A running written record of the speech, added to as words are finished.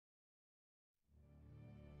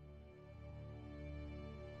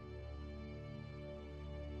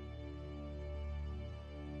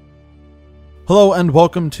Hello and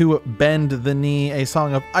welcome to Bend the Knee, a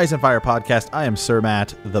Song of Ice and Fire podcast. I am Sir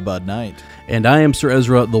Matt, the Bud Knight. And I am Sir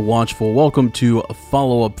Ezra, the Watchful. Welcome to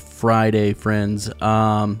Follow Up Friday, friends.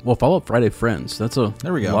 Follow Up Friday, friends. That's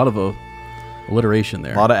there we go. A lot of alliteration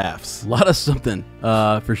there. A lot of F's. A lot of something,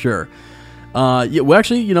 for sure. We've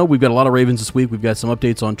got a lot of Ravens this week. We've got some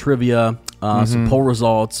updates on trivia, some poll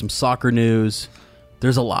results, some soccer news.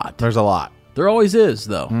 There's a lot. There always is,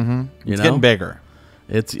 though. Mm-hmm. It's getting bigger.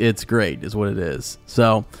 It's great, is what it is.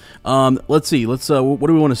 So, let's see. What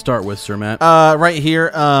do we want to start with, Sir Matt? Right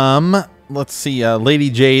here. Let's see. Lady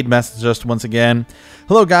Jade messaged us once again.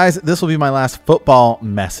 Hello, guys. This will be my last football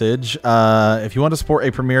message. If you want to support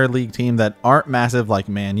a Premier League team that aren't massive like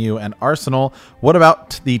Man U and Arsenal, what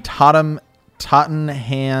about the Tottenham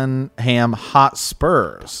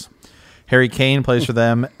Hotspurs? Harry Kane plays for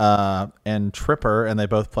them, and Tripper, and they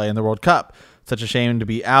both play in the World Cup. Such a shame to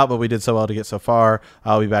be out, but we did so well to get so far.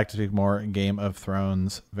 I'll be back to do more Game of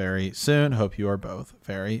Thrones very soon. Hope you are both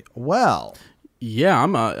very well. Yeah,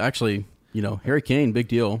 I'm actually, Harry Kane, big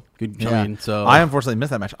deal. Good. Yeah. I unfortunately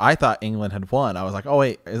missed that match. I thought England had won. I was like, oh,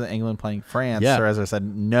 wait, isn't England playing France? Yeah. Or as I said,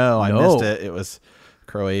 no, I missed it. It was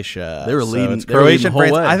Croatia. They were leading. It's Croatia and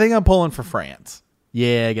France. I think I'm pulling for France.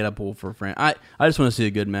 Yeah, I got to pull for France. I just want to see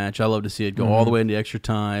a good match. I love to see it go all the way into extra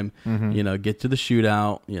time. Get to the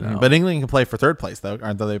shootout. But England can play for third place though,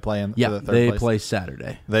 aren't they? Playing? Yeah, for the third they place? play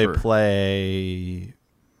Saturday. They will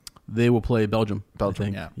play Belgium. Yeah.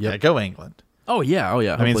 Yep. Yeah. Go England. Oh yeah.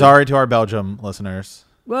 I mean, sorry to our Belgium listeners.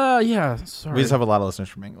 Well, yeah. Sorry. We just have a lot of listeners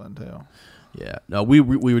from England too. Yeah. No, we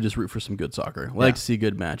would just root for some good soccer. Like to see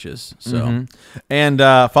good matches. So, and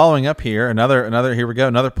following up here, another. Here we go.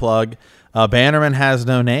 Another plug. Bannerman Has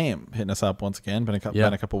No Name hitting us up once again. Been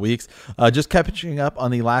a couple weeks. Just catching up on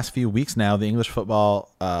the last few weeks now. The English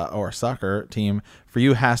football or soccer team for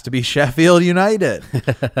you has to be Sheffield United.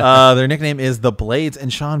 Their nickname is the Blades,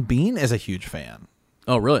 and Sean Bean is a huge fan.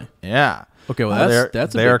 Oh, really? Yeah. Okay, well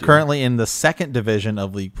that's they are currently in the second division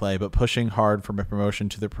of league play, but pushing hard for promotion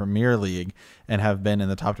to the Premier League, and have been in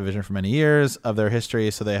the top division for many years of their history.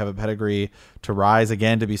 So they have a pedigree to rise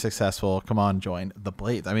again to be successful. Come on, join the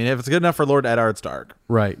Blades. I mean, if it's good enough for Lord Eddard Stark,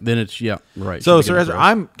 right? Then it's right. So Sir Ezra,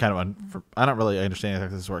 I'm kind of I don't really understand how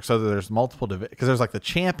this works. So there's multiple because there's like the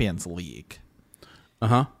Champions League.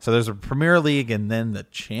 So there's a Premier League and then the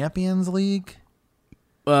Champions League.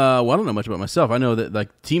 I don't know much about myself. I know that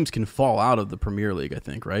like teams can fall out of the Premier League. I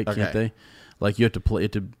think, right? Okay. Can't they? Like you have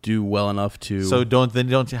to do well enough to. So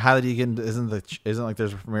how do you get into, isn't like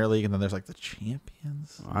there's a Premier League and then there's like the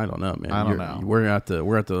Champions? I don't know, man. I don't know. We're at to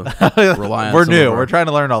rely on. We're new. We're trying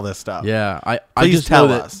to learn all this stuff. Yeah, Please just tell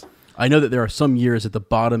know us. I know that there are some years at the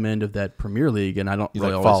bottom end of that Premier League, and I don't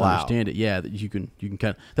really always understand out. it. Yeah, that you can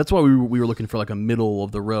kind of. That's why we were looking for like a middle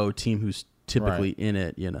of the road team who's typically in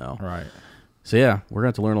it. Right. So yeah, we're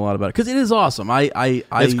going to have to learn a lot about it because it is awesome.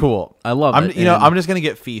 It's cool. I love it. I'm just going to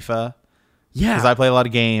get FIFA. Yeah, because I play a lot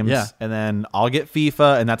of games. Yeah. And then I'll get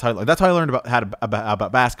FIFA, and that's how I learned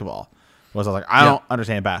about basketball. I was like, I don't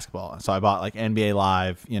understand basketball, so I bought like NBA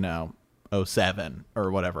Live, 07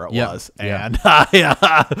 or whatever it was, and back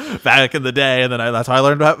in the day, and then that's how I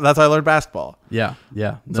learned basketball. Yeah.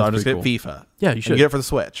 So I'll just get FIFA. Yeah, you should get it for the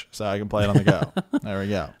Switch, so I can play it on the go. There we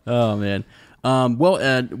go. Oh man.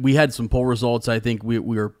 We had some poll results. I think we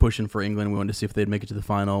were pushing for England. We wanted to see if they'd make it to the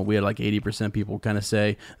final. We had like 80% people kind of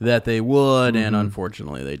say that they would, and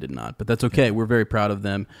unfortunately they did not. But that's okay. Yeah. We're very proud of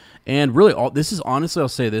them. And really, this is honestly, I'll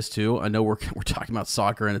say this too. I know we're talking about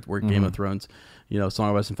soccer and we're Game of Thrones,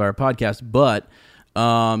 Song of Ice and Fire podcast, but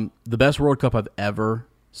the best World Cup I've ever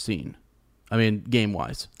seen. I mean,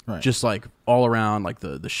 game-wise. Right. Just like all around, like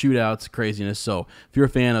the shootouts, craziness. So if you're a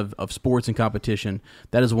fan of sports and competition,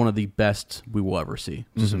 that is one of the best we will ever see.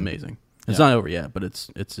 It's just amazing. It's not over yet, but it's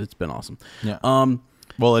been awesome. Yeah.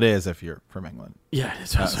 Well, it is if you're from England. Yeah.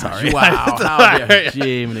 Sorry. Wow.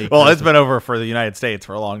 Well, it's been over for the United States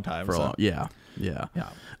for a long time. Yeah.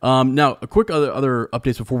 Now, a quick other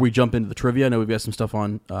updates before we jump into the trivia. I know we've got some stuff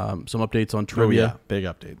on some updates on trivia. Big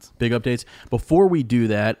updates. Before we do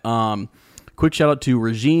that, quick shout out to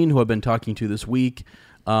Regine, who I've been talking to this week,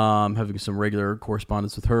 having some regular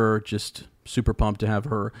correspondence with her. Just super pumped to have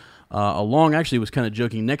her along. Actually, was kind of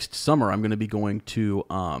joking. Next summer, I'm going to be going to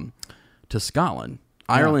Scotland,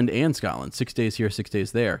 Ireland, and Scotland. 6 days here, 6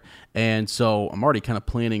 days there, and so I'm already kind of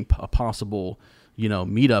planning a possible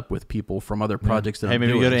meet up with people from other projects that I'm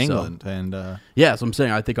doing. Maybe go to England and yeah. So I'm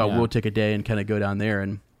saying I think I will take a day and kind of go down there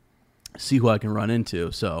and see who I can run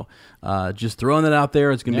into. So just throwing that out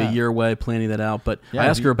there. It's going to be a year away, planning that out. But I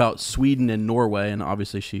asked her about Sweden and Norway, and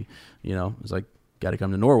obviously she, was like, got to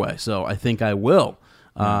come to Norway. So I think I will.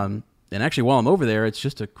 And actually, while I'm over there, it's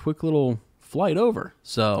just a quick little flight over.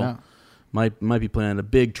 So might be planning a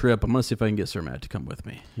big trip. I'm gonna see if I can get Sir Matt to come with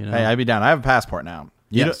me. You know? Hey, I'd be down. I have a passport now.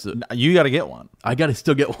 Yes. You got to get one. I got to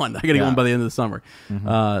still get one. I got to get one by the end of the summer.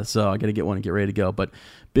 So I got to get one and get ready to go. But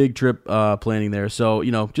big trip planning there. So,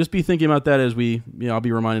 just be thinking about that as we, I'll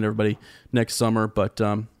be reminding everybody next summer. But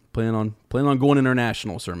plan on going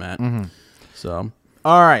international, Sir Matt. So.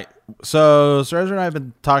 All right. So Sir Ezra and I have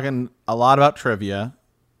been talking a lot about trivia.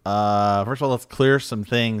 First of all, let's clear some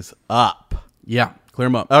things up. Yeah, clear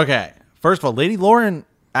them up. Okay. First of all, Lady Lauren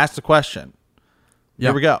asked a question.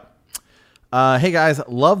 Here we go. Hey guys,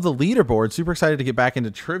 love the leaderboard. Super excited to get back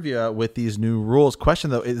into trivia with these new rules. Question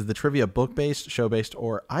though, is the trivia book-based, show-based,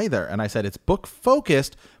 or either? And I said it's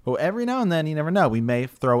book-focused, but every now and then, you never know. We may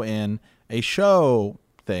throw in a show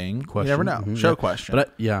thing. Question. You never know. Show question.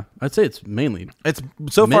 But I'd say it's mainly. It's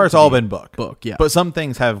so far it's all been book. Book, yeah. But some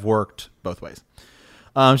things have worked both ways.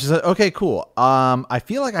 She said, okay, cool. I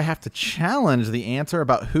feel like I have to challenge the answer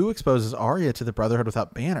about who exposes Arya to the Brotherhood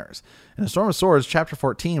without banners. In The Storm of Swords, chapter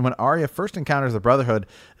 14, when Arya first encounters the Brotherhood,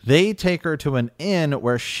 they take her to an inn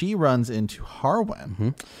where she runs into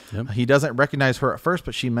Harwin. He doesn't recognize her at first,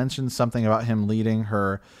 but she mentions something about him leading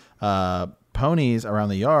her ponies around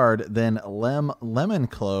the yard. Then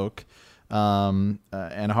Lemoncloak and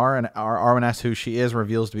Arwen asks who she is,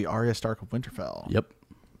 reveals to be Arya Stark of Winterfell. Yep.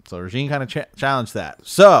 So Regine kind of challenged that.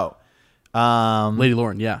 So, Lady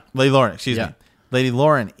Lauren, excuse me. Lady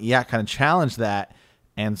Lauren, kind of challenged that.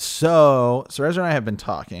 And so Sir Ezra and I have been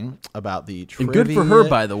talking about the trivia. And good for her,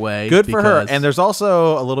 by the way. Good for her. And there's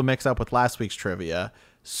also a little mix up with last week's trivia.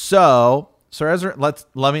 So, Sir Ezra,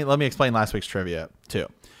 let me explain last week's trivia too.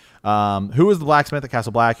 Who was the blacksmith at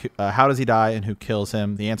Castle Black? How does he die, and who kills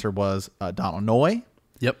him? The answer was Donald Noy.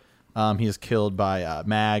 Yep. He is killed by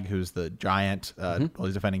Mag, who's the giant while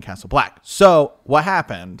he's defending Castle Black. So what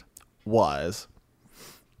happened was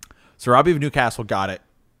Sir Robbie of Newcastle got it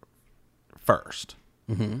first.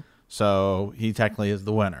 So he technically is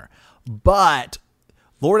the winner. But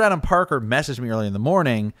Lord Adam Parker messaged me early in the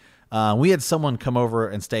morning. We had someone come over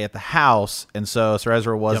and stay at the house, and so Sir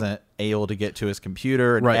Ezra wasn't able to get to his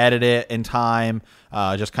computer and edit it in time.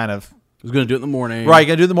 Just kind of... He was going to do it in the morning. Right,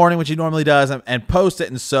 going to do it in the morning, which he normally does, and post it.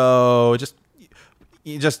 And so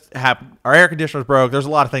you just happened. Our air conditioner was broke. There's a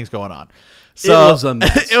lot of things going on. So it was a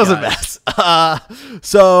mess. It was a mess.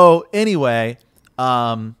 So anyway,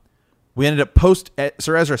 we ended up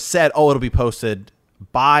Sir Ezra said, "Oh, it'll be posted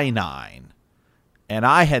by 9." And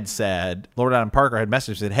I had said, Lord Adam Parker had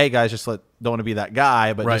messaged, said, "Hey guys, don't want to be that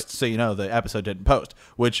guy, but just so you know, the episode didn't post."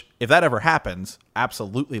 Which, if that ever happens,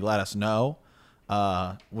 absolutely let us know.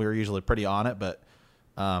 We're usually pretty on it, but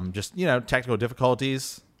just technical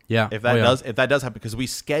difficulties. Yeah. If that does happen, because we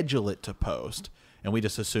schedule it to post and we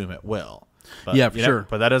just assume it will. But, yeah, for sure.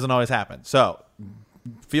 But that doesn't always happen. So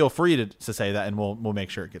feel free to say that, and we'll make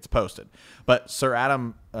sure it gets posted. But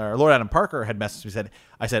Lord Adam Parker had messaged me,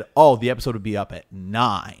 I said, "Oh, the episode would be up at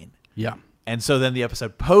 9." Yeah. And so then the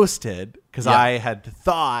episode posted because I had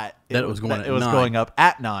thought it was going up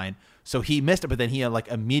at 9. So he missed it, but then he had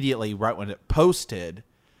immediately right when it posted,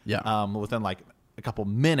 within a couple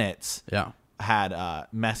minutes, had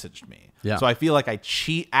messaged me. Yeah. So I feel like I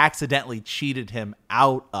accidentally cheated him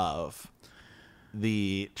out of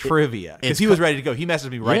the trivia because he was ready to go. He messaged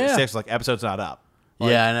me right at 6, episode's not up. I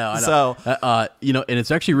know. So and it's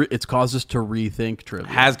actually it's caused us to rethink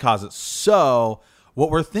trivia. Has caused it. So what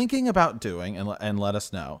we're thinking about doing, and let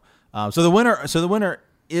us know. So the winner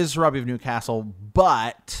is Robbie of Newcastle,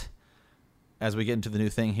 but as we get into the new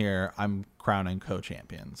thing here, I'm crowning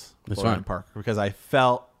co-champions. That's Lord fine. Parker, because I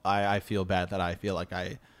feel bad that I feel like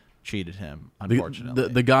I cheated him, unfortunately.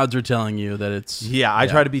 The gods are telling you that it's... Yeah, I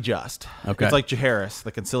try to be just. Okay. It's like Jaehaerys,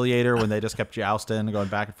 the conciliator, when they just kept jousting and going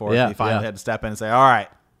back and forth. Yeah, and he finally had to step in and say, all right.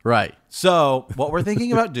 Right. So what we're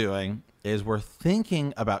thinking about doing is we're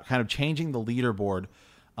thinking about kind of changing the leaderboard.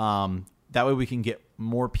 That way we can get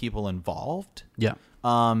more people involved. Yeah.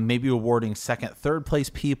 Maybe awarding second, third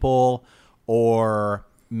place people, or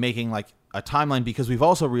making a timeline, because we've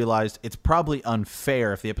also realized it's probably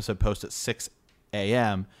unfair if the episode posts at 6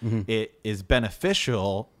 a.m. It is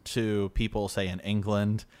beneficial to people, say, in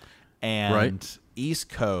England and East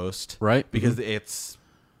Coast, because it's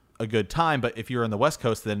a good time. But if you're in the West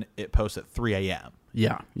Coast, then it posts at 3 a.m.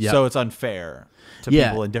 Yeah. So it's unfair to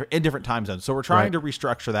people in different time zones. So we're trying to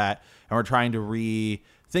restructure that, and we're trying to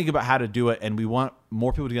think about how to do it. And we want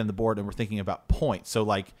more people to get on the board, and we're thinking about points. So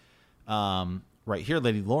right here,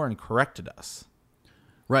 Lady Lauren corrected us.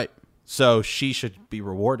 Right. So she should be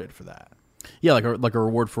rewarded for that. Yeah, like a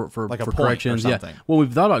reward for corrections. Yeah. Well,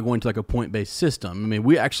 we've thought about going to a point-based system. I mean,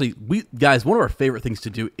 we guys, one of our favorite things to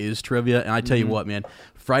do is trivia, and I tell you what, man,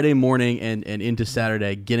 Friday morning and into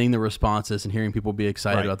Saturday, getting the responses and hearing people be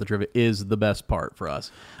excited about the trivia is the best part for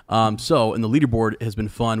us. And the leaderboard has been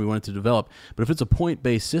fun. We wanted to develop. But if it's a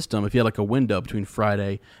point-based system, if you had like a window between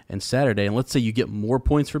Friday and Saturday, and let's say you get more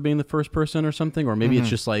points for being the first person or something, or maybe it's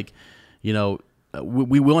just like, we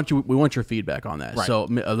want your feedback on that. Right. So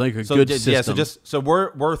like a good system. Yeah. So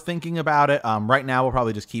we're thinking about it. Right now, we'll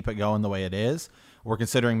probably just keep it going the way it is. We're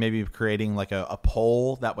considering maybe creating like a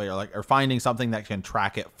poll that way, or finding something that can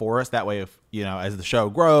track it for us. That way, if as the show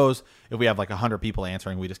grows, if we have like 100 people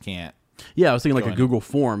answering, we just can't. Yeah, I was thinking like a Google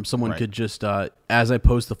form. Someone could just, as I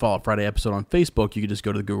post the Fall Out Friday episode on Facebook, you could just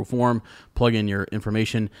go to the Google form, plug in your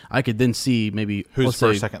information. I could then see maybe who's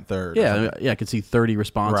first, second, third. Yeah, I could see 30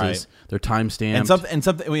 responses. They're timestamped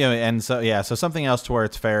So something else to where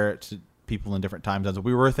it's fair to people in different time zones.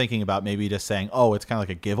 We were thinking about maybe just saying, it's kind of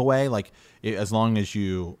like a giveaway. Like as long as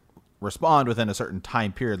you respond within a certain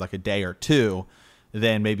time period, like a day or two,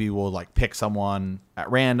 then maybe we'll like pick someone at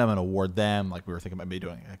random and award them. Like we were thinking about maybe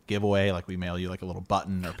doing a giveaway, like we mail you like a little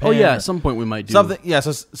button or pin. At some point we might do something. Yeah,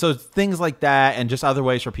 so things like that, and just other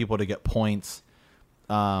ways for people to get points.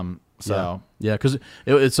 Because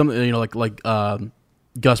it's something like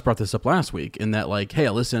Gus brought this up last week, in that like, hey,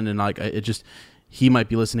 I listened, and like it just. He might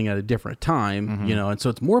be listening at a different time, and so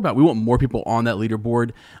it's more about we want more people on that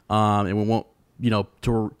leaderboard, and we want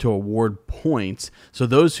to award points. So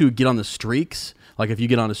those who get on the streaks, like if you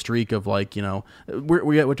get on a streak of like we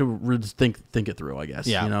have to think it through, I guess.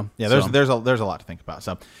 Yeah, There's a lot to think about.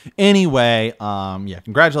 So anyway,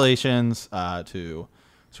 congratulations to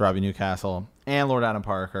Sir Robbie Newcastle and Lord Adam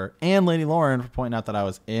Parker and Lady Lauren for pointing out that I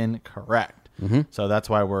was incorrect. So that's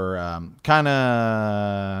why we're kind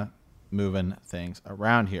of moving things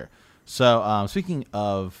around here. So speaking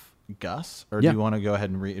of Gus, or do you want to go ahead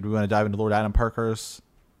and read? Do we want to dive into Lord Adam Parker's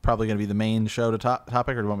probably going to be the main show topic,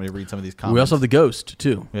 or do you want me to read some of these comments? We also have the Ghost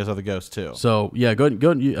too. So yeah, go ahead.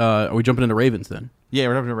 Are we jumping into Ravens then? Yeah,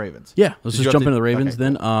 we're jumping into Ravens. Yeah, let's just jump into the Ravens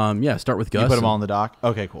then. Cool. Start with Gus. You put them all in the doc.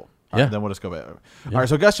 Okay, cool. All right, then we'll just go back. All right,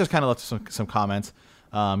 so Gus just kind of left some comments.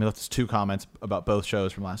 He left us 2 comments about both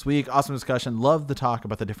shows from last week. Awesome discussion. Loved the talk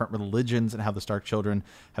about the different religions and how the Stark children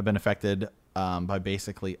have been affected by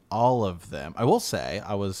basically all of them. I will say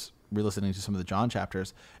I was re-listening to some of the John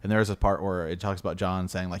chapters, and there's a part where it talks about John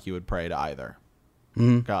saying like you would pray to either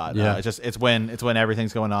God. Yeah. It's when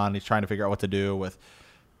everything's going on. He's trying to figure out what to do with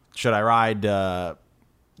should I ride Winterfell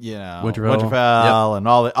and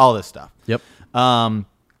all this stuff. Yep.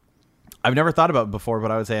 I've never thought about it before,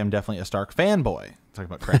 but I would say I'm definitely a Stark fanboy. Talking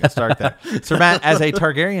about Craig and Stark there. Sir Matt, as a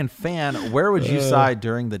Targaryen fan, where would you side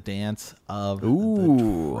during the Dance of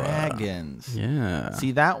the Dragons?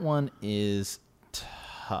 See, that one is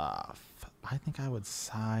tough. I think I would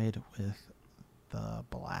side with the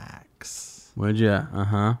Blacks. Would you?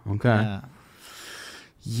 Okay.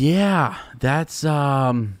 Yeah, that's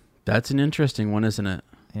an interesting one, isn't it?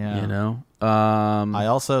 Yeah. I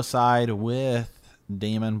also side with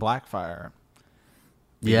Daemon Blackfyre.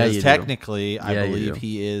 Because technically, I believe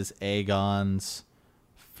he is Aegon's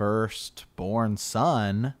firstborn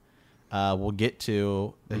son. We'll get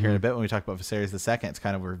to here in a bit when we talk about Viserys II. It's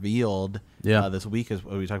kind of revealed this week as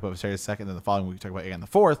when we talk about Viserys II, and the following week we talk about Aegon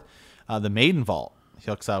IV. The Maiden Vault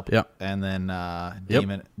hooks up, and then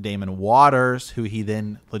Daemon Waters, who he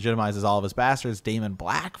then legitimizes all of his bastards. Daemon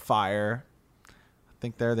Blackfyre.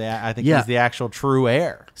 I think he's the actual true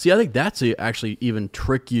heir. See, I think that's actually even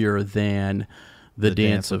trickier than the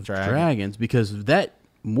Dance of Dragons, because that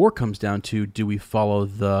more comes down to, do we follow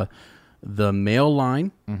the male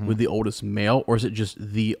line with the oldest male, or is it just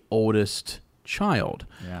the oldest child?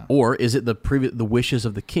 Yeah. Or is it the wishes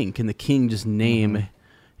of the king? Can the king just name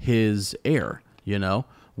his heir,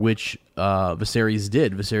 which Viserys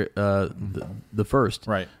did. The first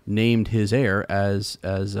named his heir as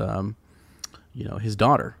his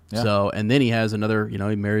daughter. Yeah. So, and then he has another, he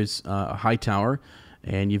marries Hightower,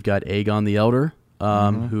 and you've got Aegon the Elder,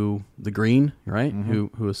 who the Green, right?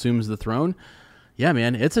 Who assumes the throne. Yeah,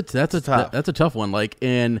 man, that's a tough one. Like,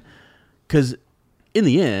 and because in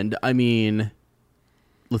the end, I mean,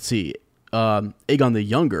 let's see, Aegon the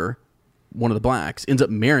Younger, one of the Blacks, ends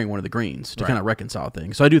up marrying one of the Greens to kind of reconcile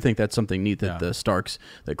things. So I do think that's something neat that the Starks,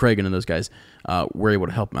 that Kragan and those guys were able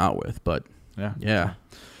to help him out with. But yeah.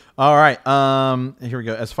 All right. Here we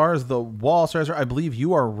go. As far as the Wall, Sir, I believe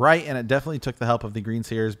you are right, and it definitely took the help of the Green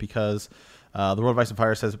Seers, because the World of Ice and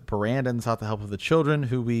Fire says Brandon sought the help of the children,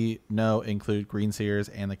 who we know include Green Seers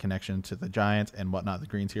and the connection to the giants and whatnot. The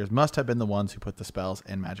Green Seers must have been the ones who put the spells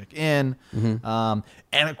and magic in. And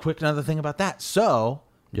a quick another thing about that. So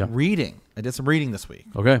Yeah. Reading. I did some reading this week.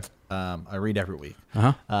 Okay. I read every week.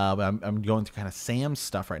 Uh-huh. But I'm going through kind of Sam's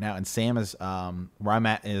stuff right now. And Sam is, where I'm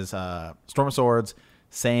at is Storm of Swords.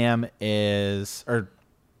 Sam is, or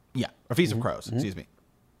Feast of Crows, excuse me.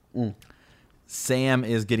 Sam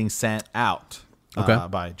is getting sent out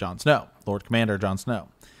by Jon Snow, Lord Commander Jon Snow.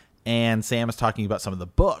 And Sam is talking about some of the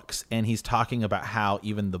books. And he's talking about how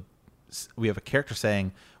we have a character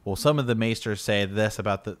saying, well, some of the maesters say this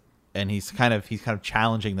about and he's kind of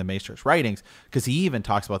challenging the maester's writings, because he even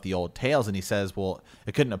talks about the old tales, and he says, well,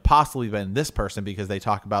 it couldn't have possibly been this person, because they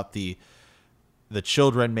talk about the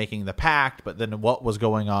children making the pact, but then what was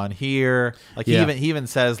going on here? Like he even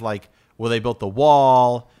says, like, well, they built the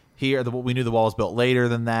wall here. We knew the wall was built later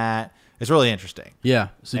than that. It's really interesting. Yeah.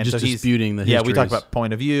 So and just disputing the histories. Yeah, we talk about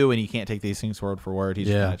point of view, and you can't take these things word for word. He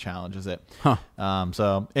just kind of challenges it. Huh.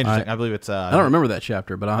 So interesting. I believe it's. I don't remember that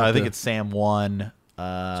chapter, but I think it's Sam 1.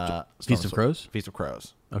 Feast of Crows. Feast of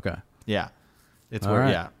Crows. Okay. Yeah. It's all where.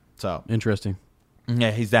 Right. Yeah. So interesting.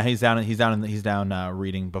 Yeah, he's down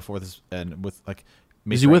reading before this, and with like.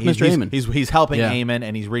 Is he with Mr. Aemon? He's helping Aemon,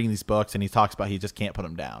 and he's reading these books, and he talks about he just can't put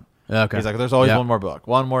them down. Okay. He's like, there's always one more book,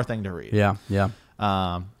 one more thing to read. Yeah. Yeah.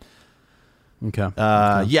 Okay.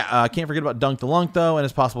 Can't forget about Dunk the Lunk, though, and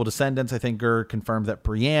his possible descendants. I think Gerd confirmed that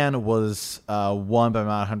Brienne was one, but I'm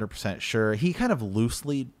not 100% sure. He kind of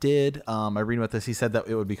loosely did. I read about this. He said that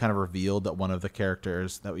it would be kind of revealed that one of the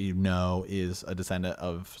characters that we know is a descendant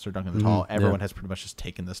of Sir Duncan the Tall. Everyone has pretty much just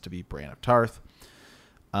taken this to be Brienne of Tarth.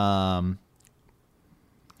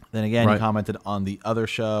 Then again, he commented on the other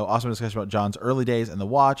show. Awesome discussion about Jon's early days and the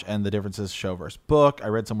Watch and the differences show versus book. I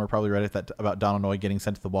read somewhere, probably read it, that about Donal Noye getting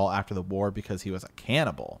sent to the wall after the war because he was a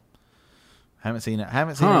cannibal. Haven't seen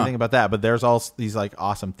anything about that, but there's all these like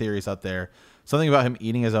awesome theories out there. Something about him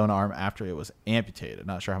eating his own arm after it was amputated.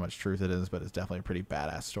 Not sure how much truth it is, but it's definitely a pretty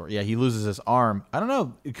badass story. Yeah, he loses his arm. I don't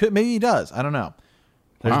know. Maybe he does. I don't know.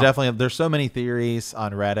 There's so many theories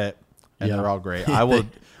on Reddit, and they're all great.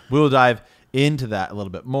 We'll dive into that a little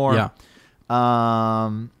bit more.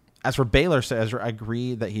 As for Baelor, says, I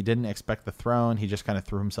agree that he didn't expect the throne. He just kind of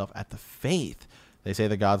threw himself at the faith. They say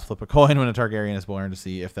the gods flip a coin when a Targaryen is born to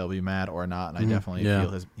see if they'll be mad or not, and I definitely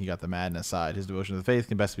feel he got the madness side. His devotion to the faith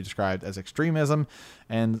can best be described as extremism,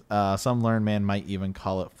 and some learned man might even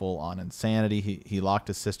call it full-on insanity. He locked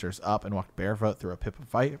his sisters up and walked barefoot through a pit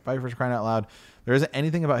of vipers, crying out loud. There isn't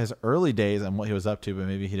anything about his early days and what he was up to, but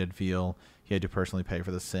maybe he did feel he had to personally pay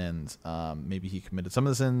for the sins. Maybe he committed some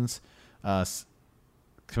of the sins,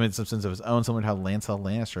 committed some sins of his own, similar to how Lancel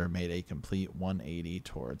Lannister made a complete 180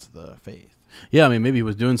 towards the faith. Yeah, I mean, maybe he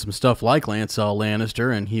was doing some stuff like Lancel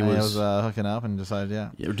Lannister, and he was hooking up and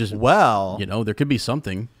decided, there could be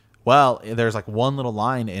something. Well, there's like one little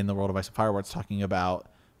line in The World of Ice and Fire where it's talking about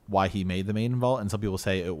why he made the Maiden Vault, and some people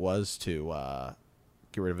say it was to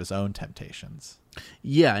get rid of his own temptations.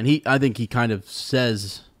 Yeah, and I think he kind of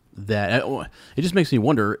says that. It just makes me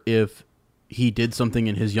wonder if he did something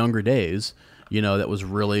in his younger days, that was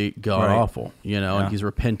really god-awful, and he's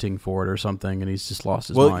repenting for it or something, and he's just lost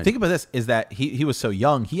his mind. Well, think about this, is that he was so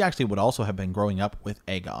young, he actually would also have been growing up with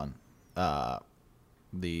Aegon.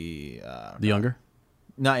 The younger?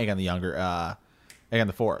 Not Aegon the younger, Aegon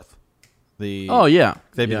the Fourth. They'd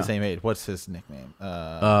be the same age. What's his nickname?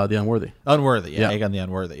 The Unworthy. Unworthy, Aegon the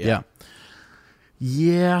Unworthy,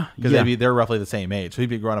 Yeah, because they're roughly the same age, so he'd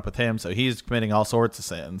be growing up with him. So he's committing all sorts of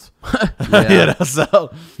sins.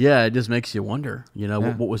 It just makes you wonder.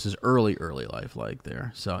 What was his early life like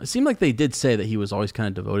there? So it seemed like they did say that he was always kind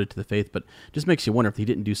of devoted to the faith, but it just makes you wonder if he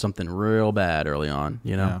didn't do something real bad early on.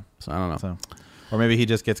 So I don't know. Or maybe he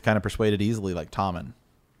just gets kind of persuaded easily, like Tommen.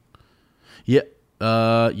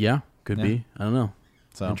 Could be. I don't know.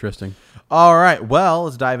 So interesting. All right. Well,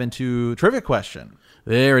 let's dive into trivia question.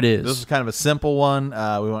 There it is. This is kind of a simple one.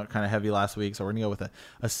 We went kind of heavy last week, so we're going to go with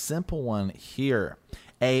a simple one here.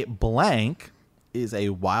 A blank is a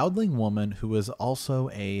wildling woman who is also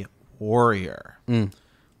a warrior.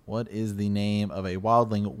 What is the name of a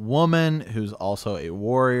wildling woman who's also a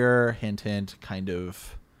warrior? Hint, hint, kind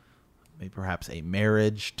of maybe perhaps a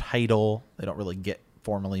marriage title. They don't really get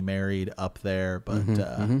formally married up there, but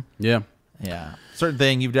yeah. Certain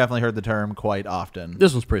thing, you've definitely heard the term quite often.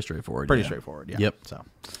 This one's pretty straightforward. Yeah. Yep. So,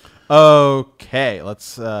 okay,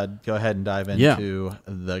 let's go ahead and dive into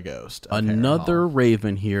the Ghost of Another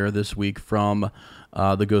Raven here this week from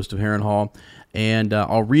the Ghost of Harrenhal. And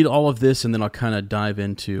I'll read all of this, and then I'll kind of dive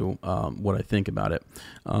into what I think about it.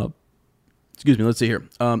 Excuse me, let's see here.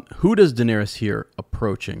 Who does Daenerys hear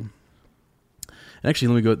approaching? And actually,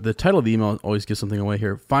 let me go. The title of the email always gives something away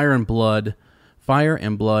here. Fire and Blood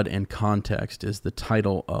and Context is the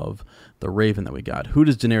title of the Raven that we got. Who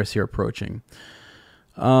does Daenerys hear approaching?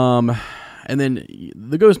 And then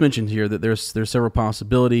the Ghost mentioned here that there's several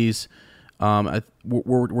possibilities.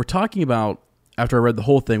 We're talking about, after I read the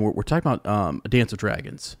whole thing, we're talking about a Dance of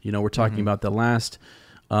Dragons. We're talking about the last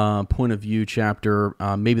point of view chapter,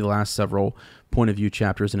 maybe the last several point of view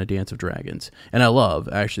chapters in a Dance of Dragons. And I love,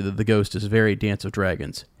 actually, that the Ghost is very Dance of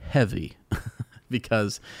Dragons heavy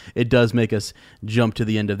because it does make us jump to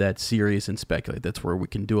the end of that series and speculate. That's where we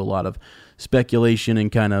can do a lot of speculation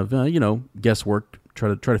and kind of, guesswork,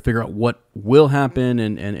 try to figure out what will happen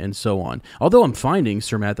and so on. Although I'm finding,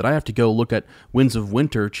 Sir Matt, that I have to go look at Winds of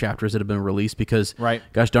Winter chapters that have been released because, right,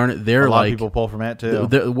 gosh darn it, they're a lot like... of people pull from that too.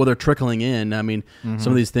 They're trickling in. I mean,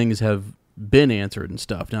 some of these things have been answered and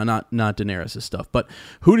stuff. Now, not Daenerys' stuff, but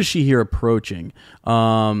who does she hear approaching?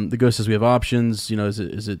 The Ghost says we have options.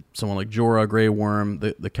 Is it someone like Jorah, Grey Worm,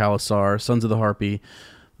 the Khalasar, Sons of the Harpy,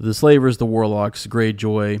 the Slavers, the Warlocks,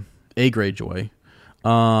 Greyjoy,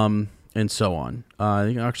 and so on. I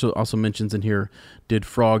think actually also mentions in here, did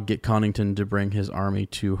Frog get Connington to bring his army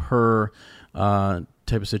to her, type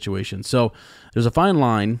of situation. So there's a fine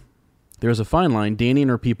line. Dany and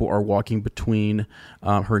her people are walking between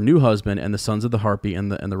her new husband and the Sons of the Harpy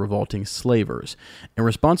and the revolting slavers. In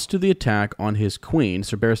response to the attack on his queen,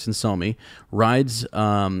 Sir Barristan Selmy rides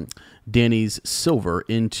Dany's silver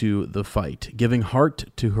into the fight, giving heart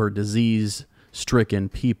to her disease-stricken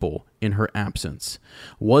people in her absence.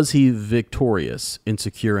 Was he victorious in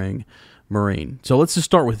securing Meereen? So let's just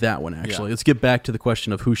start with that one, actually. Yeah. Let's get back to the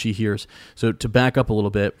question of who she hears. So to back up a little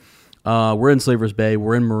bit, we're in Slaver's Bay,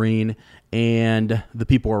 we're in Meereen, and the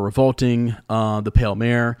people are revolting. The Pale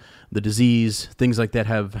Mare, the disease, things like that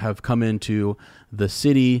have come into the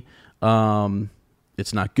city.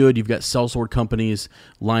 It's not good. You've got sellsword companies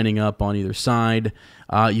lining up on either side.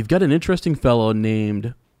 You've got an interesting fellow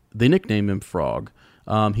named, they nickname him Frog.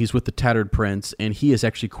 He's with the Tattered Prince, and he is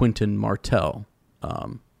actually Quentyn Martell.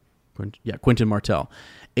 Quentyn Martell.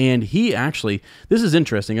 And he actually, this is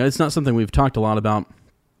interesting. It's not something we've talked a lot about,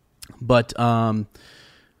 but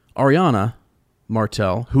Arianna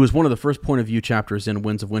Martell, who is one of the first point of view chapters in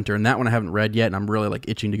Winds of Winter, and that one I haven't read yet, and I'm really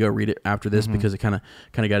itching to go read it after this because it kind of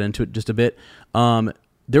got into it just a bit.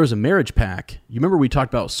 There was a marriage pact. You remember we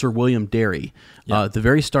talked about Sir William Derry. At the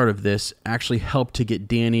very start of this actually helped to get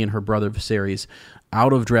Dany and her brother Viserys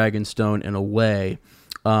out of Dragonstone and away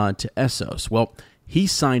to Essos. Well, he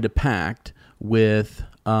signed a pact with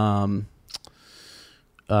Doran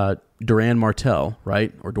Martell,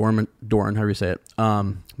 right? Or Doran, however you say it,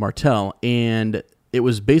 Martell. And it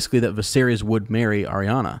was basically that Viserys would marry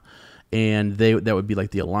Arianna. And that would be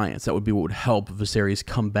like the alliance. That would be what would help Viserys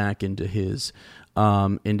come back into his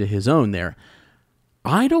own there.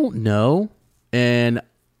 I don't know. And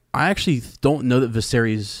I actually don't know that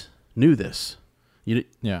Viserys knew this.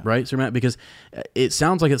 Right, Sir Matt? Because it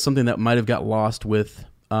sounds like it's something that might have got lost with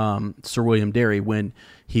Sir William Derry when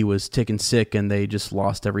he was taken sick and they just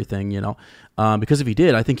lost everything, because if he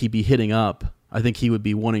did, I think he'd be hitting up. I think he would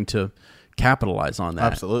be wanting to capitalize on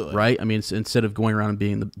that. Absolutely. Right? I mean, instead of going around and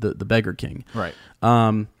being the beggar king. Right.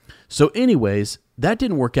 So anyways, that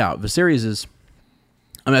didn't work out. Viserys is,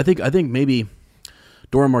 I think maybe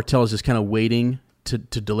Doran Martell is just kind of waiting to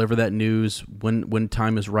deliver that news when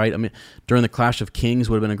time is right. I mean, during the Clash of Kings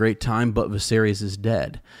would have been a great time, but Viserys is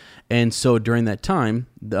dead. And so during that time,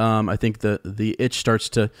 I think the itch starts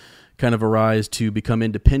to kind of arise to become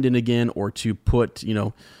independent again, or to put,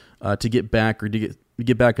 to get back, or to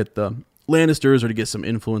get back at the Lannisters, or to get some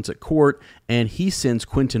influence at court. And he sends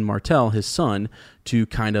Quentyn Martell, his son, to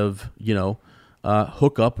kind of,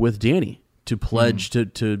 hook up with Dany, to pledge to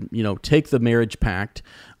take the marriage pact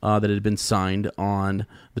that had been signed on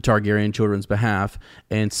the Targaryen children's behalf,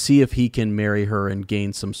 and see if he can marry her and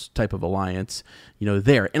gain some type of alliance,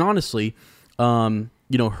 there. And honestly,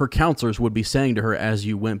 her counselors would be saying to her, as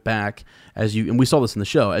you went back, and we saw this in the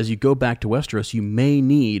show, as you go back to Westeros, you may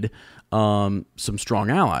need some strong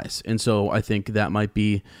allies. And so I think that might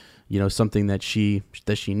be, something that she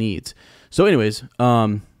needs. So anyways,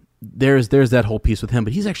 there's that whole piece with him,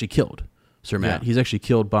 but he's actually killed, Sir Matt. Yeah. He's actually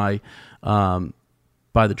killed by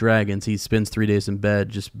the dragons. He spends 3 days in bed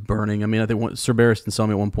just burning. I mean, I think Sir Barristan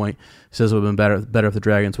Selmy at one point says it would have been better if the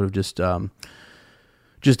dragons would have just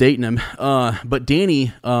eaten him. But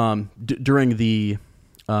Dany, during the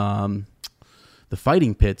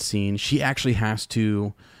fighting pit scene, she actually has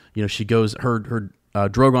to, she goes, her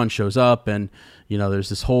Drogon shows up, and there's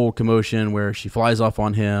this whole commotion where she flies off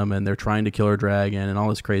on him, and they're trying to kill her dragon, and all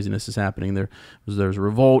this craziness is happening. There's a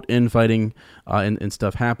revolt, infighting, and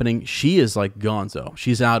stuff happening. She is like gonzo.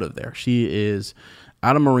 She's out of there. She is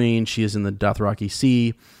out of Meereen. She is in the Dothraki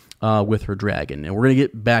Sea. with her dragon. And we're going to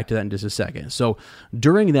get back to that in just a second. So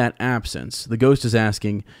during that absence, the ghost is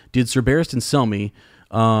asking, did Sir Barristan Selmy,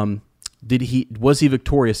 was he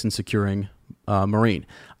victorious in securing Meereen?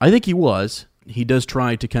 I think he was. He does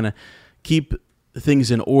try to kind of keep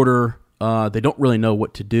things in order. They don't really know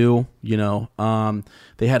what to do.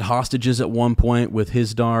 They had hostages at one point with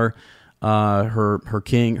Hisdar, her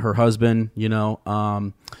king, her husband,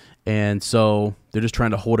 and so they're just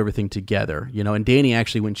trying to hold everything together, and Dany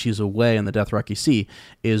actually, when she's away on the Dothraki Sea,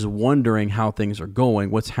 is wondering how things are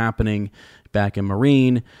going, what's happening back in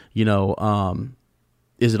Meereen,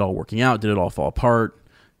 is it all working out? Did it all fall apart?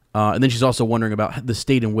 And then she's also wondering about the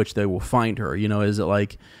state in which they will find her, is it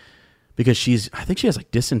like, because I think she has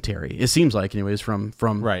like dysentery. It seems like, anyways, from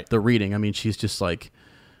right. the reading. I mean, she's just like...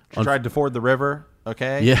 She tried to ford the river,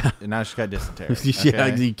 okay? Yeah. And now she's got dysentery. Okay?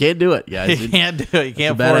 Yeah, you can't do it. Yeah, you can't do it. You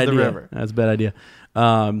can't ford the river. That's a bad idea.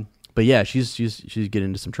 But yeah, she's getting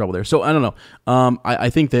into some trouble there. So I don't know. I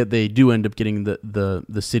think that they do end up getting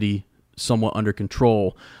the city somewhat under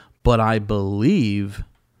control, but I believe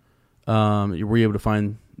were you able to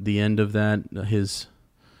find the end of that?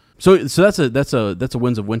 So that's a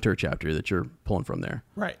Winds of Winter chapter that you're pulling from there,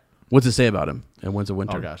 right? What's it say about him in Winds of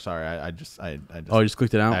Winter? Oh gosh, sorry, I just you just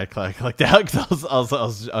clicked it out. I clicked out because I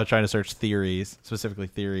was trying to search theories, specifically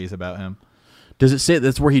theories about him. Does it say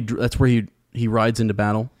that's where he rides into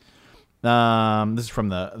battle? This is from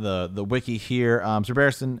the wiki here. Sir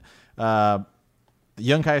Barristan, the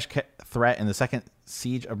Yunkai threat in the second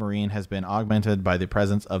siege of Meereen has been augmented by the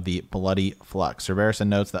presence of the bloody flux. Sir Barristan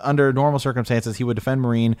notes that under normal circumstances he would defend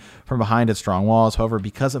Meereen from behind its strong walls. However,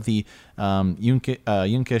 because of the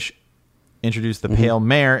Yunkish introduced the Pale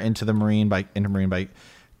Mare into Meereen by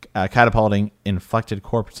catapulting inflected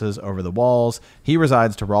corpses over the walls, he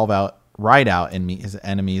resides to ride out and meet his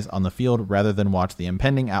enemies on the field rather than watch the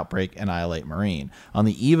impending outbreak annihilate Meereen. On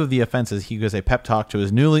the eve of the offenses, he gives a pep talk to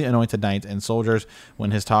his newly anointed knights and soldiers. When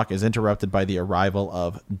his talk is interrupted by the arrival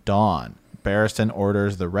of dawn, Barristan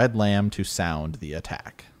orders the Red Lamb to sound the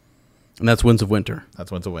attack. And that's Winds of Winter.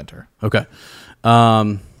 That's Winds of Winter. Okay.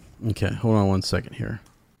 Okay, hold on one second here.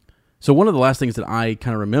 So one of the last things that I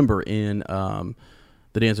kind of remember in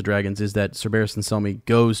The Dance of Dragons is that Sir Barristan Selmy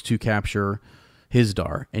goes to capture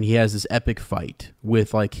Hisdar, and he has this epic fight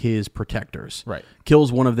with like his protectors. Right.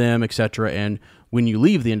 Kills one of them, etc. And when you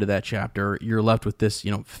leave the end of that chapter, you're left with this,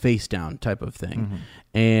 face down type of thing.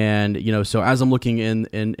 Mm-hmm. And, so as I'm looking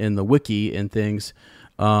in the wiki and things,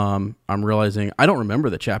 I'm realizing I don't remember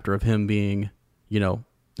the chapter of him being,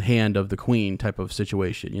 hand of the queen type of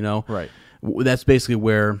situation, Right. That's basically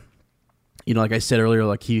where, like I said earlier,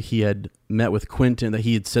 like he had met with Quentyn, that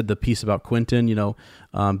he had said the piece about Quentyn,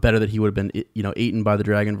 better that he would have been, eaten by the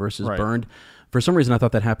dragon versus burned. For some reason, I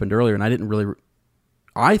thought that happened earlier, and I didn't really.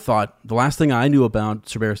 I thought the last thing I knew about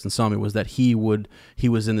Sir Barristan Selmy was that he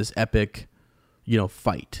was in this epic,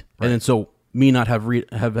 fight, right. And then so me not have reading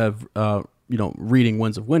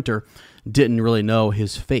Winds of Winter, didn't really know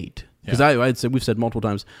his fate. Because I'd said, we've said multiple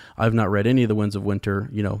times, I've not read any of the Winds of Winter,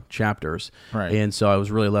 chapters. Right. And so I was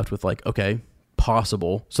really left with like, okay,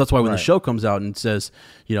 possible. So that's why when the show comes out and says,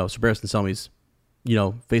 Sir Barristan Selmy's,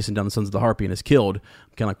 facing down the Sons of the Harpy and is killed,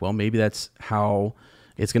 I'm kind of like, well, maybe that's how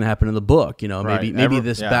it's going to happen in the book. Maybe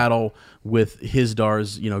this battle with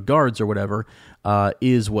Hisdar's, guards or whatever,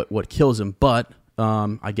 is what kills him. But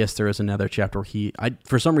I guess there is another chapter where I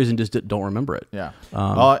for some reason just don't remember it. Yeah.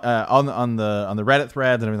 On the Reddit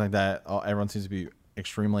threads and everything like that, everyone seems to be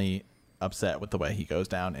extremely upset with the way he goes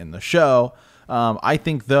down in the show. I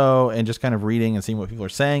think though, and just kind of reading and seeing what people are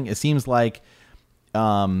saying, it seems like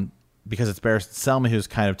because it's Barristan Selmy who's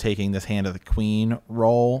kind of taking this hand of the queen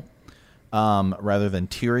role rather than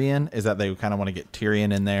Tyrion, is that they kind of want to get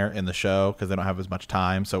Tyrion in there in the show because they don't have as much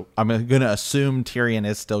time. So I'm going to assume Tyrion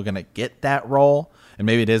is still going to get that role. And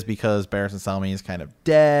maybe it is because Barristan Selmy is kind of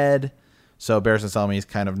dead. So Barristan Selmy is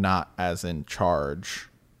kind of not as in charge.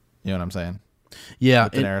 You know what I'm saying? Yeah.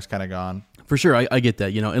 With Daenerys kind of gone. For sure. I get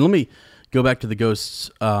that, and let me go back to the Ghost's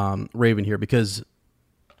Raven here, because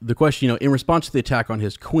the question, in response to the attack on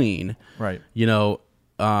his queen, right.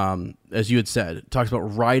 As you had said, it talks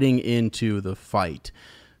about riding into the fight.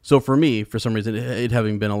 So for me, for some reason, it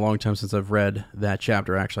having been a long time since I've read that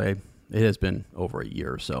chapter, actually, it has been over a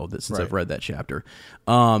year or so since I've read that chapter.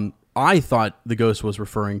 I thought the Ghost was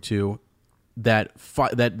referring to that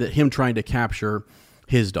fight, that him trying to capture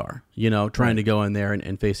Hisdar, trying to go in there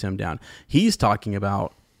and face him down. He's talking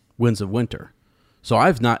about Winds of Winter. So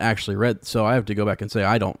I've not actually read, so I have to go back and say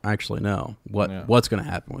I don't actually know what's going to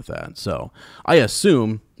happen with that. So I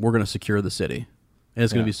assume we're going to secure the city, and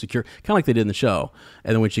it's going to be secure, kind of like they did in the show.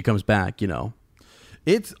 And then when she comes back,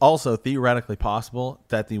 It's also theoretically possible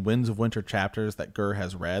that the Winds of Winter chapters that Gur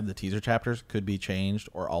has read, the teaser chapters, could be changed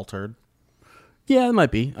or altered. Yeah, it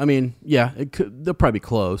might be. I mean, yeah, it could. They'll probably be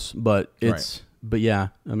close, but it's. Right. But yeah,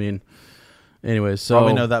 I mean, anyways, so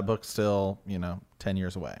probably know that book's still 10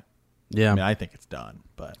 years away. Yeah, I mean, I think it's done,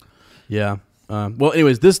 but yeah. Well,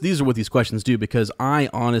 anyways, these are what these questions do, because I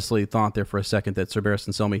honestly thought there for a second that Sir Barristan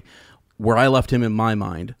Selmy, where I left him in my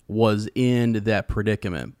mind, was in that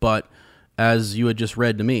predicament. But as you had just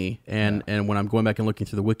read to me, and when I'm going back and looking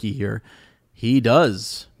through the wiki here, he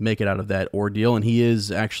does make it out of that ordeal, and he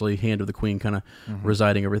is actually Hand of the Queen, kind of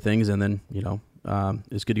residing over things, and then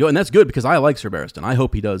is good to go. And that's good, because I like Sir Barristan. I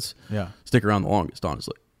hope he does stick around the longest,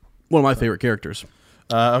 honestly. One of my favorite characters.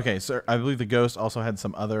 Okay, so I believe the Ghost also had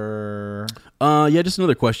some other... just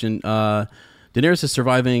another question. Daenerys is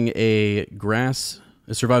surviving in a grass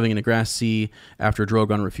sea after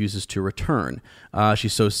Drogon refuses to return.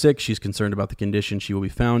 She's so sick, she's concerned about the condition she will be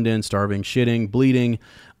found in, starving, shitting, bleeding.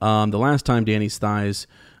 The last time Dany's thighs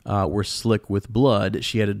were slick with blood,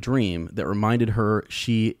 she had a dream that reminded her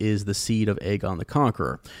she is the seed of Aegon the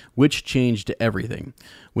Conqueror, which changed everything.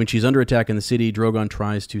 When she's under attack in the city, Drogon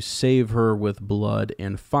tries to save her with blood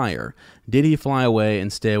and fire. Did he fly away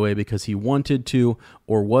and stay away because he wanted to,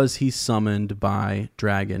 or was he summoned by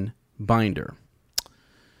Dragon Binder?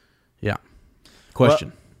 Yeah. Question.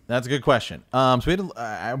 Well, that's a good question. So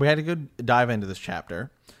we had to go dive into this chapter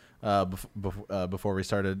before we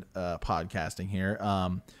started podcasting here,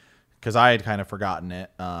 because I had kind of forgotten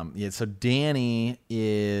it. So Dany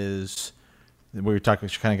is... We were talking,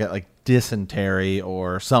 she kind of got like dysentery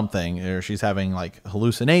or something, or she's having like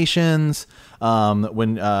hallucinations.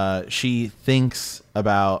 When she thinks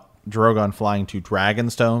about Drogon flying to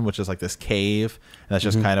Dragonstone, which is like this cave, and that's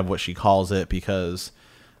just kind of what she calls it, because,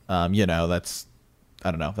 that's,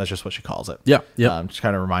 I don't know, that's just what she calls it. Yeah. Yeah. Just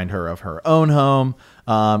kind of remind her of her own home.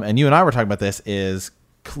 And you and I were talking about this. Is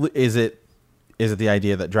it the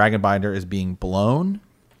idea that Dragonbinder is being blown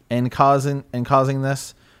and causing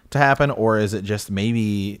this to happen, or is it just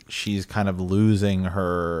maybe she's kind of losing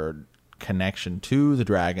her connection to the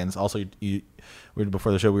dragons? Also,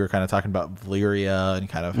 before the show, we were kind of talking about Valyria and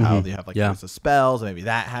kind of how they have the spells. Maybe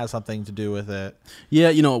that has something to do with it. Yeah,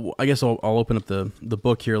 I guess I'll open up the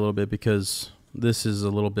book here a little bit, because this is a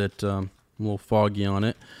little foggy on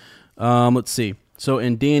it. Let's see. So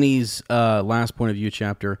in Dany's last point of view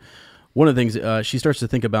chapter, one of the things, she starts to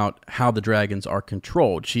think about how the dragons are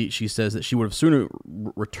controlled. She says that she would have sooner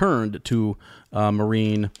returned to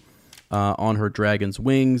Meereen on her dragon's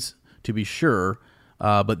wings, to be sure,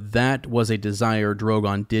 but that was a desire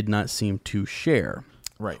Drogon did not seem to share.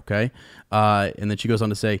 Right. Okay? And then she goes on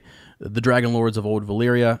to say, the dragon lords of old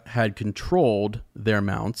Valyria had controlled their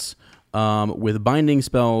mounts with binding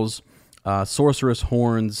spells, sorceress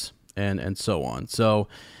horns, and so on. So,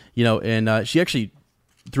 and she actually...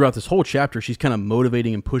 throughout this whole chapter, she's kind of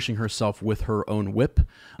motivating and pushing herself with her own whip,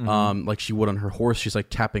 like she would on her horse. She's like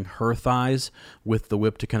tapping her thighs with the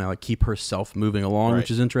whip to kind of like keep herself moving along,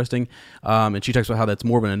 which is interesting. And she talks about how that's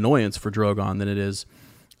more of an annoyance for Drogon than it is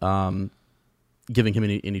giving him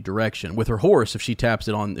any direction. With her horse, if she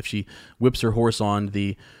whips her horse on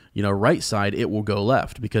the right side, it will go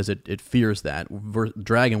left, because it fears that.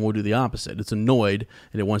 Dragon will do the opposite. It's annoyed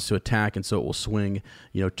and it wants to attack, and so it will swing,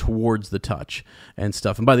 towards the touch and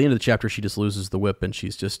stuff. And by the end of the chapter, she just loses the whip, and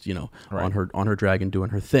she's just, on her dragon doing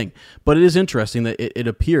her thing. But it is interesting that it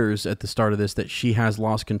appears at the start of this that she has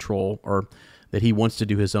lost control, or that he wants to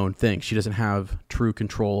do his own thing. She doesn't have true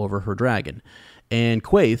control over her dragon. And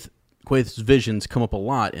Quaith's visions come up a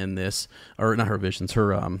lot in this, or not her visions,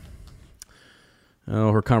 her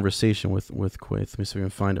conversation with Quaith. Let me see if I can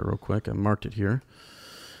find it real quick. I marked it here.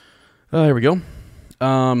 Here we go.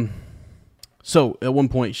 So at one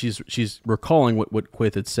point, she's recalling what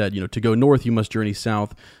Quaith had said. To go north, you must journey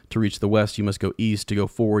south. To reach the west, you must go east. To go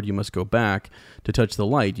forward, you must go back. To touch the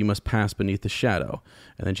light, you must pass beneath the shadow.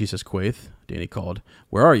 And then she says, Quaith, Dany called,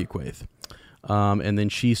 where are you, Quaith? And then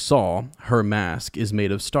she saw her mask is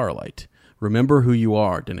made of starlight. Remember who you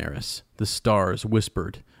are, Daenerys. The stars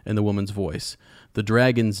whispered in the woman's voice. The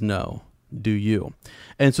dragons know. Do you?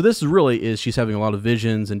 And so this is she's having a lot of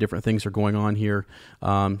visions, and different things are going on here.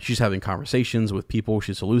 She's having conversations with people.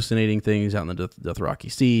 She's hallucinating things out in the Dothraki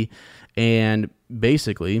Sea. And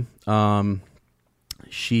basically,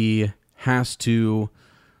 she has to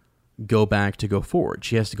go back to go forward.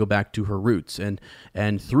 She has to go back to her roots.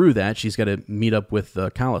 And through that, she's got to meet up with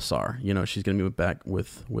Khalasar. She's going to meet back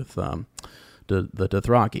with the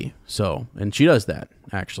Dothraki. So, and she does that,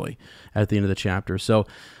 actually, at the end of the chapter. So,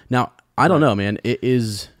 now, I don't know, man.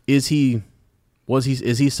 Was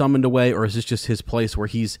is he summoned away, or is this just his place where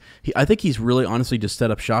I think he's really honestly just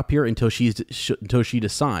set up shop here until she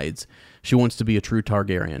decides she wants to be a true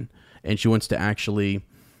Targaryen and she wants to actually,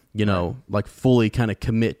 like fully kind of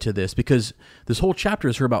commit to this, because this whole chapter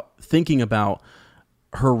is her about thinking about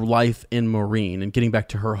her life in Meereen and getting back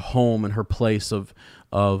to her home and her place of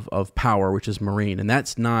power, which is Meereen, and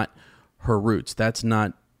that's not her roots. That's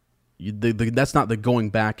not that's not the going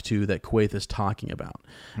back to that Quaithe is talking about.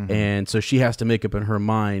 Mm-hmm. And so she has to make up in her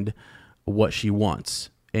mind what she wants.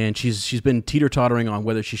 And she's been teeter-tottering on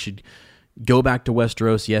whether she should go back to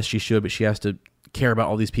Westeros. Yes, she should, but she has to care about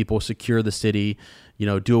all these people, secure the city,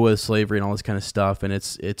 do away with slavery and all this kind of stuff. And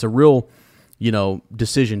it's a real,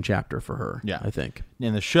 decision chapter for her, I think.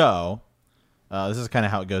 In the show, this is kind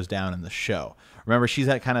of how it goes down in the show. Remember, she's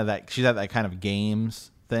at that kind of games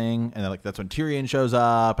thing, and that's when Tyrion shows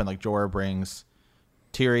up, and Jorah brings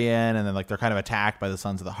Tyrion, and then they're kind of attacked by the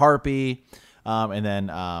Sons of the Harpy, and then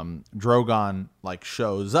Drogon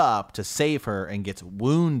shows up to save her and gets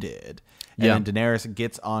wounded, and then Daenerys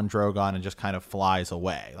gets on Drogon and just kind of flies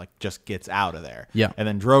away, just gets out of there, and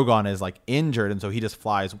then Drogon is injured, and so he just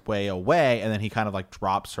flies way away, and then he kind of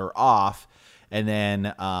drops her off. And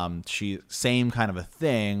then she same kind of a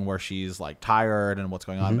thing where she's tired and what's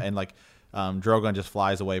going on, and Drogon just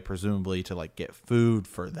flies away, presumably to get food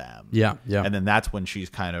for them. Yeah. And then that's when she's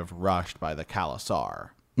kind of rushed by the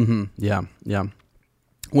Khalasar. Mm-hmm. Yeah.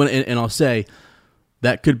 And I'll say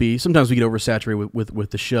that could be, sometimes we get oversaturated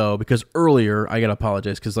with the show, because earlier, I gotta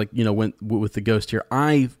apologize, because when with the Ghost here,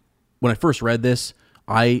 when I first read this,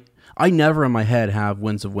 I never in my head have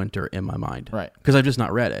Winds of Winter in my mind, right? Because I've just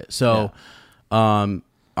not read it. So. Yeah.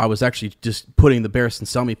 I was actually just putting the Barristan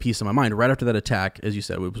Selmy piece in my mind right after that attack, as you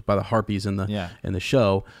said, it was by the Harpies in the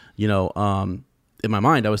show. In my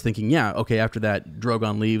mind, I was thinking, after that,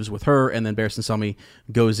 Drogon leaves with her, and then Barristan Selmy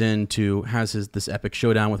goes in has this epic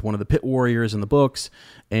showdown with one of the Pit Warriors in the books,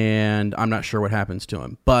 and I'm not sure what happens to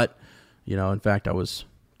him. But in fact, I was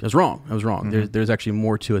wrong. Mm-hmm. There's actually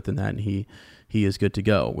more to it than that, and he is good to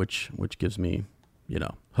go, which gives me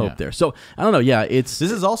hope there. So I don't know. Yeah, isn't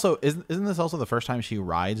this also the first time she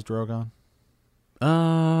rides Drogon?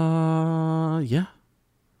 Yeah.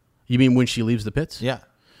 You mean when she leaves the pits? Yeah.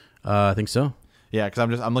 I think so. Yeah,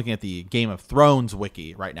 because I'm looking at the Game of Thrones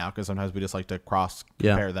wiki right now, because sometimes we just like to cross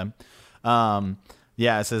compare them. It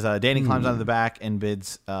says Dany climbs onto the back and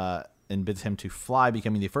bids him to fly,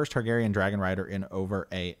 becoming the first Targaryen dragon rider in over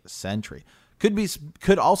a century.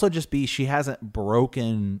 Could also just be she hasn't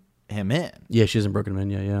broken him in. Yeah, she hasn't broken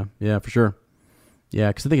him in. Yeah, for sure. Yeah,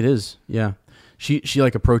 because I think it is. Yeah, she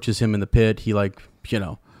approaches him in the pit. He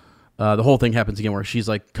the whole thing happens again where she's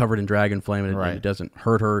covered in dragon flame, and it doesn't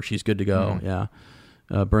hurt her. She's good to go. Mm-hmm.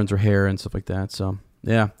 Yeah, burns her hair and stuff like that. So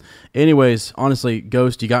yeah. Anyways, honestly,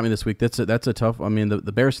 Ghost, you got me this week. That's a tough. I mean, the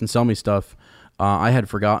Barristan Selmy stuff, I had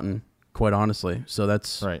forgotten, quite honestly. So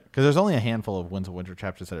that's right, because there's only a handful of Winds of Winter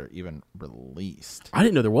chapters that are even released. I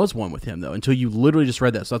didn't know there was one with him though until you literally just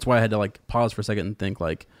read that. So that's why I had to pause for a second and think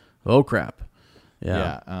oh crap.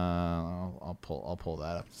 Yeah. I'll pull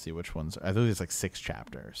that up to see which ones. I think there's 6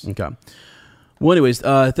 chapters. Okay. Well, anyways,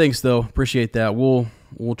 thanks though. Appreciate that. We'll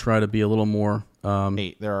try to be a little more.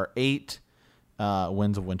 8. There are 8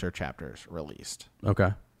 Winds of Winter chapters released.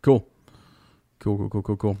 Okay. Cool.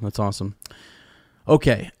 That's awesome.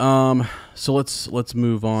 Okay, so let's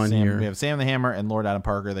move on here. We have Sam the Hammer and Lord Adam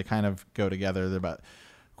Parker. They kind of go together. They're about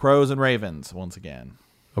crows and ravens once again.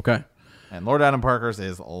 Okay. And Lord Adam Parker's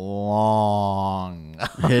is long.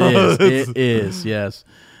 It is, yes.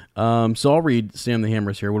 So I'll read Sam the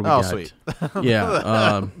Hammer's here. What do we got? Sweet.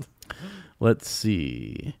 Yeah. Let's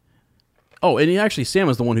see. Oh, and actually, Sam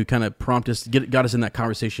was the one who kind of got us in that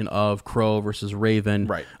conversation of Crow versus Raven,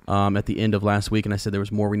 right? At the end of last week, and I said there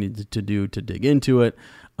was more we needed to do to dig into it.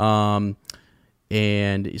 And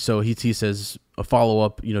so he says a follow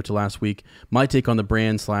up, to last week. My take on the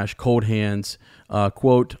Bran/Cold Hands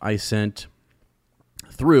quote I sent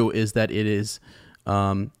through is that it is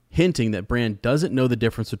hinting that Bran doesn't know the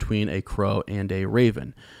difference between a crow and a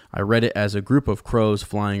raven. I read it as a group of crows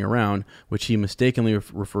flying around, which he mistakenly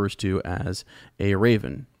refers to as a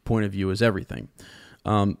raven. Point of view is everything.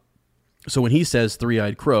 So when he says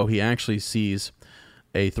three-eyed crow, he actually sees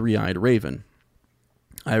a three-eyed raven.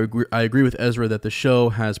 I agree with Ezra that the show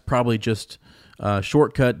has probably just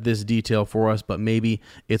shortcut this detail for us, but maybe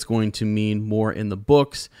it's going to mean more in the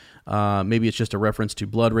books. Maybe it's just a reference to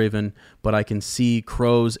Bloodraven, but I can see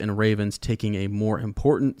crows and ravens taking a more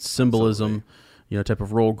important symbolism, type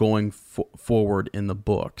of role going forward in the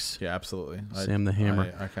books. Yeah, absolutely. Sam the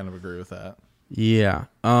Hammer. I kind of agree with that. Yeah.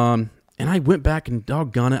 And I went back and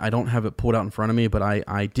doggone it, I don't have it pulled out in front of me, but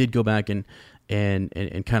I did go back and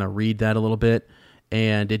kind of read that a little bit,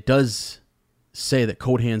 and it does say that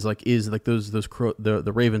Cold Hands is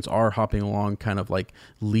the ravens are hopping along, kind of like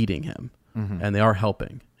leading him, and they are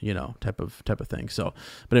helping, type of thing. So,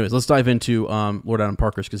 but anyways, let's dive into Lord Adam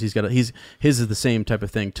Parker's, because his is the same type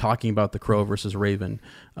of thing, talking about the crow versus raven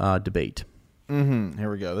debate.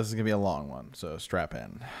 Here we go. This is gonna be a long one, so strap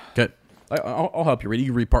in. Good. I'll help you read. You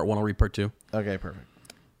can read part 1. I'll read part 2. Okay, perfect.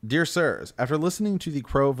 Dear sirs, after listening to the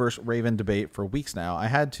crow versus raven debate for weeks now, I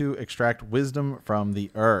had to extract wisdom from the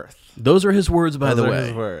earth. Those are his words, by the way.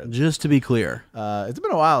 His words. Just to be clear. It's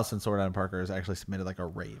been a while since Lord Adam Parker has actually submitted like a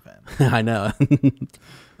raven. I know.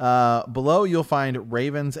 Below, you'll find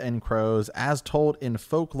ravens and crows as told in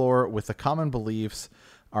folklore with the common beliefs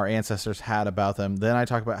our ancestors had about them. Then I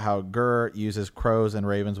talk about how Gur uses crows and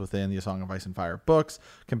ravens within the A Song of Ice and Fire books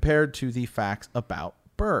compared to the facts about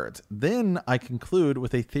birds. Then I conclude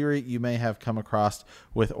with a theory you may have come across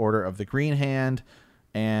with Order of the Green Hand,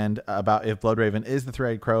 and about if Bloodraven is the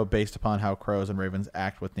three-eyed crow based upon how crows and ravens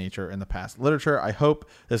act with nature in the past literature. I hope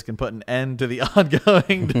this can put an end to the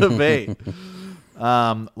ongoing debate.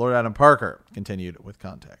 Lord Adam Parker continued with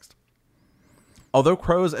context. Although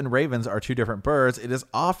crows and ravens are two different birds, it is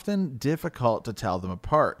often difficult to tell them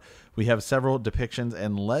apart. We have several depictions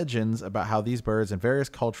and legends about how these birds in various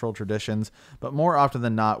cultural traditions, but more often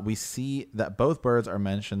than not, we see that both birds are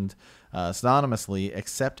mentioned synonymously,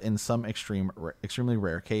 except in some extremely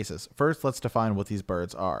rare cases. First, let's define what these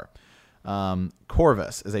birds are.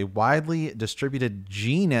 Corvus is a widely distributed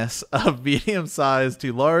genus of medium-sized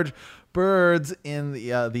to large birds in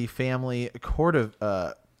the family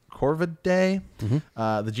Corvidae.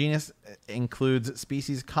 The genus includes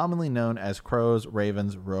species commonly known as crows,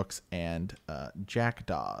 ravens, rooks, and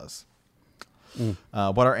jackdaws.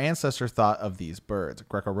 What our ancestors thought of these birds.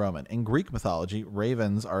 Greco-Roman. In Greek mythology,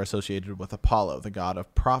 ravens are associated with Apollo, the god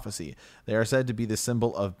of prophecy. They are said to be the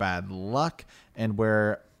symbol of bad luck and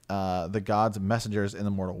were the god's messengers in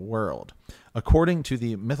the mortal world. According to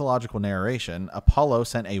the mythological narration, Apollo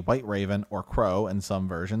sent a white raven, or crow in some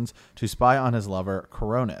versions, to spy on his lover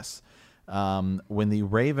Coronis. When the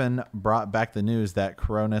raven brought back the news that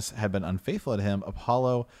Coronis had been unfaithful to him,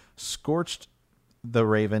 Apollo scorched the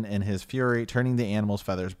raven in his fury, turning the animal's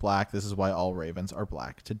feathers black. This is why all ravens are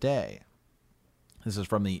black today. This is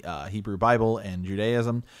from the Hebrew Bible and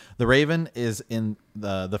Judaism. The raven is in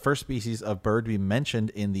the first species of bird to be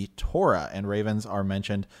mentioned in the Torah, and ravens are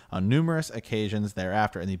mentioned on numerous occasions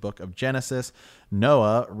thereafter. In the book of Genesis,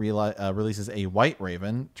 Noah releases a white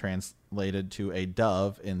raven, translated to a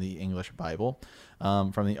dove in the English Bible,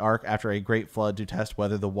 from the ark after a great flood to test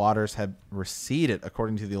whether the waters had receded.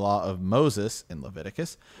 According to the law of Moses in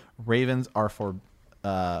Leviticus, ravens are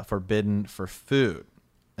forbidden for food.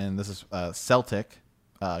 And this is Celtic,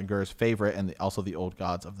 Gur's favorite, and also the old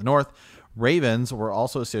gods of the north. Ravens were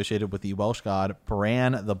also associated with the Welsh god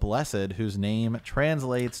Bran the Blessed, whose name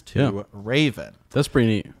translates to raven. That's pretty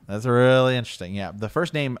neat. That's really interesting. Yeah. The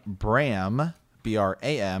first name, Bram,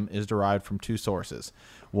 B-R-A-M, is derived from two sources.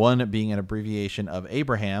 One being an abbreviation of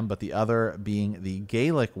Abraham, but the other being the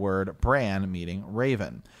Gaelic word Bran, meaning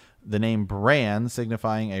raven. The name Bran,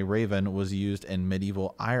 signifying a raven, was used in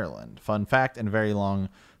medieval Ireland. Fun fact, and very long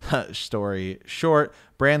story short,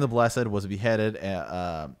 Bran the Blessed was beheaded,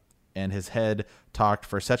 and his head talked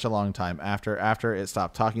for such a long time. After it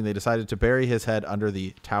stopped talking, they decided to bury his head under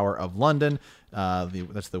the Tower of London.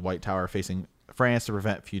 That's the White Tower facing France, to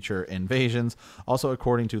prevent future invasions. Also,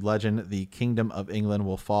 according to legend, the Kingdom of England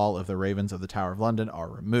will fall if the ravens of the Tower of London are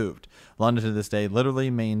removed. London to this day literally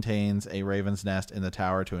maintains a raven's nest in the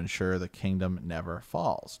tower to ensure the kingdom never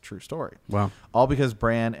falls. True story. Wow. All because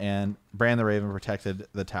Bran the Raven protected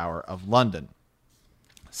the Tower of London.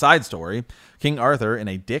 Side story, King Arthur, in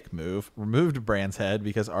a dick move, removed Bran's head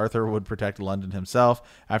because Arthur would protect London himself.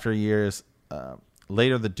 After years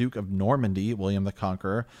later, the Duke of Normandy, William the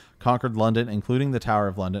Conqueror, conquered London, including the Tower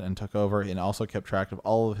of London, and took over and also kept track of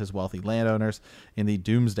all of his wealthy landowners in the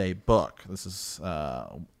Doomsday Book. This is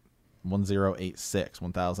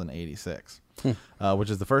 1086, which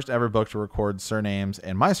is the first ever book to record surnames,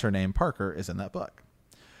 and my surname, Parker, is in that book.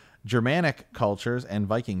 Germanic cultures and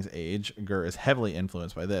Vikings age, Gur is heavily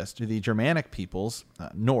influenced by this. To the Germanic peoples,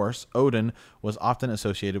 Norse, Odin was often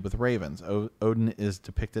associated with ravens. Odin is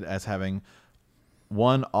depicted as having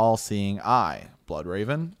one all-seeing eye, blood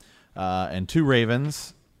raven, and two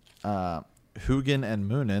ravens, Hugin and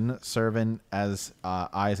Munin, serving as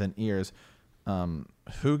eyes and ears.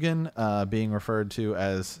 Hugin being referred to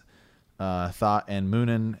as thought, and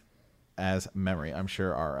Munin as memory. I'm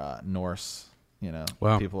sure our Norse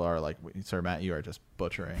Wow. People are like, Sir Matt, you are just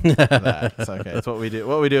butchering that. It's okay. It's what we do.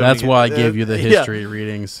 What we do. That's why I gave you the history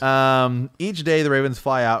readings. Each day the Ravens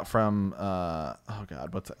fly out from I don't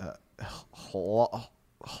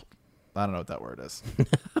know what that word is.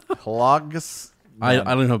 Hologus. I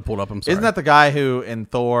don't know. Pulled up. I'm sorry. Isn't that the guy who in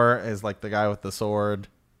Thor is like the guy with the sword?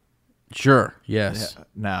 Sure. Yes. Yeah,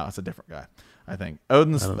 no, it's a different guy. I think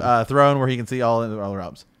Odin's throne, where he can see all the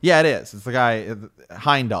realms. Yeah, it is. It's the guy.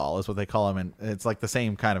 Heimdall is what they call him, and it's like the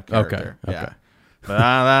same kind of character. Okay. Yeah, but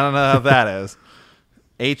I don't know what that is.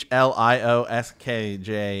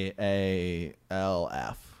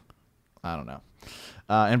 HLIOSKJALF. I don't know.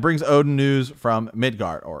 And brings Odin news from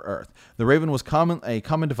Midgard, or Earth. The Raven was a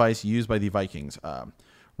common device used by the Vikings.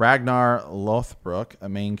 Ragnar Lothbrok, a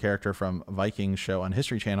main character from Vikings show on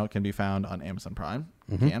History Channel, can be found on Amazon Prime.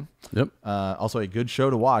 Mm-hmm. Can. Yep. Also a good show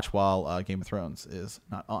to watch while Game of Thrones is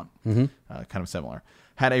not on. Mm-hmm. Kind of similar.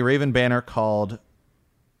 Had a Raven banner called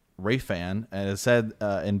Rayfan, and it said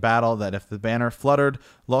in battle that if the banner fluttered,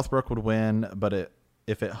 Lothbrok would win, but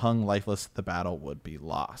if it hung lifeless, the battle would be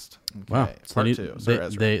lost. Okay. Wow. Part two.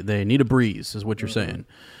 They need a breeze, is what you're saying.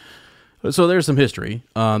 So there's some history.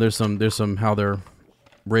 There's some how their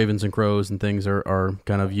ravens and crows and things are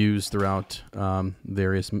kind of used throughout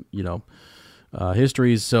various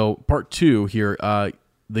histories. So part two here,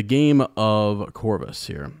 the game of Corvus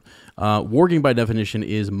here. Warging by definition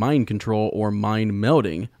is mind control or mind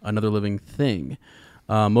melding another living thing.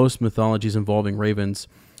 Most mythologies involving ravens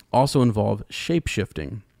also involve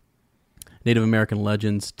shape-shifting. Native American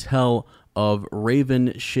legends tell of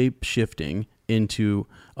raven shape-shifting into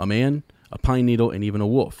a man, a pine needle, and even a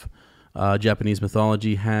wolf. Japanese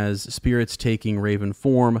mythology has spirits taking raven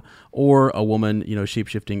form, or a woman,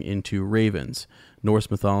 shape-shifting into ravens.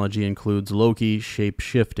 Norse mythology includes Loki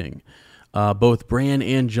shape-shifting. Both Bran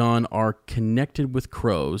and Jon are connected with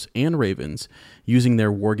crows and ravens using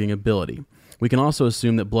their warging ability. We can also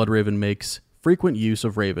assume that Bloodraven makes frequent use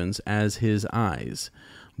of ravens as his eyes.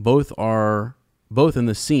 Both in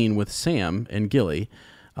the scene with Sam and Gilly,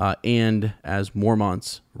 and as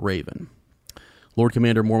Mormont's raven. Lord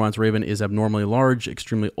Commander Mormont's raven is abnormally large,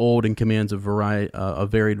 extremely old, and commands a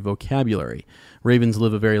varied vocabulary. Ravens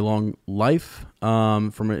live a very long life,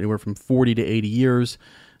 from anywhere from 40 to 80 years,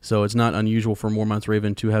 so it's not unusual for Mormont's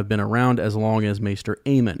raven to have been around as long as Maester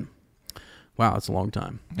Aemon. Wow, that's a long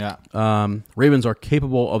time. Yeah. Ravens are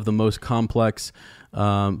capable of the most complex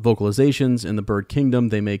vocalizations in the bird kingdom.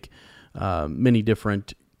 They make many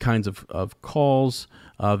different kinds of calls,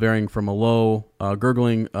 varying from a low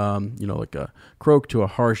gurgling, like a croak, to a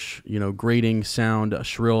harsh, grating sound, a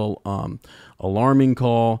shrill, alarming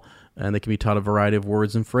call, and they can be taught a variety of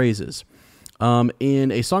words and phrases.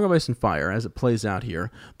 In A Song of Ice and Fire, as it plays out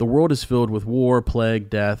here, the world is filled with war, plague,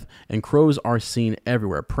 death, and crows are seen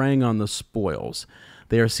everywhere, preying on the spoils.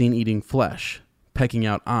 They are seen eating flesh, pecking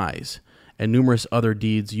out eyes, and numerous other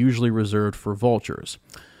deeds usually reserved for vultures.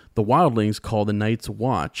 The wildlings call the Night's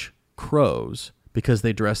Watch crows because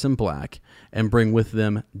they dress in black and bring with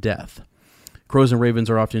them death. Crows and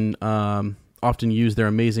ravens are often use their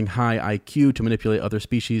amazing high IQ to manipulate other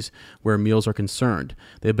species where meals are concerned.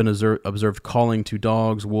 They have been observed calling to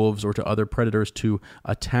dogs, wolves, or to other predators to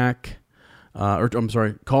attack,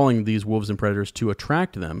 calling these wolves and predators to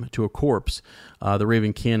attract them to a corpse. The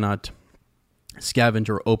raven cannot scavenge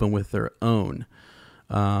or open with their own.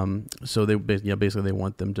 So they basically they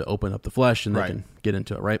want them to open up the flesh and they can get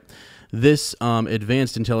into it, right? This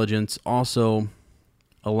advanced intelligence also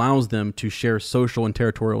allows them to share social and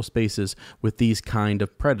territorial spaces with these kind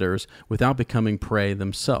of predators without becoming prey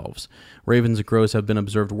themselves. Ravens and crows have been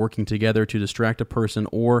observed working together to distract a person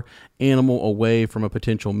or animal away from a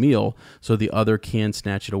potential meal so the other can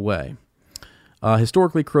snatch it away.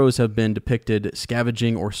 Historically, crows have been depicted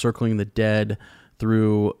scavenging or circling the dead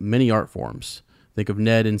through many art forms. Think of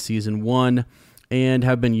Ned in Season 1, and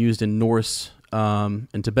have been used in Norse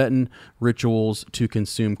and Tibetan rituals to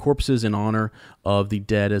consume corpses in honor of the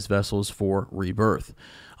dead as vessels for rebirth.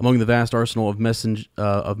 Among the vast arsenal of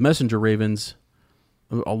messenger ravens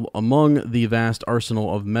employed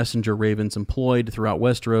throughout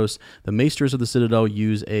Westeros, the Maesters of the Citadel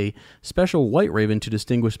use a special white raven to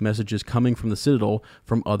distinguish messages coming from the Citadel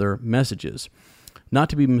from other messages. Not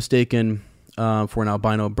to be mistaken for an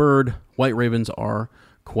albino bird, white ravens are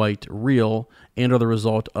quite real and are the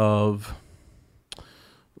result of,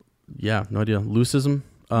 leucism.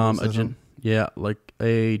 Like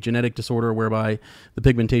a genetic disorder whereby the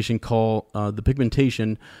pigmentation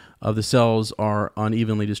of the cells are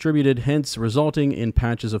unevenly distributed, hence resulting in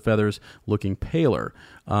patches of feathers looking paler,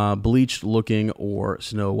 bleached looking, or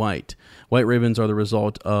snow white. White ravens are the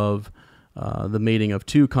result of the mating of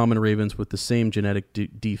two common ravens with the same genetic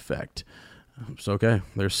defect. So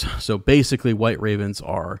basically, white ravens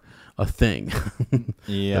are a thing.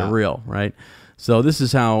 Yeah, they're real, right? So this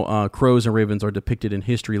is how crows and ravens are depicted in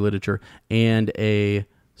history, literature, and a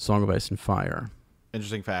Song of Ice and Fire.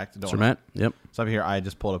 Interesting fact. Sir Matt? Yep. So up here, I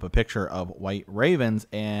just pulled up a picture of white ravens,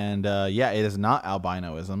 and it is not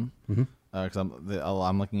albinoism. Because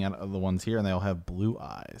I'm looking at the ones here, and they all have blue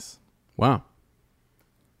eyes. Wow.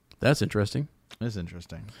 That's interesting. It's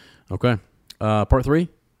interesting. Okay. Part 3?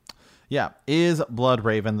 Yeah. Is blood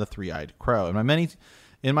raven the three-eyed crow?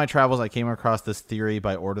 In my travels, I came across this theory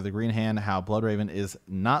by Order of the Green Hand, how blood raven is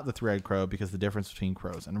not the three-eyed crow because of the difference between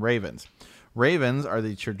crows and ravens. Ravens are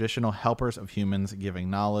the traditional helpers of humans,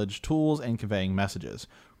 giving knowledge, tools, and conveying messages.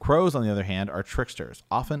 Crows, on the other hand, are tricksters,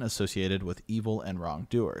 often associated with evil and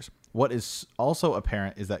wrongdoers. What is also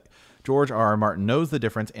apparent is that George R. R. Martin knows the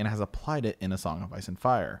difference and has applied it in A Song of Ice and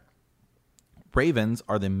Fire. Ravens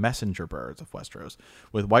are the messenger birds of Westeros,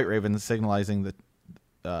 with white ravens signalizing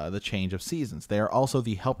the change of seasons. They are also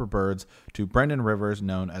the helper birds to Brendan Rivers,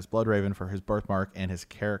 known as Bloodraven for his birthmark and his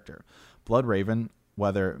character. Bloodraven,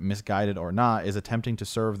 whether misguided or not, is attempting to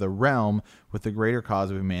serve the realm with the greater cause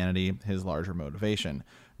of humanity, his larger motivation.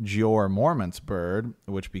 Jeor Mormont's bird,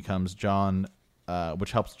 which helps Jon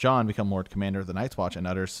become Lord Commander of the Night's Watch and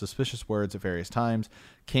utters suspicious words at various times,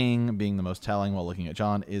 King being the most telling while looking at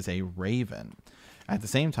Jon, is a raven. At the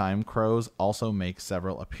same time, crows also make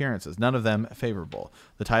several appearances, none of them favorable.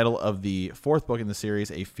 The title of the fourth book in the series,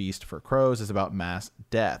 A Feast for Crows, is about mass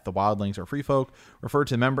death. The wildlings, or free folk, refer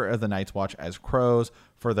to members of the Night's Watch as crows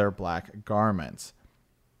for their black garments,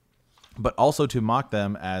 but also to mock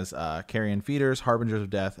them as carrion feeders, harbingers of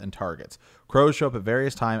death, and targets. Crows show up at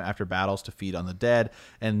various times after battles to feed on the dead,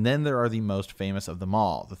 and then there are the most famous of them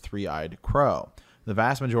all, the three-eyed crow. The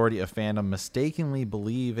vast majority of fandom mistakenly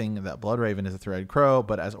believing that Bloodraven is a three-eyed crow,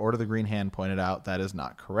 but as Order of the Green Hand pointed out, that is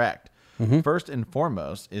not correct. First and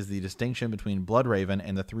foremost is the distinction between Bloodraven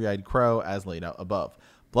and the three-eyed crow as laid out above.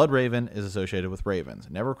 Bloodraven is associated with ravens,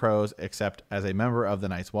 never crows, except as a member of the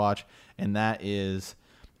Night's Watch, and that is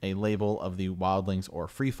a label of the wildlings or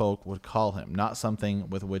free folk would call him, not something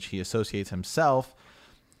with which he associates himself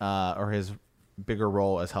or his bigger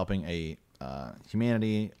role as helping a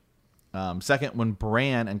humanity. Second, when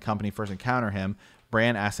Bran and company first encounter him,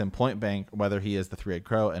 Bran asks him point blank whether he is the three-eyed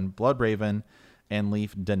crow, and Bloodraven and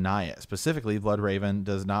Leaf deny it. Specifically, Bloodraven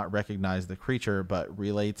does not recognize the creature, but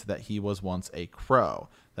relates that he was once a crow,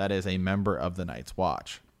 that is, a member of the Night's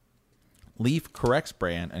Watch. Leaf corrects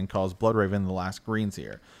Bran and calls Bloodraven the last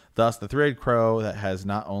Greenseer. Thus, the three-eyed crow that has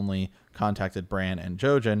not only contacted Bran and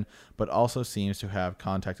Jojen, but also seems to have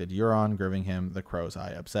contacted Euron, giving him the crow's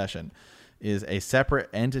eye obsession, is a separate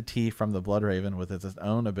entity from the Bloodraven with its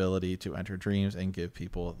own ability to enter dreams and give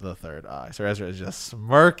people the third eye. So Ezra is just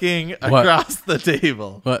smirking across the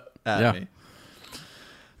table at me.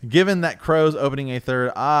 Given that crows opening a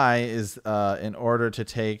third eye is in order to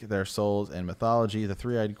take their souls in mythology, the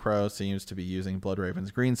three-eyed crow seems to be using Bloodraven's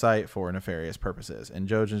green sight for nefarious purposes. In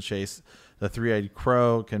Jojen's chase, the three-eyed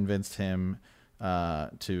crow convinced him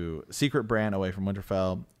to secret Bran away from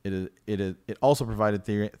Winterfell. It also provided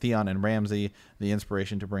Theon and Ramsay the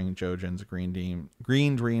inspiration to bring Jojen's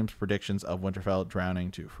Green Dreams predictions of Winterfell drowning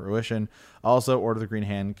to fruition. Also, Order of the Green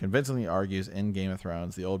Hand convincingly argues in Game of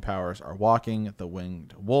Thrones the old powers are walking. The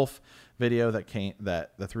Winged Wolf video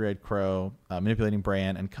that the three-eyed crow manipulating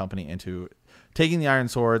Bran and company into taking the Iron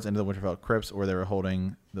Swords into the Winterfell crypts, where they were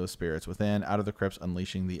holding those spirits within, out of the crypts,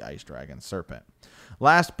 unleashing the Ice Dragon Serpent.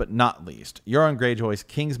 Last but not least, Euron Greyjoy's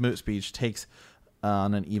King's Moot speech takes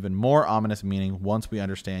on an even more ominous meaning once we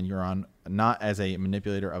understand Euron not as a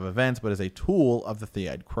manipulator of events, but as a tool of the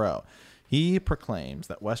three-eyed crow. He proclaims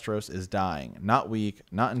that Westeros is dying, not weak,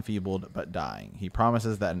 not enfeebled, but dying. He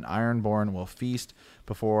promises that an Ironborn will feast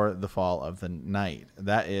before the fall of the night.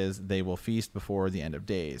 That is, they will feast before the end of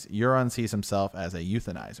days. Euron sees himself as a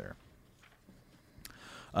euthanizer.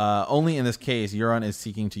 Only in this case, Euron is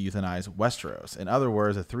seeking to euthanize Westeros. In other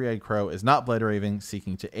words, a three-eyed crow is not Bloodraven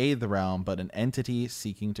seeking to aid the realm, but an entity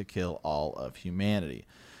seeking to kill all of humanity.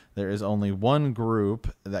 There is only one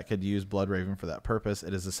group that could use Bloodraven for that purpose.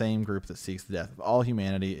 It is the same group that seeks the death of all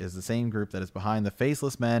humanity. It is the same group that is behind the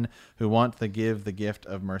faceless men who want to give the gift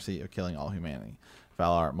of mercy of killing all humanity.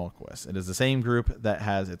 Valar Morghulis. It is the same group that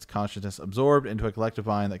has its consciousness absorbed into a collective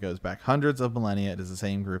mind that goes back hundreds of millennia. It is the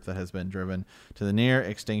same group that has been driven to the near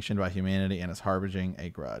extinction by humanity and is harboring a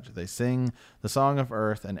grudge. They sing the song of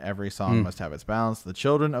earth, and every song must have its balance. The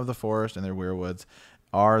children of the forest and their weirwoods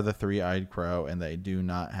are the three-eyed crow, and they do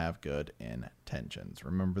not have good intentions.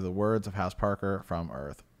 Remember the words of House Parker from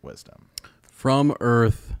Earth Wisdom. From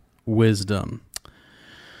Earth wisdom.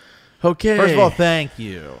 Okay. First of all, thank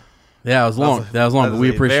you. Yeah, it was long. That was long, but we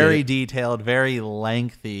appreciate very it. detailed, very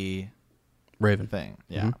lengthy Raven thing.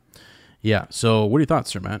 Yeah. Mm-hmm. Yeah. So, what are your thoughts,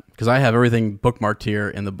 Sir Matt? Because I have everything bookmarked here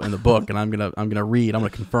in the book, and I'm gonna read. I'm gonna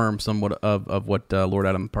confirm somewhat of what Lord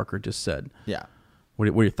Adam Parker just said. Yeah. What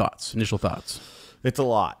are your thoughts? Initial thoughts? It's a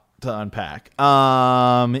lot to unpack.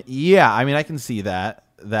 Yeah. I mean, I can see that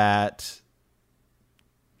that's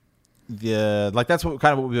what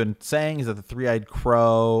kind of what we've been saying is that the three-eyed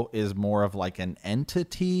crow is more of like an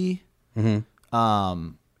entity, in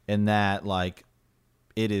that like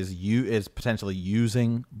it is potentially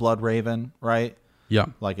using Bloodraven, right? Yeah,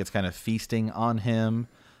 like it's kind of feasting on him,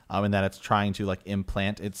 and that it's trying to like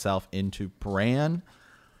implant itself into Bran.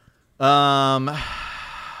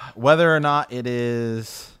 Whether or not it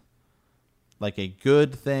is like a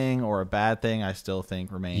good thing or a bad thing, I still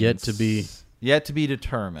think remains yet to be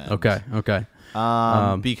determined. Okay.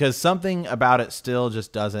 Because something about it still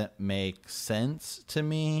just doesn't make sense to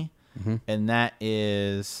me, and that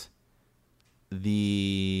is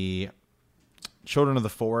the Children of the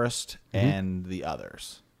Forest and the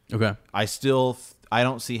others. Okay. I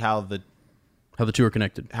don't see how the two are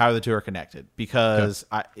connected. How the two are connected, because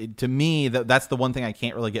to me that's the one thing I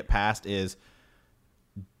can't really get past is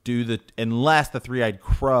unless the three-eyed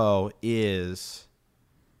crow is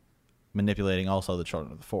manipulating also the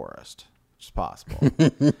Children of the Forest, which is possible.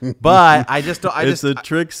 But I just don't. It's a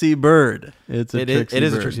tricksy bird. It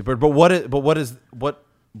is a tricksy bird. But what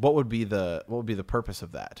would be the purpose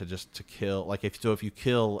of that? To kill, like if you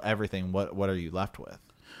kill everything, what are you left with?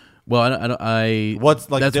 Well, what's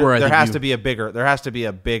like that's where there has to be a bigger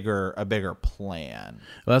plan.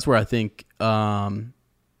 Well, that's where I think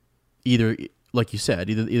either, like you said,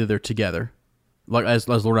 either they're together, like as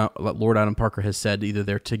Lord Adam Parker has said, either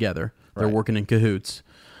they're together, they're working in cahoots,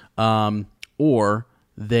 or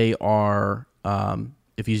they are.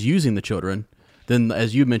 If he's using the children, then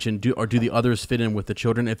as you mentioned, do the others fit in with the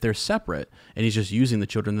children? If they're separate and he's just using the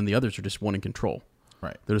children, then the others are just wanting control.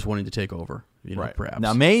 Right. They're just wanting to take over. Perhaps.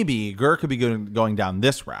 Now maybe Gur could be going down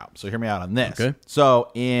this route. So hear me out on this. Okay.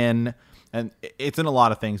 So and it's in a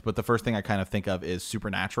lot of things, but the first thing I kind of think of is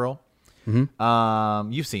Supernatural.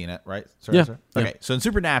 Mm-hmm. You've seen it, right? Sorry, yeah. Sir? Okay. Yeah. So in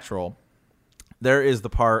Supernatural, there is the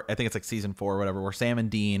part, I think it's like season 4 or whatever, where Sam and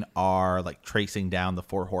Dean are like tracing down the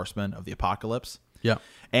 4 horsemen of the apocalypse. Yeah.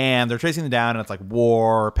 And they're tracing them down, and it's like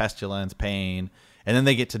war, pestilence, pain, and then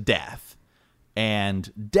they get to death.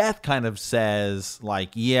 And Death kind of says,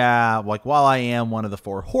 like, yeah, like, while I am one of the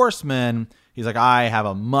 4 horsemen, he's like, I have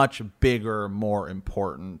a much bigger, more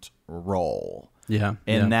important role. Yeah.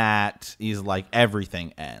 In that he's like,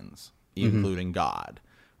 everything ends, including God.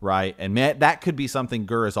 Right? And that could be something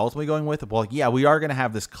Gur is ultimately going with. Well, yeah, we are going to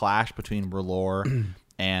have this clash between R'hllor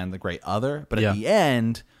and the Great Other. But at the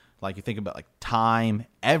end, like you think about like time,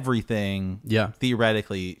 everything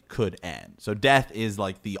theoretically could end. So Death is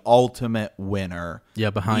like the ultimate winner. Yeah,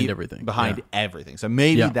 behind everything. Behind everything. So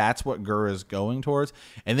maybe that's what Gur is going towards.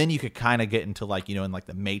 And then you could kind of get into like, in like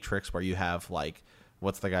the Matrix where you have like,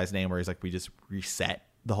 what's the guy's name where he's like, we just reset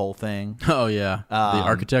the whole thing. Oh yeah. The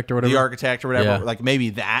architect or whatever. The architect or whatever. Yeah. Like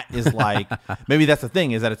maybe that is like, maybe that's the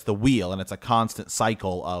thing, is that it's the wheel and it's a constant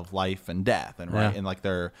cycle of life and death, and and like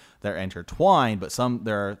they're intertwined, but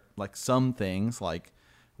there are like some things like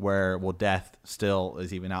where death still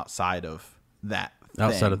is even outside of that.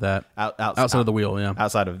 Outside of that. Outside of the wheel, yeah.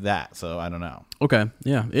 Outside of that. So I don't know. Okay.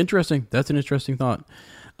 Yeah. Interesting. That's an interesting thought.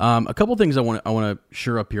 A couple things I want to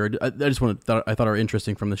shore up here. I thought are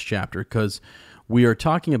interesting from this chapter, because we are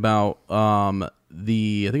talking about I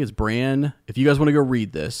think it's Bran. If you guys want to go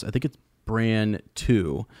read this, I think it's Bran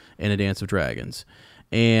 2 and A Dance of Dragons.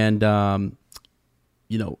 And,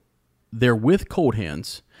 they're with Cold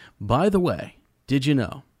Hands. By the way, did you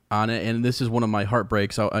know, and this is one of my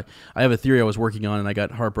heartbreaks, I have a theory I was working on, and I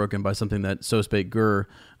got heartbroken by something that So Spake Gur,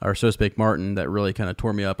 or So Spake Martin, that really kind of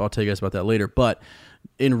tore me up. I'll tell you guys about that later. But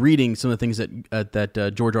in reading some of the things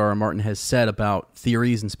that George R.R. Martin has said about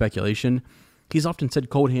theories and speculation, he's often said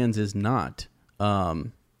Cold Hands is not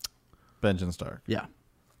Benjen Stark. Yeah,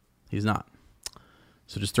 he's not.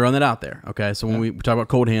 So just throwing that out there. Okay, so when we talk about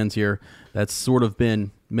Cold Hands here, that's sort of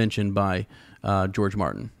been mentioned by George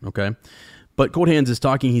Martin. Okay, but Cold Hands is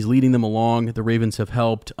talking. He's leading them along. The Ravens have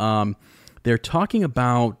helped. They're talking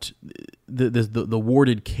about the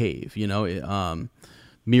warded cave.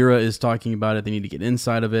 Mira is talking about it. They need to get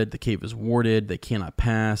inside of it. The cave is warded. They cannot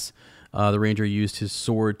pass. The ranger used his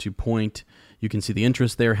sword to point. You can see the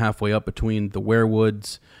entrance there halfway up between the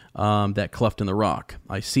weirwoods, that cleft in the rock.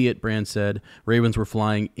 I see it, Bran said. Ravens were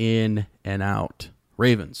flying in and out.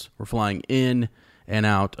 Ravens were flying in and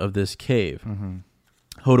out of this cave. Mm-hmm.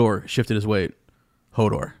 Hodor shifted his weight.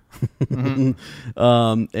 Hodor.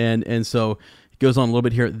 And so it goes on a little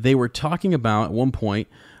bit here. They were talking about, at one point,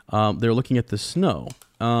 they're looking at the snow.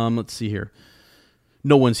 Let's see here.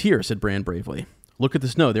 No one's here, said Bran bravely. Look at the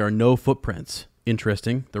snow. There are no footprints.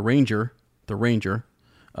 Interesting. The ranger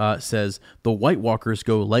says, the White Walkers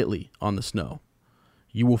go lightly on the snow.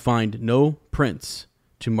 You will find no prints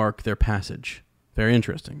to mark their passage. Very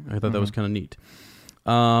interesting. I thought that was kind of neat.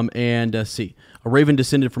 See. A raven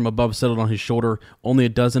descended from above, settled on his shoulder. Only a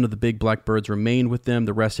dozen of the big black birds remained with them.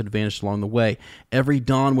 The rest had vanished along the way. Every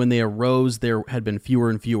dawn when they arose, there had been fewer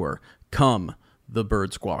and fewer. Come, the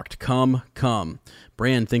bird squawked. Come, come.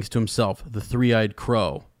 Bran thinks to himself, the three-eyed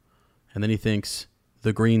crow. And then he thinks,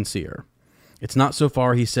 the green seer. It's not so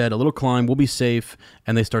far, he said. A little climb, we'll be safe.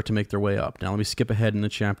 And they start to make their way up. Now, let me skip ahead in the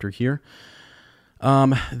chapter here.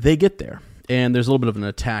 They get there. And there's a little bit of an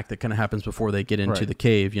attack that kind of happens before they get into the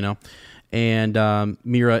cave, you know. And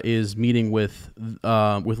Meera is meeting with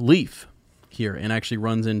Leaf here and actually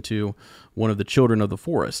runs into one of the children of the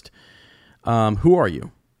forest. Who are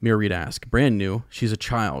you? Meera asked. Bran knew. She's a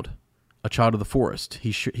child of the forest.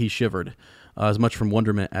 He shivered, as much from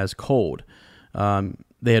wonderment as cold.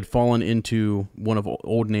 They had fallen into one of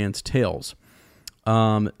old Nan's tales.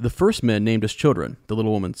 The first men named us children, the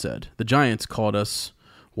little woman said. The giants called us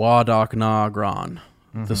Wadok Na Gran,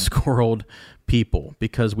 the squirreled people,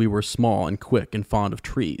 because we were small and quick and fond of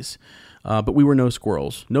trees. But we were no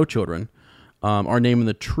squirrels, no children. Our name in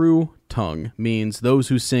the true tongue means those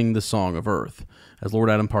who sing the song of earth, as Lord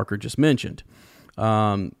Adam Parker just mentioned.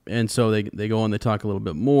 And so they go on, they talk a little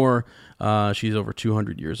bit more. She's over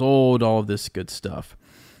 200 years old, all of this good stuff.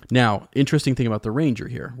 Now, interesting thing about the ranger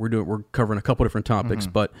here. We're covering a couple different topics,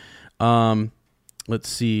 but let's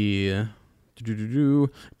see. Do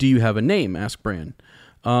you have a name? Asked Bran.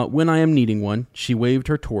 When I am needing one, she waved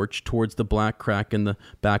her torch towards the black crack in the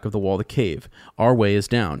back of the wall of the cave. Our way is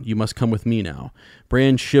down. You must come with me now.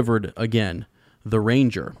 Bran shivered again. The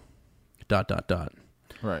ranger. ...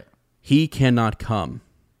 Right. He cannot come.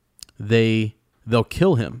 They'll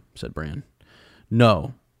kill him, said Bran.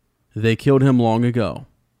 No, they killed him long ago.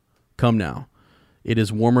 Come now. It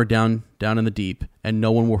is warmer down in the deep, and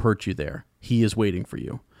no one will hurt you there. He is waiting for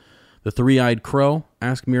you. The three-eyed crow?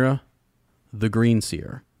 Asked Meera. The green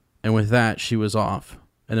seer. And with that, she was off,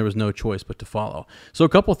 and there was no choice but to follow. So a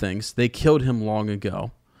couple things. They killed him long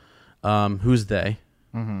ago. Who's they?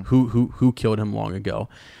 Who killed him long ago?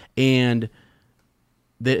 And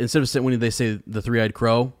instead of saying, when they say the three-eyed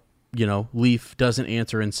crow, you know, Leaf doesn't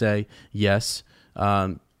answer and say yes.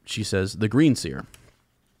 She says the green seer.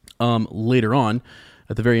 Later on,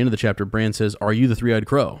 at the very end of the chapter, Bran says, "Are you the three-eyed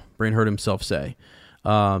crow?" Bran heard himself say,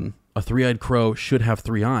 "A three-eyed crow should have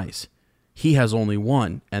three eyes. He has only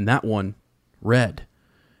one, and that one, red."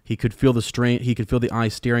 He could feel the strain. He could feel the eye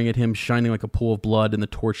staring at him, shining like a pool of blood in the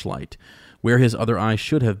torchlight. Where his other eye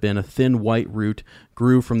should have been, a thin white root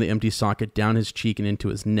grew from the empty socket down his cheek and into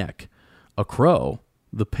his neck. A crow.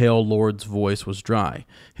 The pale lord's voice was dry.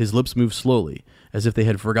 His lips moved slowly, as if they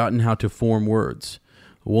had forgotten how to form words.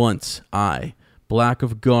 Once I, black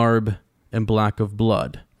of garb and black of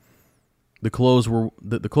blood. The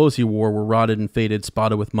clothes he wore were rotted and faded,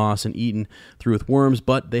 spotted with moss and eaten through with worms,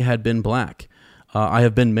 but they had been black. I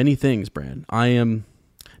have been many things, Bran. I am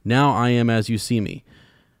as you see me.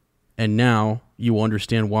 And now you will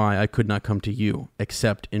understand why I could not come to you,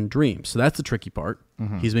 except in dreams. So that's the tricky part.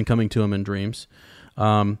 He's been coming to him in dreams.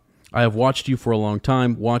 I have watched you for a long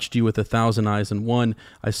time, watched you with 1,000 eyes in one.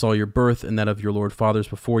 I saw your birth and that of your lord fathers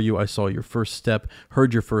before you. I saw your first step,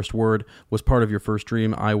 heard your first word, was part of your first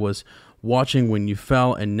dream. I was watching when you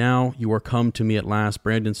fell, and now you are come to me at last,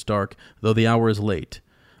 Brandon Stark, though the hour is late.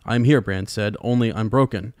 I am here, Bran said, only I'm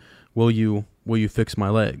broken. Will you fix my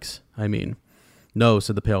legs? I mean, no,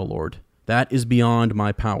 said the pale lord. That is beyond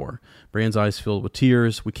my power. Bran's eyes filled with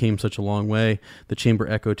tears. We came such a long way. The chamber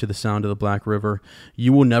echoed to the sound of the Black River.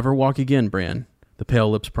 You will never walk again, Bran, the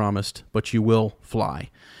pale lips promised, but you will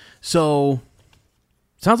fly. So,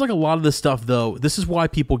 sounds like a lot of this stuff, though. This is why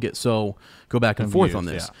people go back and forth on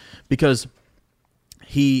this. Yeah. Because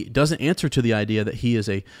he doesn't answer to the idea that he is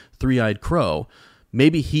a three-eyed crow.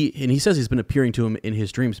 Maybe he says he's been appearing to him in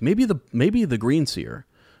his dreams. Maybe the Green Seer.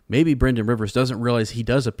 Maybe Brynden Rivers doesn't realize he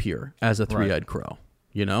does appear as a three-eyed crow,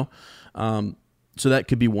 you know? So that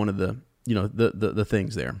could be one of the, the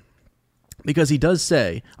things there. Because he does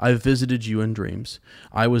say, I've visited you in dreams.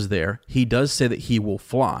 I was there. He does say that he will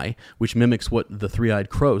fly, which mimics what the three-eyed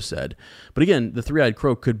crow said. But again, the three-eyed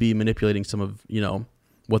crow could be manipulating some of,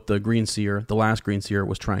 what the Green Seer, the last Green Seer,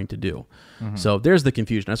 was trying to do. So there's the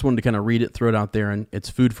confusion. I just wanted to kind of read it, throw it out there, and it's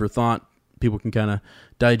food for thought. people can kind of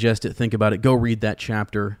digest it, think about it, go read that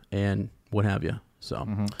chapter, and what have you. So,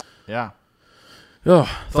 Yeah. Oh,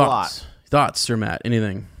 thoughts, Sir Matt?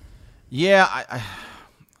 Anything? Yeah,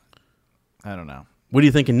 I don't know. What are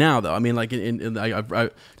you thinking now, though? I mean, like, because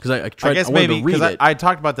I tried. I guess wanted maybe to read because it. I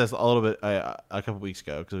talked about this a little bit a couple weeks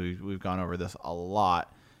ago because we've gone over this a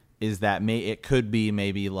lot. Is that it could be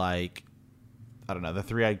maybe like, I don't know, the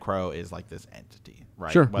three-eyed crow is like this entity,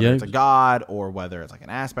 right? Sure, Whether it's a god or whether it's like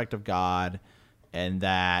an aspect of God, and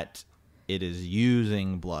that it is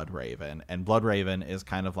using Bloodraven, and Bloodraven is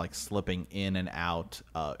kind of like slipping in and out.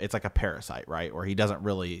 It's like a parasite, right? Where he doesn't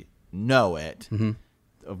really know it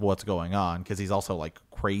of what's going on because he's also like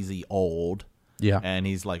crazy old. Yeah. And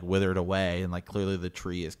he's like withered away, and like clearly the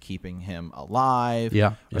tree is keeping him alive,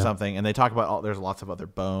 or something. And they talk about there's lots of other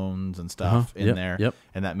bones and stuff in there,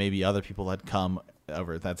 and that maybe other people had come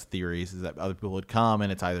over. That's theories, is that other people had come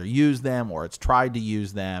and it's either used them or it's tried to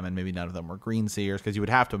use them, and maybe none of them were green seers, because you would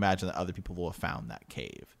have to imagine that other people will have found that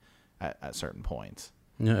cave at certain points.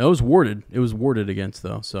 Yeah, it was warded. It was warded against,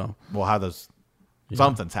 though. So well, how those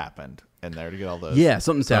something's happened in there to get all those. Yeah,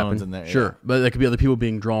 something's happened. In there, sure, but there could be other people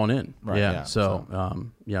being drawn in. Right, yeah. So,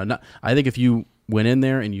 I think if you went in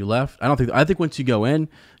there and you left, I think once you go in,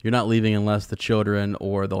 you're not leaving unless the children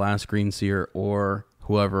or the last green seer or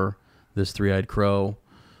whoever this three-eyed crow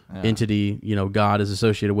entity, God is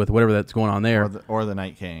associated with, whatever that's going on there, or the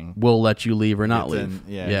Night King will let you leave or not leave.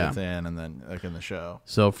 Gets in, and then like in the show.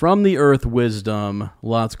 So from the Earth Wisdom,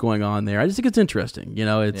 lots going on there. I just think it's interesting.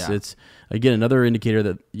 It's again another indicator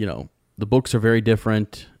that the books are very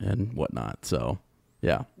different and whatnot. So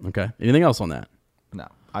yeah, okay. Anything else on that? No,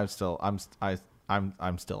 I'm still on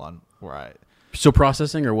where I. Still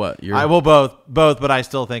processing or what? I will both, but I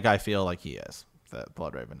still think I feel like he is. That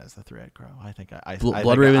Bloodraven is the three-eyed crow. I think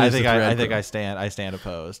Bloodraven is the three-eyed crow. I stand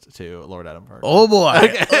opposed to Lord Edinburgh. Oh boy!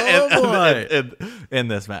 In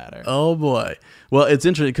this matter. Oh boy! Well, it's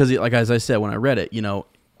interesting because, like as I said when I read it,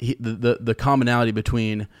 the commonality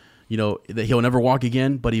between that he'll never walk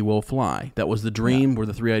again, but he will fly. That was the dream where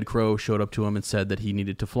the three-eyed crow showed up to him and said that he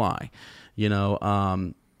needed to fly.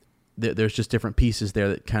 There's just different pieces there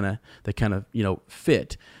that kind of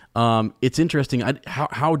fit. It's interesting.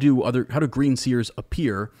 How do green seers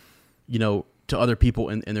appear, to other people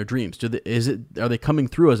in their dreams? Are they coming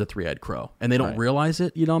through as a three-eyed crow and they don't realize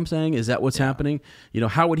it? You know what I'm saying? Is that what's happening?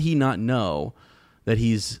 How would he not know that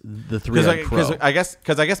he's the three-eyed crow?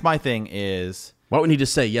 Because I guess my thing is, why wouldn't he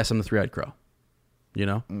just say, yes, I'm the three-eyed crow?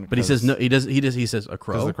 But he says no. He says a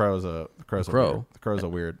crow. Because the crow's a crow. The crow's a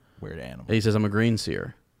weird animal. He says I'm a green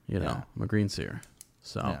seer. I'm a green seer.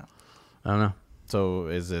 So I don't know. So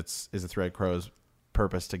is the three-eyed crow's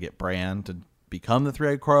purpose to get Bran to become the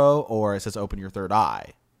three-eyed crow, or it says open your third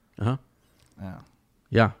eye?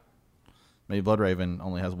 Yeah. Maybe Bloodraven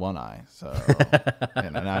only has one eye, so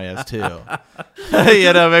now he has two.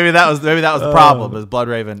 Maybe that was the problem, is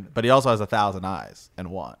Bloodraven, but he also has 1,000 eyes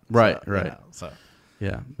and one. Right. So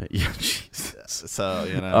yeah. Jesus. So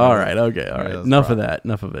All right. Okay. All right. Enough of that.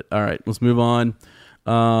 Enough of it. All right. Let's move on.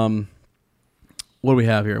 What do we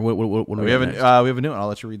have here? What do we have next? We have a new one. I'll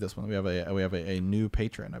let you read this one. We have a new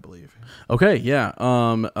patron, I believe. Okay,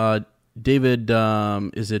 yeah. David,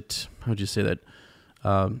 is it? How would you say that?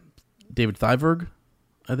 David Thyberg,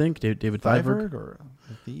 I think. David Thyberg or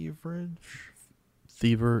Thieveridge.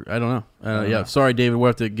 Thiever. I don't know. Yeah. Sorry, David. We'll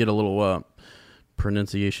have to get a little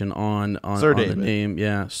pronunciation on the name.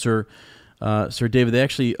 Yeah, Sir David. They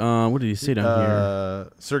actually, what did he say down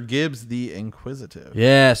here? Sir Gibbs the Inquisitive.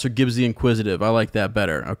 Yeah, Sir Gibbs the Inquisitive. I like that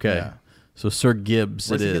better. Okay. Yeah. So Sir Gibbs.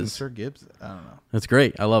 Where's it he is. Sir Gibbs? I don't know. That's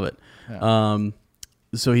great. I love it. Yeah.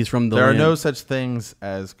 So he's from the There land. are no such things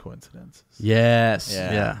as coincidences. Yes.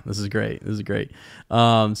 Yeah. This is great.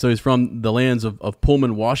 So he's from the lands of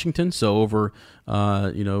Pullman, Washington. So over,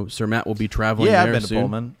 Sir Matt will be traveling there I've been soon. to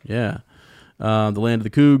Pullman. Yeah. The land of the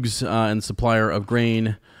Cougs and supplier of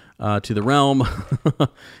grain to the realm.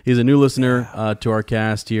 He's a new listener to our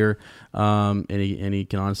cast here, and he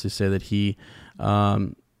can honestly say that he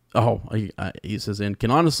says, and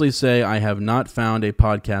can honestly say I have not found a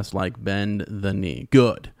podcast like Bend the Knee.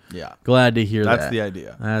 Good. Yeah. Glad to hear that. That's the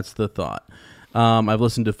idea. That's the thought. I've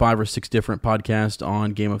listened to 5 or 6 different podcasts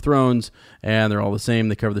on Game of Thrones, and they're all the same.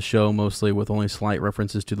 They cover the show mostly with only slight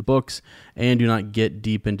references to the books and do not get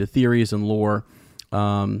deep into theories and lore,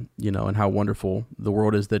 and how wonderful the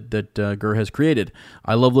world is that Gur has created.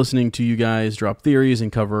 I love listening to you guys drop theories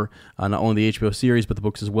and cover not only the HBO series, but the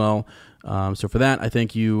books as well. So for that, I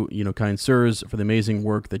thank you, kind sirs, for the amazing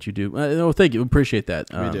work that you do. Thank you. Appreciate that.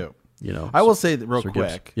 We do. I will say that real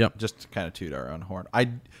quick, just to kind of toot our own horn.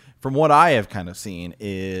 From what I have kind of seen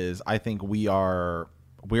is I think we are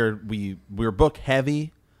we're book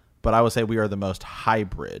heavy, but I would say we are the most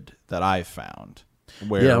hybrid that I've found.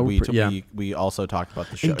 Where we also talked about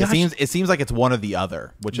the show. It seems like it's one or the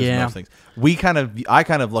other, which is most things. I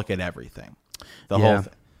kind of look at everything, the whole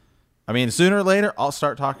thing. I mean, sooner or later, I'll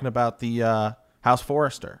start talking about the House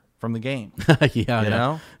Forrester from the game. You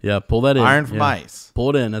know? Yeah, pull that in. Iron from Ice.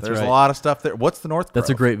 Pull it in. There's a lot of stuff there. What's the North Grove? That's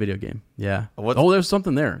a great video game. Yeah. There's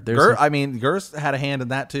something there. Gers had a hand in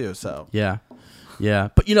that too. So yeah.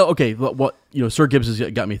 But what Sir Gibbs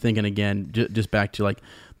has got me thinking again. Just back to like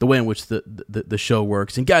the way in which the show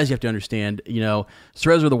works. And guys, you have to understand.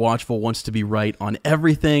 Sir Ezra the Watchful wants to be right on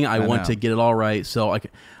everything. I want to get it all right. So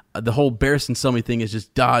the whole Barristan Selmy thing is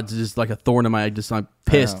just like a thorn in my eye. I'm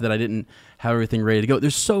pissed that I didn't have everything ready to go.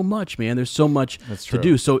 There's so much, man. There's so much to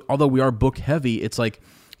do. So although we are book heavy, it's like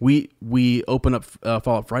we open up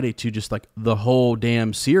Fallout Friday to just like the whole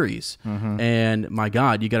damn series. Mm-hmm. And my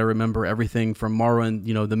God, you got to remember everything from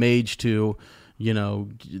Morrowind, the mage to,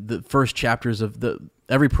 the first chapters of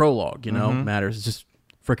every prologue, matters. It's just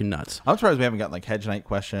freaking nuts. I'm surprised we haven't gotten like Hedge Knight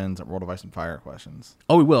questions and World of Ice and Fire questions.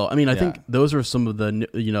 Oh, we will. I mean, I think those are some of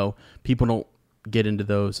the, people don't get into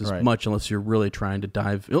those as much unless you're really trying to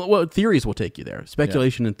dive. Well, theories will take you there,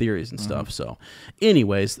 speculation and theories and stuff. So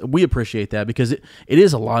anyways, we appreciate that because it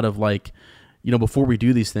is a lot of like, before we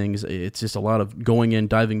do these things, it's just a lot of going in,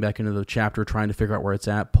 diving back into the chapter, trying to figure out where it's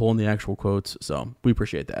at, pulling the actual quotes. So we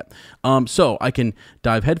appreciate that. So I can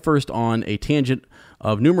dive headfirst on a tangent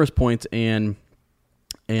of numerous points and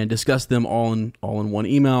discuss them all in one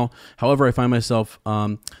email. However, I find myself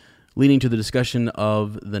leading to the discussion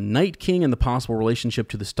of the Night King and the possible relationship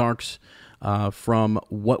to the Starks from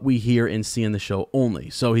what we hear and see in the show only.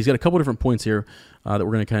 So he's got a couple different points here that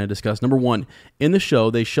we're going to kind of discuss. Number one, in the show,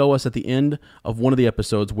 they show us at the end of one of the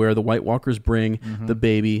episodes where the White Walkers bring the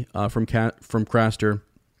baby from Craster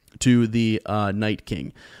to the Night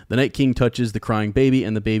King. The Night King touches the crying baby,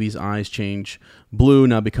 and the baby's eyes change blue,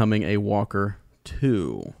 now becoming a Walker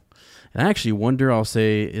 2. And I actually wonder, I'll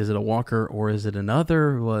say, is it a Walker or is it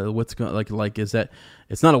another? What's going like is that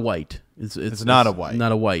it's not a white. It's not a white.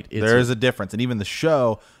 Not a white. There is a difference. And even the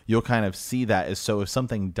show, you'll kind of see that is so if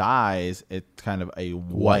something dies, it's kind of a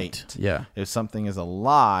white. Yeah. If something is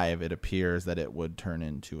alive, it appears that it would turn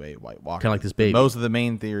into a White Walker. Kind of like this baby. Most of the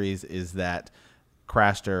main theories is that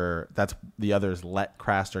Craster, that's the others let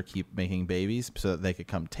Craster keep making babies so that they could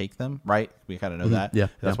come take them, right? We kind of know that. Yeah.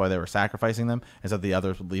 That's why they were sacrificing them, and so the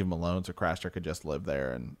others would leave them alone so Craster could just live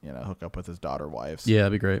there and hook up with his daughter wives. Yeah,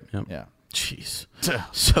 that'd be great. Yep. Yeah. Jeez.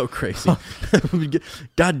 So crazy.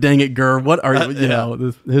 God dang it, Gur. What are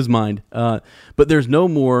his mind. But there's no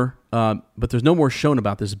more shown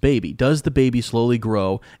about this baby. Does the baby slowly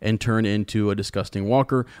grow and turn into a disgusting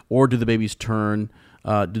walker, or do the babies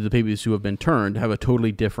who have been turned have a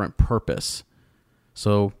totally different purpose?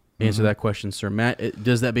 So answer that question, Sir Matt.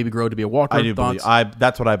 Does that baby grow to be a walker? I do believe.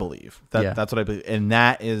 That's what I believe. That's what I believe. And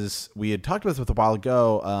that is, we had talked about this a while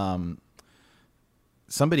ago.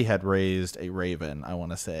 Somebody had raised a raven, I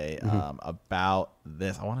want to say, about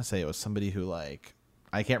this. I want to say it was somebody who, I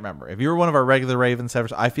can't remember. If you were one of our regular Raven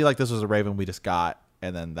severs, I feel like this was a raven we just got,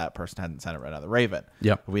 and then that person hadn't sent it right out of the raven.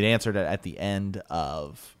 Yeah. We'd answered it at the end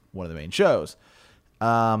of one of the main shows.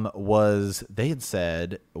 Was they had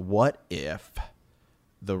said, what if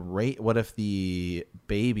the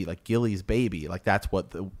baby, like Gilly's baby, like that's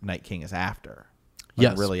what the Night King is after?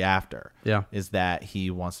 Yes. Really after. Yeah. Is that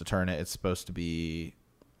he wants to turn it. It's supposed to be.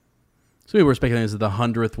 So we were speculating is it the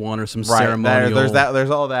 100th one or some ceremonial.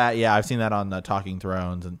 There's all that. Yeah, I've seen that on Talking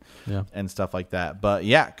Thrones and stuff like that. But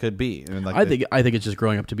yeah, could be. I mean, I think it's just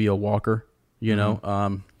growing up to be a walker,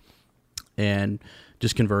 and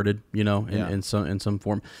just converted, in some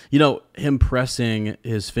form. Him pressing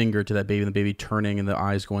his finger to that baby and the baby turning and the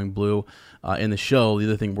eyes going blue. In the show, the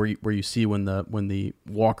other thing where you see when the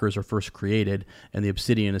walkers are first created and the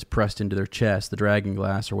obsidian is pressed into their chest, the dragon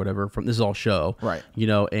glass or whatever, this is all show. Right.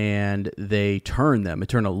 And they turn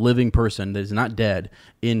a living person that is not dead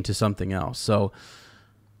into something else. So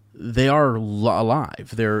they are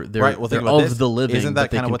alive. They're right. Well, they're of the living. Isn't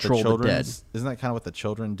that kind of what the children? Isn't that kind of what the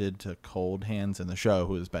children did to Cold Hands in the show?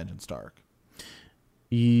 Who is Benjen Stark?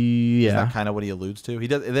 Yeah. Is that kind of what he alludes to? He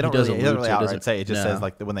doesn't really outright say. It just says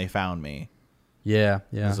when they found me. Yeah.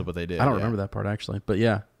 This is what they did. I don't remember that part actually, but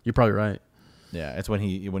yeah, you're probably right. Yeah, it's when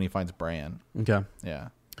he finds Bran. Okay. Yeah.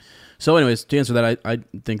 So, anyways, to answer that, I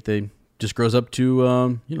think they just grows up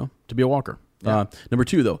to to be a walker. Yeah. Number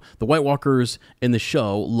two, though, the White Walkers in the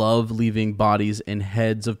show love leaving bodies and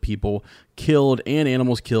heads of people killed and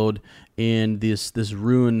animals killed in this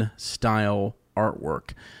rune style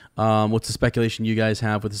artwork. What's the speculation you guys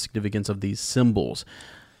have with the significance of these symbols?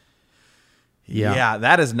 Yeah,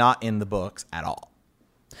 that is not in the books at all.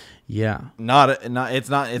 Yeah. It's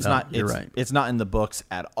not. You're right. It's not in the books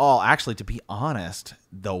at all. Actually, to be honest,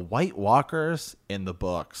 the White Walkers in the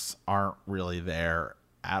books aren't really there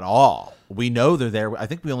at all. We know they're there. I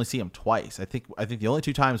think we only see them twice. I think the only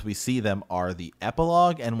 2 times we see them are the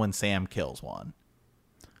epilogue and when Sam kills one.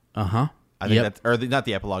 I think that's, or not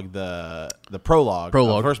the epilogue, the prologue. Of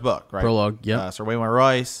the first book, right? Prologue. Yeah. Sir Waymar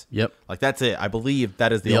Royce. Yep. Like that's it. I believe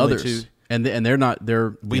that is the only others. 2. And they're not.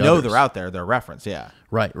 We know they're out there. They're referenced. Yeah.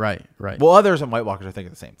 Right. Well, others and White Walkers are thinking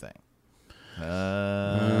the same thing.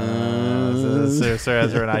 Sir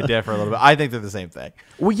Ezra and I differ a little bit. I think they're the same thing.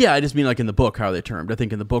 Well, yeah, I just mean like in the book how they're termed. I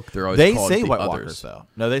think in the book they're always called say the White others. Walkers though.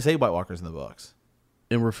 No, they say White Walkers in the books.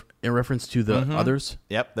 In reference to the others.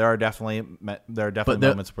 Yep, there are definitely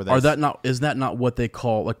moments where is that not what they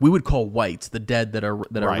call, like we would call whites, the dead that are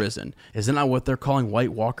risen? Isn't that what they're calling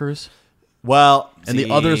White Walkers? Well, and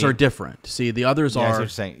the others are different. See, the others are. What you're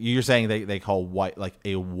saying. You're saying they call white, like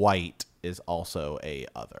a white is also a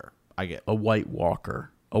other. I get a White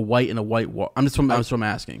Walker, a white and a White Walker. I'm just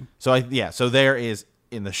asking. So there is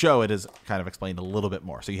in the show. It is kind of explained a little bit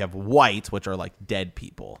more. So you have whites, which are like dead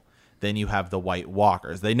people. Then you have the White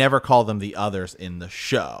Walkers. They never call them the others in the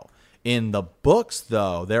show. In the books,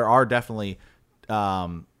 though, there are definitely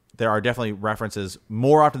references.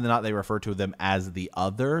 More often than not, they refer to them as the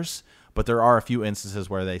others. But there are a few instances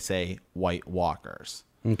where they say White Walkers.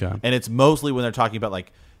 Okay. And it's mostly when they're talking about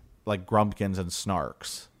like Grumpkins and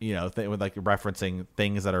Snarks, with like referencing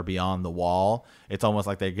things that are beyond the wall. It's almost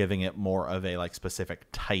like they're giving it more of a like specific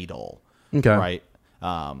title. Okay. Right.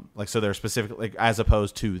 So they're specific, like as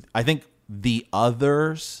opposed to, I think the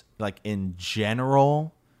others, like in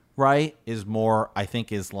general, right, is more, I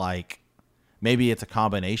think is like, maybe it's a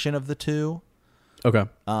combination of the two. Okay.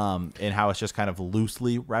 And how it's just kind of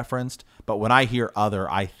loosely referenced. But when I hear other,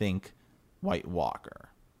 I think White Walker.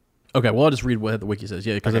 Okay. Well, I'll just read what the wiki says.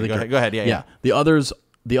 Yeah. Because okay, I think go ahead. Yeah. The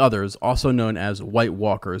others, also known as White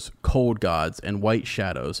Walkers, Cold Gods, and White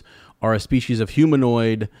Shadows, are a species of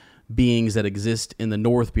humanoid beings that exist in the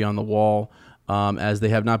north beyond the wall. As they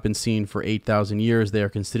have not been seen for 8,000 years, they are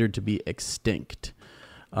considered to be extinct.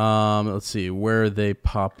 Let's see where they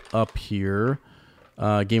pop up here.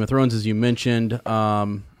 Game of Thrones, as you mentioned. We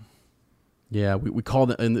call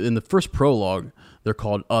them in the first prologue. They're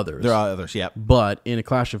called others. There are others, yep. But in A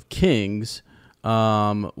Clash of Kings,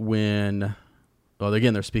 they're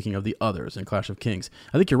speaking of the others in Clash of Kings.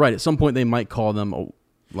 I think you're right. At some point, they might call them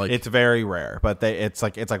it's very rare, but it's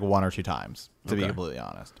like 1 or 2 times to be completely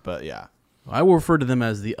honest. But yeah, I will refer to them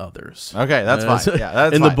as the others. Okay, that's fine. Yeah,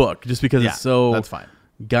 that's in fine. the book, just because it's so that's fine.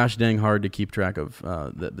 Gosh dang hard to keep track of.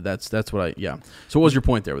 That's what I. Yeah. So what was your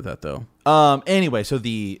point there with that though? Anyway, so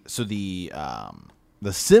the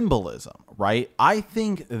symbolism, right? I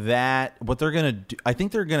think that what they're gonna do, I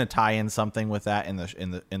think they're gonna tie in something with that in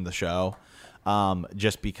the show,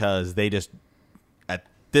 just because they just at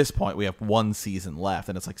this point we have 1 season left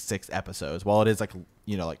and it's like 6 episodes. While it is like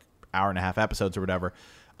hour and a half episodes or whatever.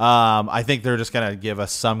 I think they're just going to give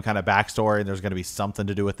us some kind of backstory, and there's going to be something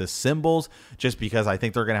to do with the symbols, just because I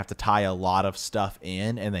think they're going to have to tie a lot of stuff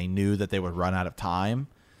in, and they knew that they would run out of time.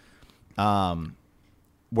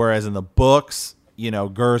 Whereas in the books,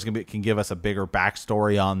 Gur's can give us a bigger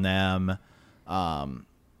backstory on them.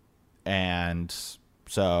 And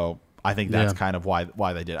so I think that's kind of why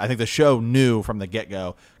they did it. I think the show knew from the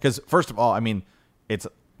get-go, because first of all, I mean, it's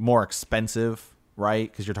more expensive,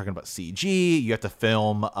 right? Because you're talking about CG. You have to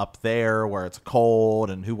film up there where it's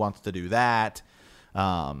cold, and who wants to do that?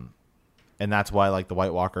 And that's why like the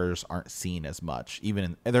White Walkers aren't seen as much.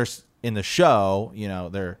 Even in the show,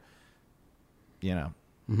 they're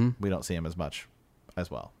we don't see them as much as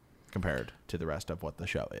well compared to the rest of what the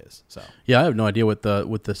show is. So yeah, I have no idea what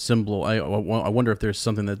the symbol. I wonder if there's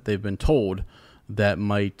something that they've been told that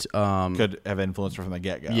might could have influenced her from the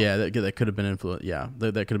get-go. Yeah, that could have been influenced. Yeah,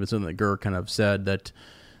 that could have been something that Gur kind of said that,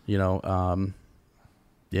 that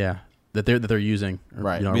they're using.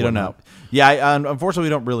 Right, we don't know. Yeah, unfortunately, we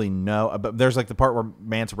don't really know. But there's like the part where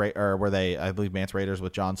Mance Raider's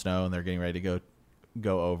with Jon Snow, and they're getting ready to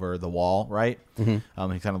go over the wall, right?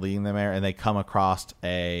 Mm-hmm. He's kind of leading them there, and they come across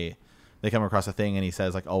a thing, and he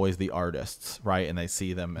says like always the artists, right? And they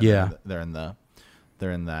see them, and they're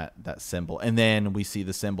in that symbol. And then we see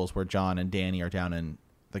the symbols where Jon and Dany are down in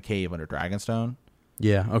the cave under Dragonstone.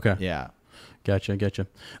 Yeah. Okay. Yeah. Gotcha.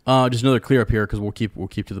 Just another clear up here, because we'll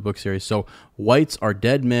keep to the book series. So whites are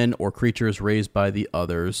dead men or creatures raised by the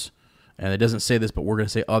others, and it doesn't say this, but we're going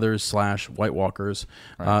to say others / White Walkers,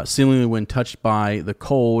 seemingly when touched by the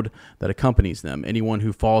cold that accompanies them. Anyone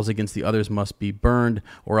who falls against the others must be burned,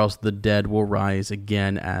 or else the dead will rise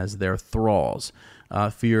again as their thralls.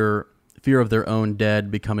 Fear of their own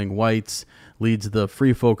dead becoming whites leads the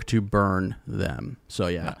free folk to burn them. So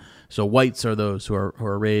yeah. So whites are those who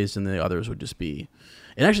are raised, and the others would just be.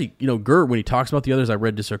 And actually, Gur, when he talks about the others, I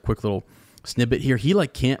read just a quick little snippet here. He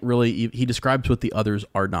can't really. He describes what the others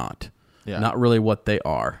are not. Yeah. Not really what they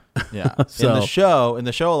are. Yeah. So, in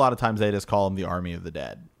the show, a lot of times they just call them the Army of the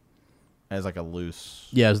Dead, as like a loose.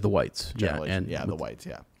 Yeah, as the whites. The whites.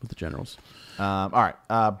 Yeah, with the generals. All right.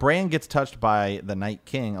 Bran gets touched by the Night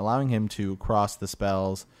King, allowing him to cross the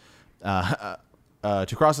spells. To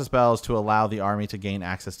allow the army to gain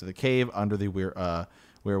access to the cave under the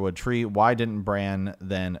weirwood tree. Why didn't Bran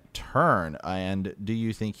then turn? And do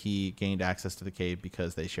you think he gained access to the cave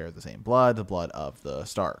because they share the same blood, the blood of the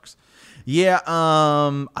Starks? Yeah,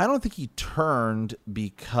 I don't think he turned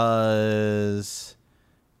because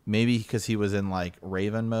he was in like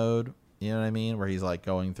Raven mode. You know what I mean? Where he's like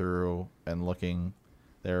going through and looking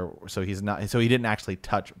there. So he didn't actually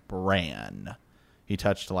touch Bran. He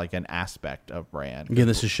touched like an aspect of Bran. Again,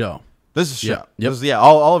 this is show. This is show. Yep.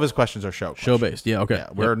 All of his questions are show. Show based. Yeah. Okay. Yeah,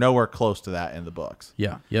 we're nowhere close to that in the books.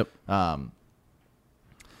 Yeah. Yep.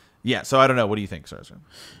 Yeah. So I don't know. What do you think, Sarson?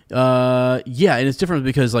 Yeah, and it's different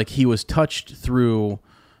because like he was touched through,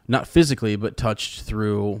 not physically, but touched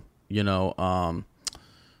through, the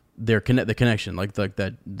connection, like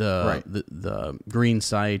the green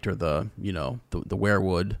site or the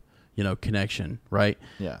weirwood, connection, right?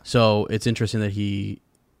 Yeah. So it's interesting that he's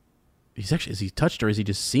actually, is he touched or is he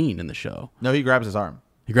just seen in the show? No, he grabs his arm.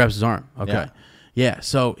 He grabs his arm. Okay. Yeah.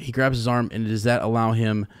 So he grabs his arm, and does that allow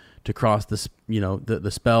him to cross the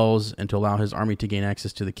spells and to allow his army to gain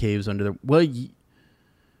access to the caves under the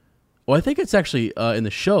well, I think it's actually in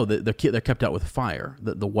the show that they're kept out with fire.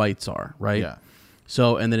 The whites are, right? Yeah.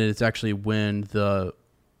 So, and then it's actually when the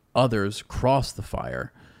others cross the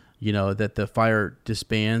fire, that the fire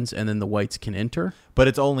disbands and then the whites can enter. But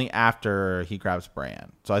it's only after he grabs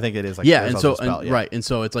Bran. So I think it is like right, and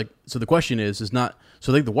so it's like the question is not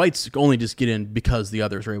so I think the whites only just get in because the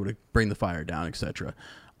others are able to bring the fire down, etc.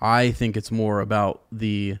 I think it's more about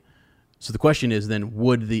the question is then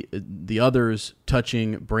would the others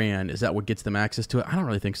touching Bran, is that what gets them access to it? I don't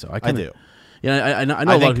really think so. I do. Yeah, I know a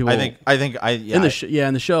lot of people. In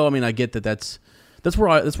the show. I mean, I get that's where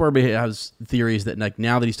everybody has theories that like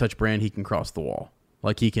now that he's touched Bran, he can cross the wall,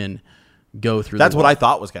 like he can go through. That's what I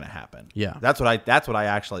thought was going to happen. Yeah, that's how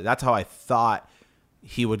I thought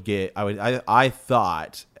he would get. I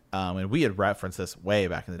thought, and we had referenced this way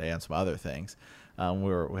back in the day on some other things.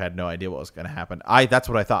 We had no idea what was going to happen. That's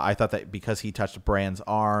what I thought. I thought that because he touched Bran's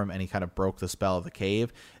arm and he kind of broke the spell of the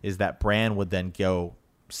cave, is that Bran would then go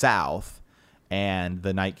south. And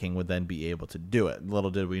the Night King would then be able to do it. Little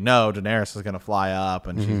did we know, Daenerys is going to fly up,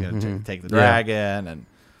 and she's going to take the dragon,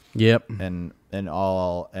 and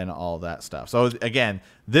all that stuff. So again,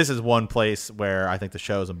 this is one place where I think the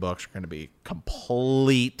shows and books are going to be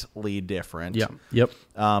completely different. Yeah. Yep.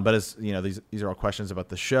 But as these are all questions about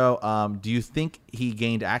the show. Do you think he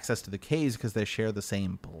gained access to the caves because they share the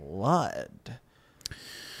same blood?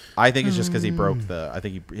 I think it's just because he broke I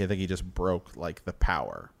think he just broke like the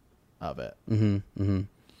power of it.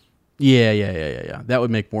 Yeah. That would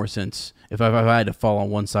make more sense. If I had to fall on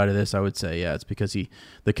one side of this, I would say, it's because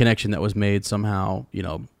the connection that was made somehow,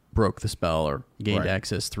 broke the spell or gained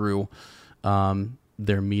access through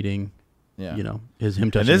their meeting. Yeah. Him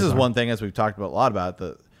touching. And this is one thing, as we've talked about a lot about,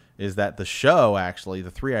 is that the show actually, the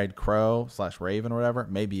Three-Eyed Crow / Raven or whatever,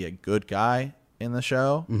 may be a good guy in the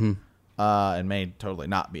show, and may totally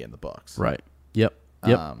not be in the books. Right. Yep.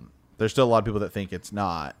 There's still a lot of people that think it's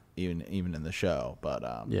not. Even in the show, but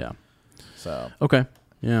so okay,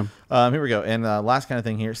 yeah. Here we go, and last kind of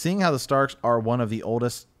thing here. Seeing how the Starks are one of the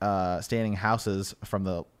oldest standing houses from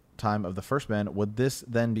the time of the First Men, would this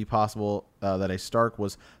then be possible that a Stark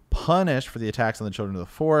was punished for the attacks on the Children of the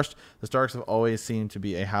Forest? The Starks have always seemed to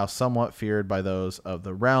be a house somewhat feared by those of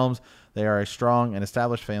the realms. They are a strong and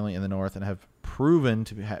established family in the North and have proven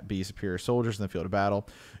to be superior soldiers in the field of battle.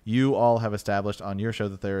 You all have established on your show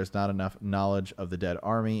that there is not enough knowledge of the dead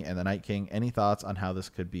army and the Night King. Any thoughts on how this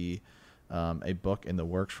could be a book in the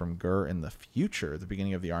works from Gur in the future, the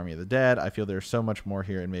beginning of the Army of the Dead? I feel there's so much more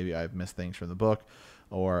here, and maybe I've missed things from the book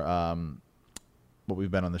or what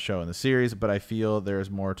we've been on the show in the series, but I feel there's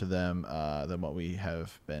more to them than what we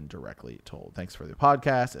have been directly told. Thanks for the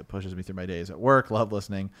podcast. It pushes me through my days at work. Love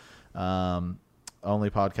listening.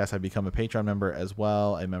 Only podcast. I've become a Patreon member as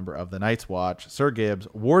well, a member of the Night's Watch. Sir Gibbs,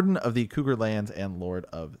 Warden of the Cougar Lands and Lord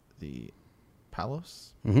of the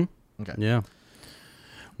Palos. Mm-hmm. Okay. Yeah.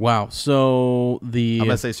 Wow. So I'm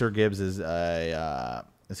gonna say Sir Gibbs is a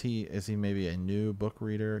is he maybe a new book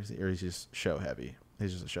reader, or he's just show heavy?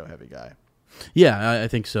 He's just a show heavy guy. Yeah, I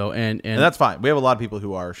think so, and that's fine. We have a lot of people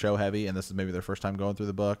who are show heavy, and this is maybe their first time going through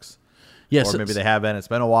the books. Yes, or maybe they haven't. It's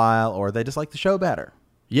been a while, or they just like the show better.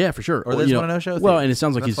 Yeah, for sure. Or they just want to know show. Well, themes. and it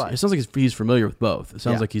sounds like he's familiar with both. It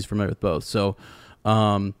sounds Yeah. like he's familiar with both. So,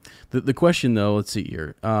 the question though, let's see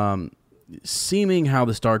here. Seeming how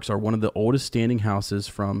the Starks are one of the oldest standing houses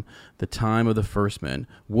from the time of the First Men,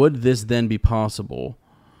 would this then be possible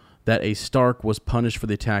that a Stark was punished for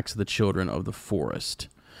the attacks of the children of the forest?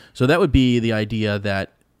 So that would be the idea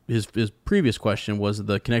that his previous question was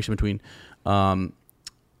the connection between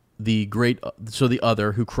the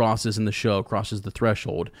other who crosses in the show, crosses the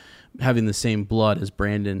threshold, having the same blood as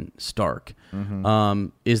Brandon Stark. Mm-hmm.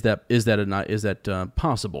 Is that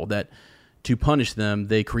possible? That to punish them,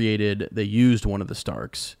 they used one of the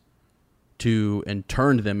Starks and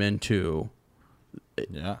turned them into.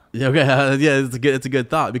 Yeah. Okay. Yeah. It's a good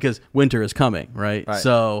thought because winter is coming, right?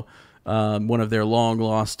 So, one of their long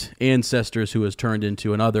lost ancestors who was turned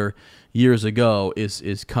into another years ago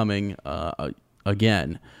is coming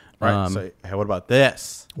again. Right. So, hey, what about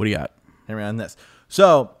this? What do you got? Hear me on this.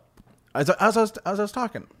 So, as I was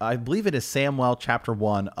talking, I believe it is Samwell chapter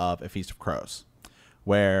 1 of A Feast of Crows,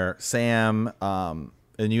 where Sam, and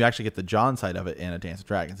you actually get the Jon side of it in A Dance of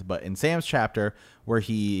Dragons, but in Sam's chapter where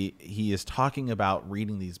he is talking about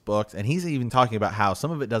reading these books, and he's even talking about how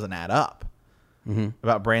some of it doesn't add up,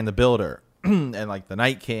 about Bran the Builder and like the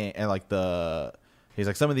Night King and like he's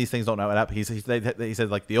like some of these things don't add up. He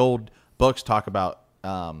said like the old books talk about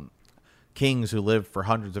kings who lived for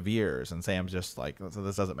hundreds of years, and Sam's just like, so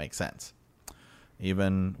this doesn't make sense.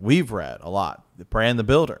 Even we've read a lot Bran the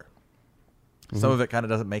Builder. Some of it kind of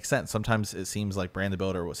doesn't make sense. Sometimes it seems like Bran the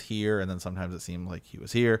Builder was here, and then sometimes it seemed like he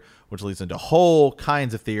was here, which leads into whole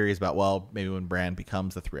kinds of theories about, well, maybe when Bran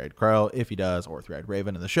becomes the Three-Eyed Crow, if he does, or Three-Eyed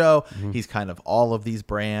Raven in the show, he's kind of all of these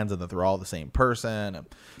brands, and that they're all the same person. And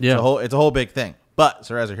yeah, it's a whole big thing. But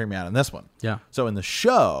Sir Ezra, hear me out on this one. Yeah. So in the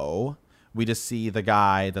show, we just see the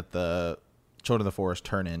guy that the Children of the Forest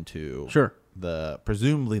turn into. Sure.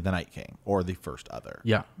 Presumably the Night King or the First Other.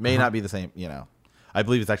 Yeah. May not be the same, I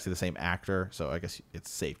believe it's actually the same actor, so I guess it's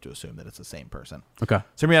safe to assume that it's the same person. Okay.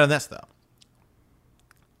 So hear me out on this, though.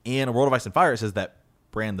 In A World of Ice and Fire, it says that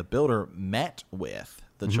Bran the Builder met with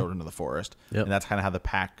the Children of the Forest, and that's kind of how the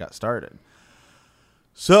pact got started.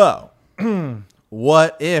 So,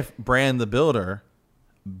 what if Bran the Builder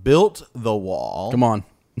built the wall? Come on.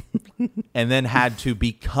 And then had to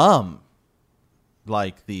become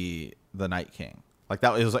like the Night King. Like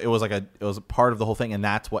that it was a part of the whole thing, and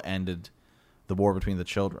that's what ended the war between the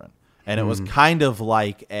children. And it was kind of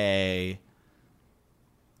like well,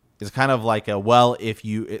 if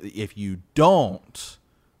you don't,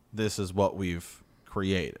 this is what we've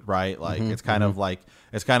created, right? Like it's kind of like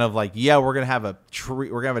yeah, we're gonna have a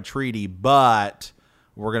treaty, but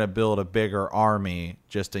we're gonna build a bigger army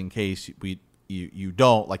just in case you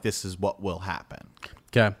don't. Like this is what will happen.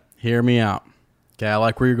 Okay, hear me out. Okay, I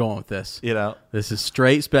like where you're going with this. This is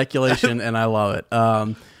straight speculation, and I love it.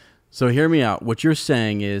 So hear me out. What you're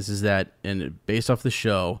saying is that, and based off the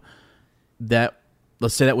show, that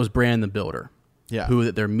let's say that was Bran the Builder, who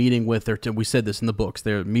they're meeting with. We said this in the books.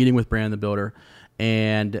 They're meeting with Bran the Builder,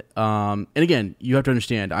 and again, you have to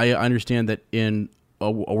understand. I understand that in a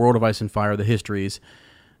World of Ice and Fire, the histories,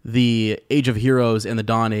 the Age of Heroes and the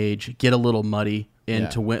Dawn Age get a little muddy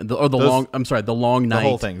into the long night. The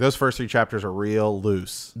whole thing. Those first 3 chapters are real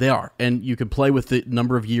loose. They are, and you can play with the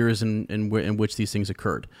number of years in which these things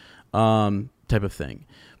occurred. Type of thing.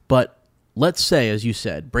 But let's say, as you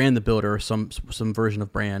said, Bran the Builder, some version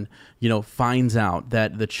of Bran, finds out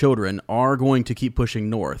that the children are going to keep pushing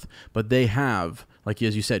north, but they have, like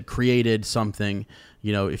as you said, created something.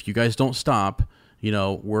 If you guys don't stop,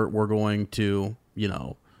 we're going to,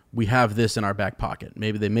 we have this in our back pocket.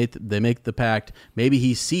 Maybe they make the pact. Maybe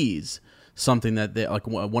he sees something that they, like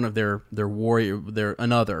one of their warrior,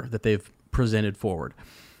 another that they've presented forward,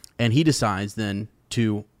 and he decides then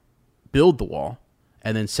to build the wall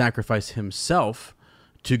and then sacrifice himself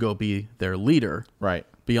to go be their leader, right?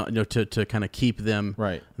 Beyond, to kind of keep them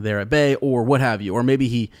right there at bay, or what have you. Or maybe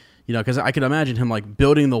he, because I could imagine him like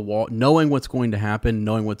building the wall, knowing what's going to happen,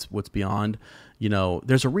 knowing what's beyond.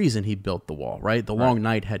 There's a reason he built the wall, right? The long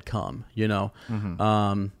night had come,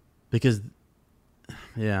 because,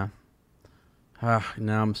 now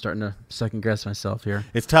I'm starting to second guess myself here.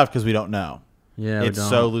 It's tough because we don't know. Yeah, it's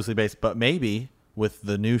so loosely based, but maybe with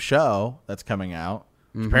the new show that's coming out,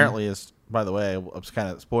 which apparently is, by the way, it's kind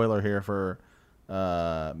of spoiler here for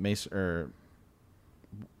Mace or.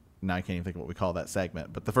 Now I can't even think of what we call that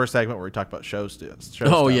segment, but the first segment where we talk about show stuff.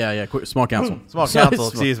 Yeah. Small council. Small council.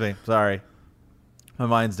 Excuse me. Sorry, my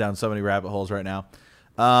mind's down so many rabbit holes right now.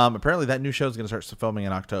 Apparently, that new show is going to start filming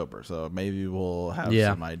in October, so maybe we'll have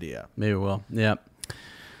some idea. Maybe we'll. Yeah.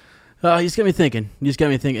 He's got me thinking.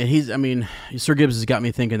 And Sir Gibbs has got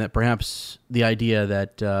me thinking that perhaps the idea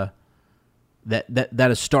that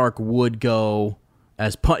that a Stark would go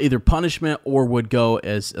as either punishment or would go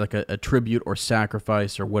as like a tribute or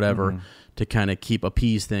sacrifice or whatever to kind of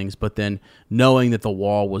appease things, but then knowing that the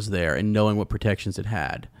wall was there and knowing what protections it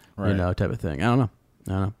had, type of thing. I don't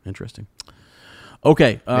know. Interesting.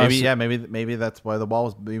 Okay. Maybe that's why the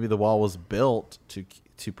wall was built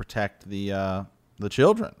to protect the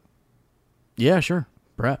children. Yeah, sure.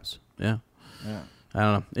 Perhaps. Yeah. I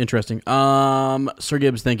don't know. Interesting. Sir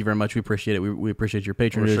Gibbs, thank you very much. We appreciate it. We appreciate your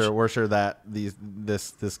patronage. We're sure that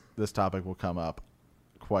this topic will come up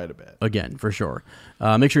quite a bit. Again, for sure.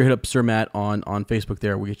 Make sure you hit up Sir Matt on Facebook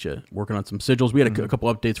there. We get you working on some sigils. We had a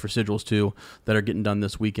couple updates for sigils too that are getting done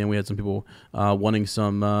this weekend. We had some people wanting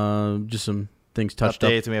some just some things touched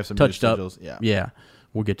updates, up. And we have some touched new up. sigils. Yeah.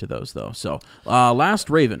 We'll get to those though. So Last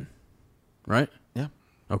Raven, right? Yeah.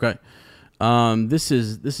 Okay. This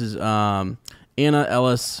is Anna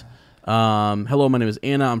Ellis. Hello, my name is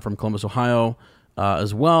Anna. I'm from Columbus, Ohio,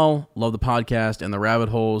 as well. Love the podcast and the rabbit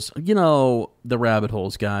holes. The rabbit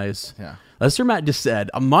holes, guys. Yeah. As Sir Matt just said,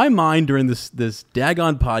 my mind during this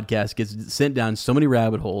daggone podcast gets sent down so many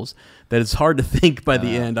rabbit holes that it's hard to think by the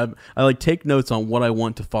end. I take notes on what I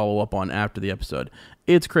want to follow up on after the episode.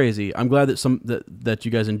 It's crazy. I'm glad that you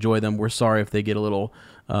guys enjoy them. We're sorry if they get a little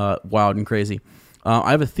wild and crazy.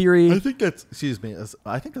 I have a theory. I think that's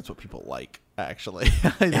what people like, actually.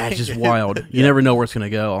 It's just wild. You never know where it's going to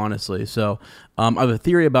go, honestly. So I have a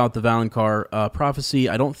theory about the Valonqar prophecy.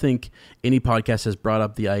 I don't think any podcast has brought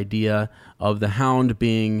up the idea of the Hound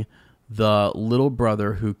being the little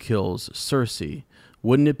brother who kills Cersei.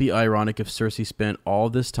 Wouldn't it be ironic if Cersei spent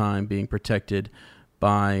all this time being protected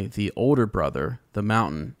by the older brother, the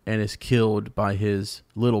Mountain, and is killed by his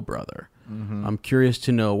little brother? Mm-hmm. I'm curious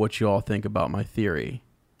to know what you all think about my theory.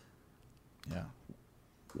 Yeah.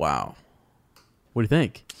 Wow. What do you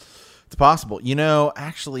think? It's possible.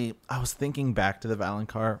 Actually, I was thinking back to the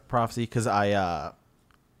Valonqar prophecy because last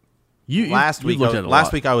week I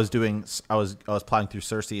was plotting through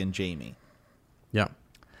Cersei and Jaime. Yeah.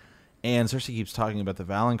 And Cersei keeps talking about the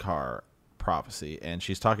Valonqar prophecy, and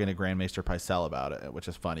she's talking to Grand Maester Pycelle about it, which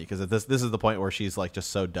is funny because this is the point where she's like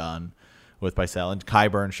just so done with Pycelle, and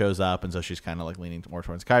Qyburn shows up, and so she's kind of like leaning more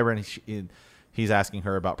towards Qyburn. He's asking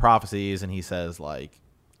her about prophecies, and he says like,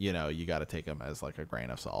 you got to take them as like a grain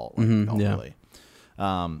of salt. Like, don't really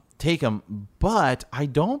take them. But I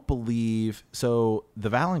don't believe so. The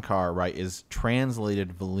Valonqar, right, is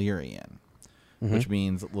translated Valyrian, which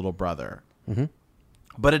means little brother. Mm-hmm.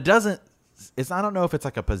 But it doesn't. I don't know if it's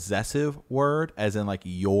like a possessive word, as in like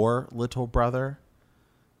your little brother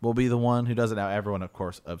will be the one who does it. Now, everyone, of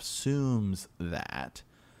course, assumes that,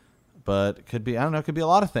 but it could be, I don't know, it could be a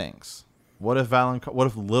lot of things. What if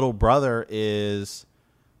little brother is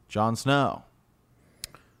Jon Snow?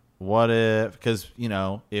 What if, because,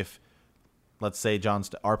 if, let's say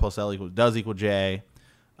R plus L does equal J,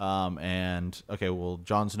 and, okay, well,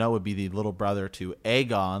 Jon Snow would be the little brother to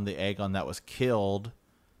Aegon, the Aegon that was killed,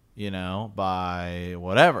 by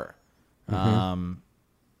whatever. Mm-hmm.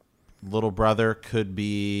 Little brother could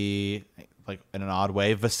be, like, in an odd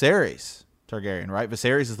way, Viserys Targaryen, right?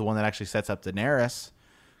 Viserys is the one that actually sets up Daenerys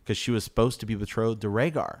because she was supposed to be betrothed to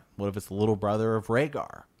Rhaegar. What if it's the little brother of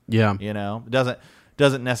Rhaegar? Yeah. It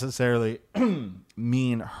doesn't necessarily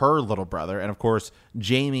mean her little brother. And, of course,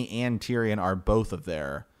 Jaime and Tyrion are both of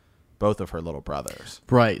her little brothers.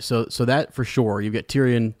 Right. So that for sure. You've got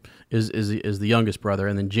Tyrion is the youngest brother,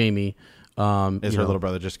 and then Jaime is her little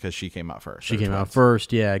brother just because she came out first. She came out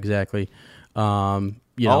first. Yeah, exactly.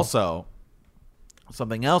 Also,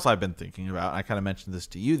 something else I've been thinking about, and I kind of mentioned this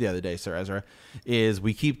to you the other day, Sir Ezra, is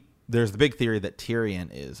there's the big theory that Tyrion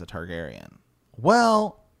is a Targaryen.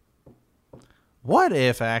 Well, what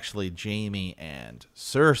if actually Jaime and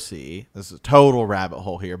Cersei, this is a total rabbit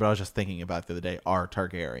hole here, but I was just thinking about it the other day, are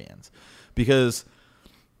Targaryens? Because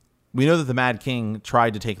we know that the Mad King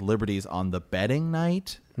tried to take liberties on the bedding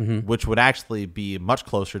night, which would actually be much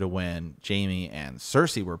closer to when Jaime and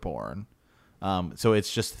Cersei were born. So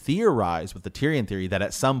it's just theorized with the Tyrion theory that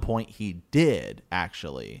at some point he did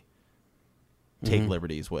actually take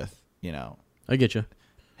liberties with, I get you,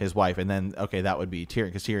 his wife. And then, okay, that would be Tyrion,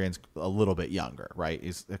 because Tyrion's a little bit younger, right?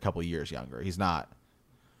 He's a couple years younger. He's not.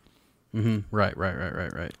 Right.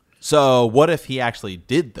 So what if he actually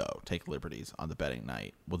did, though, take liberties on the betting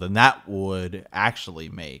night? Well, then that would actually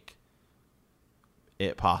make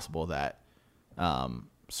it possible that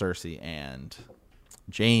Cersei and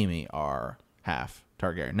Jaime are half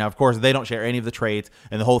Targaryen. Now, of course, they don't share any of the traits,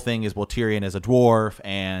 and the whole thing is, well, Tyrion is a dwarf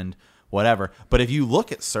and whatever. But if you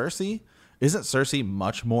look at Cersei, isn't Cersei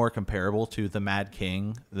much more comparable to the Mad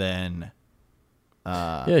King than...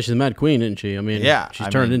 yeah, she's a Mad Queen, isn't she? I mean, she's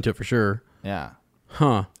turned into it for sure. Yeah.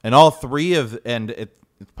 Huh. And all three of... And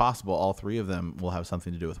it's possible all three of them will have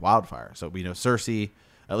something to do with wildfire. So we know Cersei...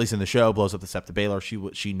 At least in the show, blows up the Sept of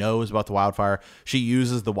Baelor. She knows about the wildfire. She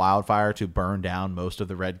uses the wildfire to burn down most of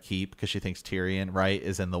the Red Keep because she thinks Tyrion, right,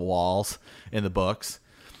 is in the walls in the books.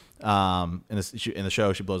 In the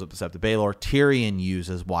show, she blows up the Sept of Baelor. Tyrion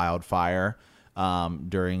uses wildfire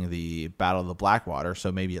during the Battle of the Blackwater. So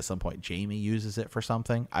maybe at some point Jaime uses it for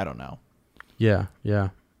something. I don't know. Yeah.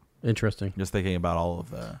 Interesting. Just thinking about all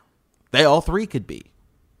of the... They all three could be.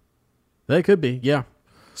 They could be, yeah.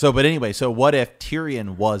 So, but anyway, so what if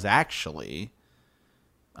Tyrion was actually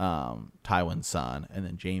Tywin's son, and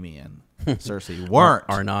then Jaime and Cersei weren't?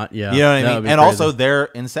 Are not, yeah. You know what I mean? And crazy. Also, they're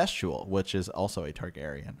incestual, which is also a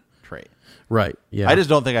Targaryen trait. Right, yeah. I just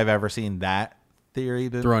don't think I've ever seen that theory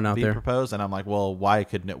thrown out there proposed, and I'm like, well, why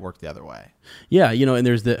couldn't it work the other way? Yeah, and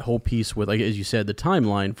there's that whole piece with, like, as you said, the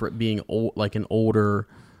timeline for it being old, like an older...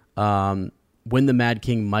 when the Mad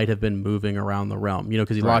King might have been moving around the realm,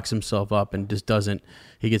 because he locks himself up and just doesn't.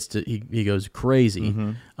 He goes crazy.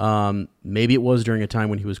 Mm-hmm. Maybe it was during a time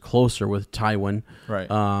when he was closer with Tywin, right?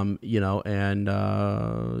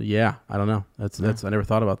 Yeah, I don't know. That's I never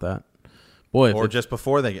thought about that. Boy, or just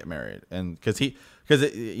before they get married, and because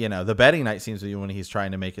the betting night seems to be when he's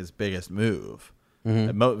trying to make his biggest move.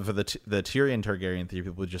 Mm-hmm. For the Tyrion Targaryen theory,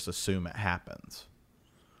 people would just assume it happens.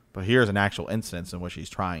 But here's an actual instance in which he's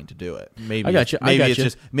trying to do it. Maybe I got you.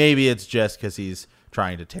 Maybe it's just because he's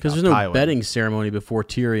trying to take. Because there's no betting ceremony before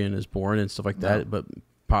Tyrion is born and stuff like that. But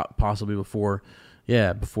possibly before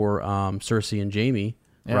Cersei and Jaime,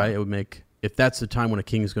 right? It would make, if that's the time when a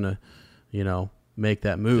king's gonna, make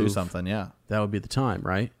that move, do something. Yeah, that would be the time,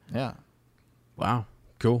 right? Yeah. Wow.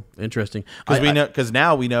 Cool. Interesting. Because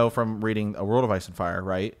now we know from reading A World of Ice and Fire,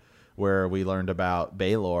 right, where we learned about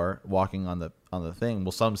Baelor walking on the thing.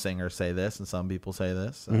 Well, some singers say this, and some people say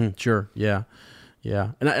this. So. Mm-hmm, sure, yeah.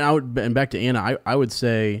 And back to Anna, I would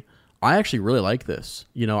say I actually really like this.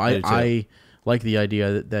 I like the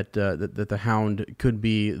idea that the Hound could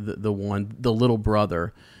be the little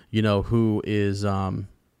brother, who is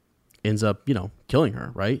ends up killing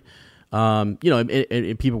her, right? And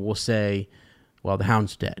people will say, well, the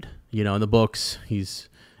Hound's dead. In the books, he's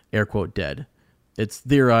air quote dead. It's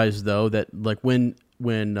theorized though that like when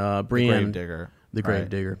Brienne, the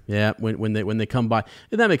Gravedigger, yeah, when they come by,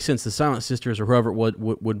 and that makes sense. The Silent Sisters or whoever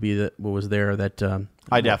would be that was there. That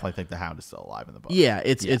I definitely think the Hound is still alive in the book. Yeah,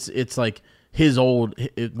 it's like his old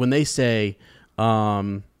when they say,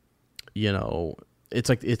 it's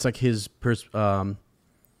like his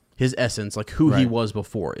essence, like who he was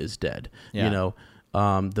before, is dead. Yeah.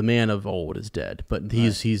 The man of old is dead, but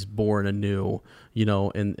he's born anew,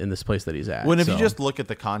 in this place that he's at. If you just look at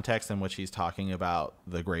the context in which he's talking about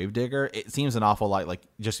the Gravedigger, it seems an awful lot like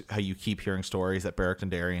just how you keep hearing stories that Beric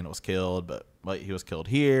Dondarrion was killed, but he was killed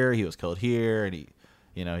here, and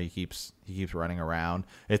he keeps running around.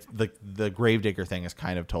 It's the Gravedigger thing is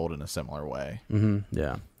kind of told in a similar way. Mm-hmm.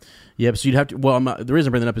 Yeah. Yep. So you'd have to. Well, the reason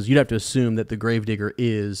I bring that up is you'd have to assume that the Gravedigger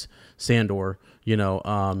is Sandor.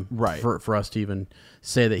 Right. For us to even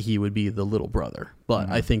say that he would be the little brother, but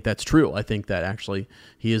I think that's true. I think that actually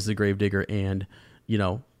he is the Gravedigger, and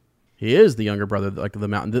he is the younger brother, like the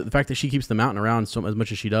mountain. The fact that she keeps the mountain around so as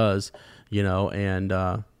much as she does,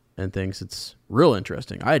 and things, it's real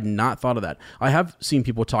interesting. I had not thought of that. I have seen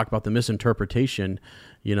people talk about the misinterpretation,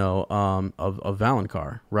 of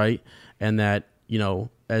Valonqar, right, and that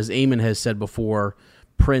as Aemon has said before,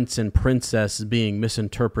 prince and princess being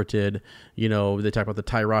misinterpreted. They talk about the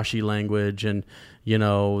Tyrashi language and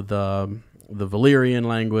the Valyrian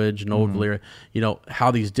language and Old Valyria.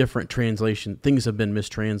 How these different things have been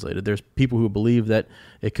mistranslated. There's people who believe that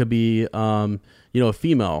it could be a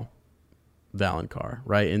female Valonqar,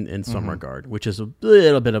 right, in some regard, which is a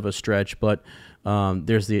little bit of a stretch, but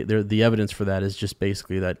there's the evidence for that is just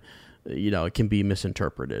basically that it can be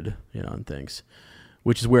misinterpreted, and things.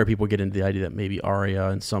 Which is where people get into the idea that maybe Arya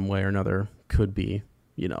in some way or another could be,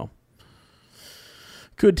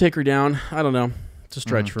 could take her down. I don't know. It's a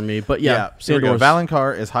stretch for me. But yeah, Sandor.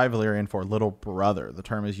 Valonqar is High Valyrian for little brother. The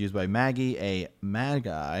term is used by Maggie, a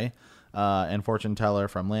Magi, and fortune teller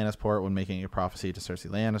from Lannisport when making a prophecy to Cersei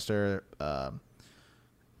Lannister.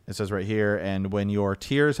 It says right here, and when your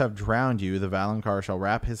tears have drowned you, the Valonqar shall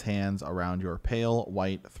wrap his hands around your pale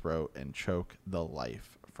white throat and choke the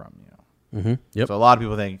life from you. Mm-hmm. Yep. So a lot of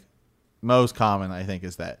people think, most common, I think,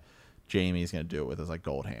 is that Jaime's going to do it with his like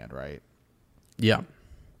gold hand, right? Yeah.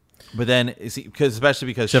 But then, especially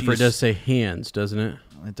because Except for it does say hands, doesn't it?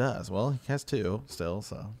 It does. Well, he has two still,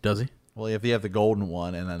 so. Does he? Well, if you have the golden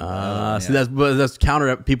one and then see that's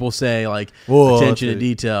counter. People say like Whoa, attention to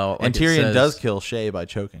detail, like and Tyrion does kill Shay by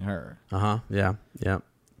choking her. Yeah.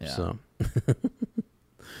 So,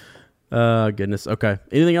 goodness. Okay.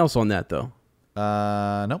 Anything else on that though?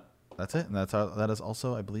 Nope. That's it, and that is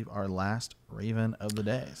also, I believe, our last Raven of the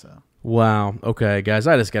day. So. Wow. Okay, guys.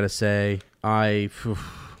 I just gotta say,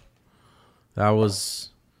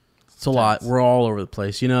 it's a lot. We're all over the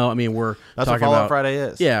place. You know, I mean, that's talking what Fallout about Friday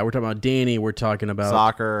is. Yeah, we're talking about Dany. We're talking about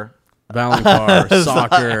soccer, Valonqar,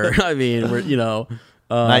 soccer. I mean, we're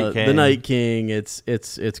the Night King.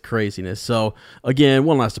 It's craziness. So again,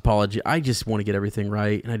 one last apology. I just want to get everything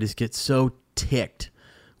right, and I just get so ticked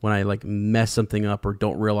when I like mess something up or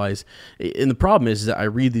don't realize. And the problem is that I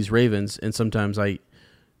read these Ravens, and sometimes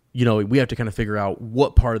we have to kind of figure out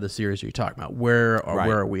what part of the series are you talking about, where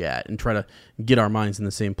are we at, and try to get our minds in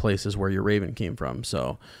the same place as where your Raven came from.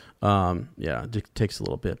 So, it takes a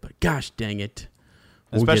little bit, but gosh dang it.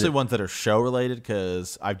 Especially ones that are show related,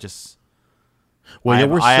 because I've just...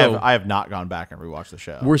 I have not gone back and rewatched the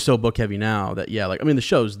show. We're so book heavy now that, the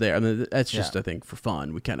show's there. I mean, that's just, I think, for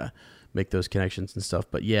fun. We kind of make those connections and stuff.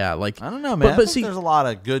 But yeah, like... I don't know, man. But I think there's a lot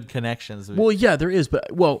of good connections. Well, yeah, there is.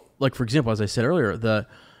 But, like, for example, as I said earlier,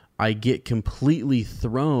 I get completely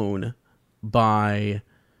thrown by...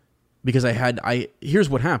 Because here's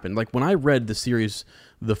what happened. Like, when I read the series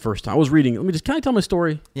the first time, I was reading... Can I tell my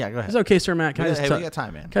story? Yeah, go ahead. Is that okay, Sir Matt? We got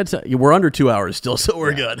time, man. We're under 2 hours still, so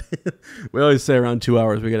we're good. We always say around 2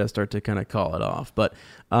 hours, we got to start to kind of call it off. But,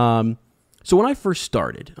 so when I first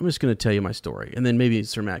started, I'm just going to tell you my story, and then maybe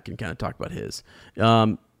Sir Matt can kind of talk about his.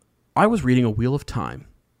 I was reading A Wheel of Time,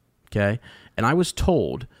 okay? And I was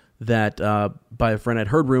told that by a friend, I'd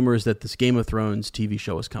heard rumors that this Game of Thrones TV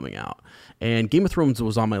show was coming out. And Game of Thrones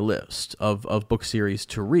was on my list of book series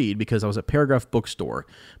to read because I was at Paragraph Bookstore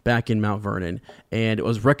back in Mount Vernon, and it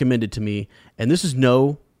was recommended to me. And this is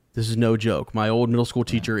no joke. My old middle school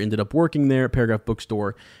teacher ended up working there at Paragraph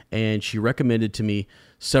Bookstore, and she recommended to me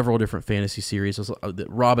several different fantasy series.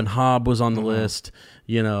 Robin Hobb was on the list,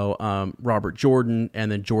 Robert Jordan,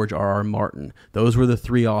 and then George R.R. Martin. Those were the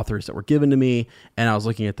three authors that were given to me, and I was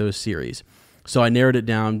looking at those series. So I narrowed it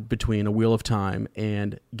down between A Wheel of Time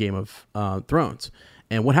and Game of Thrones.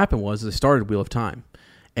 And what happened was I started Wheel of Time,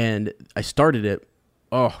 and I started it,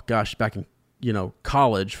 back in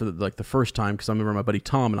college for the first time, because I remember my buddy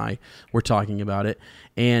Tom and I were talking about it.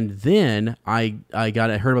 And then I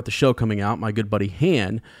heard about the show coming out. My good buddy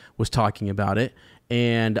Han was talking about it.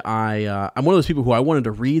 And I'm one of those people who I wanted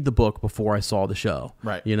to read the book before I saw the show.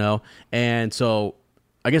 Right. And so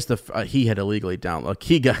I guess he had illegally downloaded.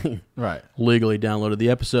 He got legally downloaded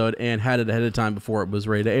the episode and had it ahead of time before it was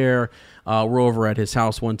ready to air. We're over at his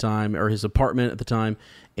house one time, or his apartment at the time,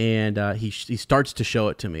 and he starts to show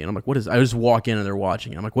it to me, and I'm like, "What is?" I just walk in and they're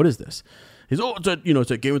watching. I'm like, "What is this?" He's,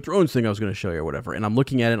 it's a Game of Thrones thing I was going to show you or whatever. And I'm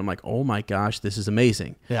looking at it, and I'm like, "Oh my gosh, this is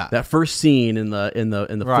amazing!" Yeah. That first scene in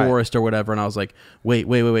the forest or whatever, and I was like, "Wait,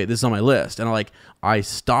 this is on my list." And I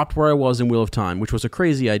stopped where I was in Wheel of Time, which was a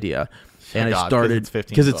crazy idea. And I started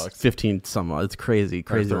because it's 15 some. It's crazy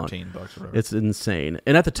 13 books. It's insane.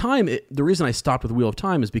 And at the time, the reason I stopped with Wheel of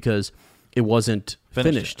Time is because it wasn't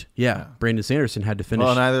finished. Yeah, Brandon Sanderson had to finish.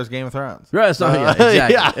 Well, neither is Game of Thrones. Right,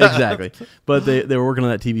 exactly. But they were working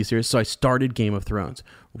on that TV series, so I started Game of Thrones,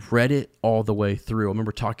 read it all the way through. I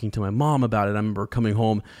remember talking to my mom about it. I remember coming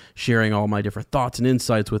home, sharing all my different thoughts and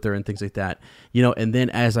insights with her and things like that. And then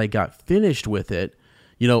as I got finished with it,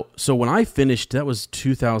 so when I finished, that was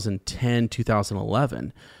 2010,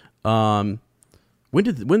 2011. When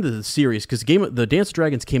did the series? Because the Dance of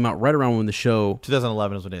Dragons came out right around when the show.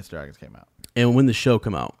 2011 is when Dance of Dragons came out. And when the show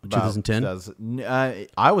came out, 2010.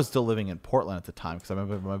 I was still living in Portland at the time because I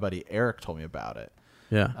remember my buddy Eric told me about it.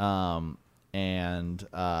 Yeah. And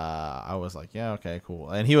I was like, yeah, okay,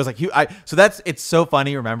 cool. And he was like, it's so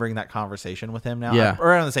funny remembering that conversation with him now. Yeah.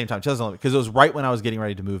 Around the same time, 2011, because it was right when I was getting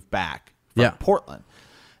ready to move back from Portland.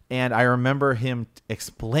 And I remember him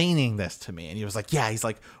explaining this to me, and he was like, he's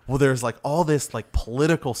like, well, there's like all this like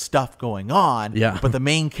political stuff going on, but the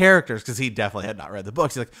main characters, because he definitely had not read the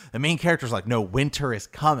books, he's like, the main characters like, no, winter is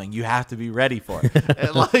coming, you have to be ready for it.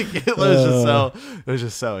 And like it was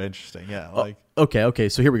just so interesting. Yeah. Like okay,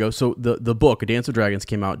 so here we go. So the book, A Dance of Dragons,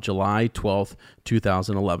 came out July 12th,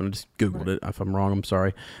 2011. I just Googled it. If I'm wrong, I'm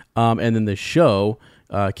sorry. And then the show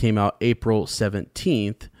came out April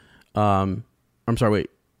 17th. I'm sorry, wait.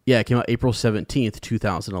 Yeah, it came out April 17th,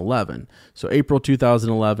 2011. So April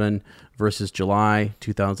 2011 versus July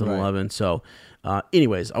 2011. Right. So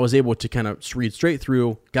anyways, I was able to kind of read straight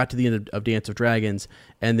through, got to the end of Dance of Dragons,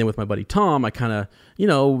 and then with my buddy Tom, I kind of,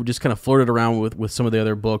 just kind of flirted around with some of the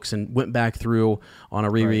other books and went back through on a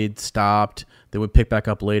reread, stopped, then would pick back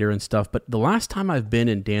up later and stuff. But the last time I've been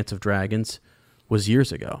in Dance of Dragons was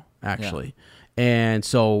years ago, actually. Yeah. And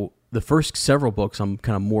so the first several books I'm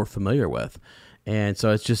kind of more familiar with. And so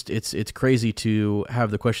it's crazy to have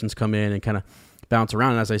the questions come in and kind of bounce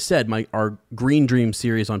around. And as I said, our Green Dream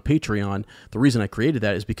series on Patreon, the reason I created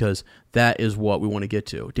that is because that is what we want to get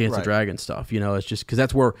to, Dance of Dragons stuff. It's just because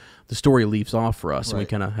that's where the story leaves off for us, and we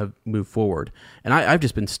kind of have moved forward. And I've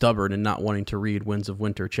just been stubborn and not wanting to read Winds of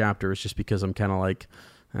Winter chapters just because I'm kind of like,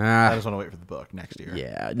 I just want to wait for the book next year.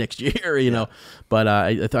 Yeah, next year, you know. But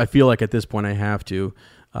I feel like at this point I have to.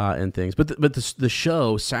 And things, but the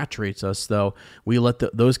show saturates us, though. We let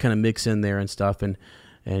those kind of mix in there and stuff, and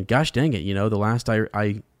gosh dang it, the last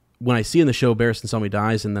I when I see in the show Barristan Selmy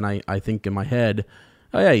dies, and then I think in my head,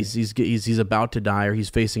 oh yeah, he's about to die, or he's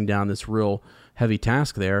facing down this real heavy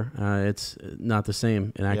task there. It's not the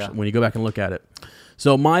same, and actually when you go back and look at it.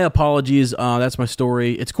 So my apologies. That's my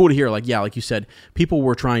story. It's cool to hear. Like you said, people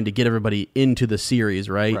were trying to get everybody into the series,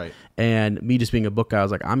 right? And me just being a book guy, I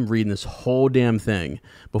was like, I'm reading this whole damn thing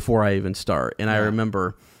before I even start. And I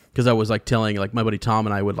remember because I was like telling like my buddy Tom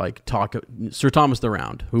and I would like talk. Sir Thomas the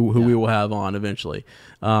Round, who we will have on eventually.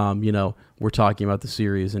 We're talking about the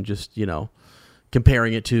series and just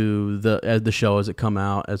comparing it to the show as it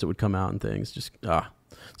would come out and things. Just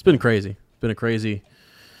it's been crazy. It's been a crazy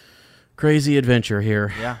adventure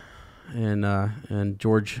here. Yeah. And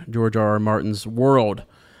George R.R. Martin's world.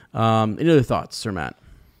 Any other thoughts, Sir Matt?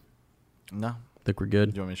 No. Think we're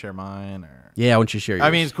good? Do you want me to share mine? Or? Yeah, why don't you share yours?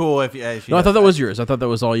 I mean, it's cool if you No, I thought that was yours. I thought that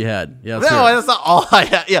was all you had. Yeah. No, that's not all I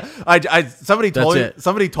had. Yeah. Somebody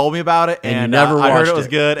told me about it, and I heard it was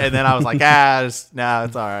good, and then I was like,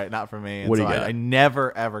 it's all right, not for me. And what do you got? I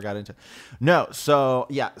never ever got into it. No, so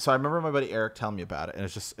I remember my buddy Eric telling me about it, and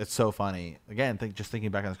it's so funny. Again, just thinking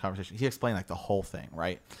back on this conversation, he explained like the whole thing,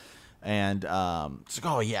 right? And it's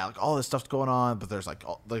like, oh yeah, like all this stuff's going on, but there's like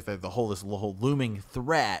the whole looming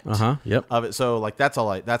threat of it. So like that's all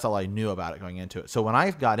I knew about it going into it. So when I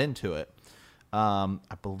got into it, I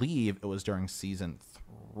believe it was during season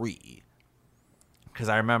 3, because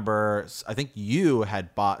I remember I think you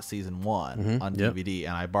had bought season 1 on DVD,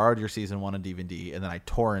 and I borrowed your season 1 on DVD, and then I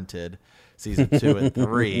torrented season 2 and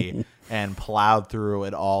 3 and plowed through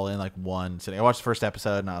it all in like one sitting. I watched the first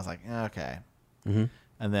episode and I was like, okay.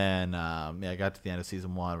 And then, I got to the end of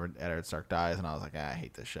season 1 where Eddard Stark dies, and I was like, I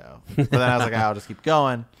hate this show. But then I was like, I'll just keep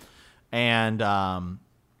going. And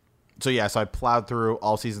so I plowed through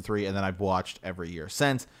all season 3, and then I've watched every year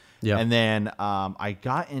since. Yeah. And then I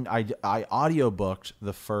audiobooked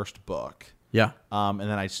the first book. Yeah. And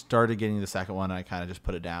then I started getting the second one, and I kind of just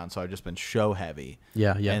put it down. So I've just been show heavy.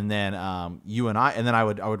 Yeah. And then I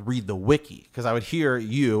would read the wiki, because I would hear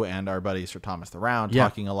you and our buddy Sir Thomas the Round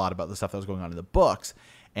talking a lot about the stuff that was going on in the books.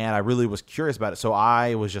 And I really was curious about it. So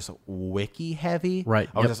I was just wiki heavy. Right.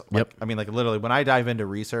 I was just literally when I dive into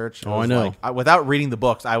research, I know. Without reading the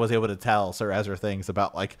books, I was able to tell Sir Ezra things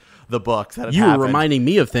about like the books that you were reminding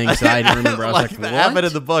me of things that I didn't remember. I was like, what happened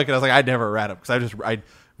in the book? And I was like, I'd never read them, because I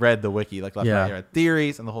read the wiki, like left right here,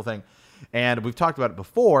 theories and the whole thing. And we've talked about it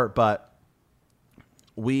before, but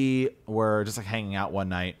we were just like hanging out one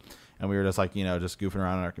night, and we were just like, just goofing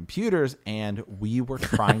around on our computers, and we were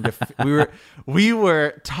trying to we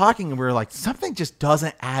were talking, and we were like, something just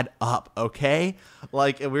doesn't add up, okay?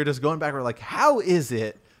 Like, and we were just going back, we're like, how is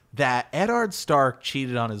it that Eddard Stark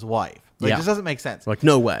cheated on his wife? Like, it just doesn't make sense. Like,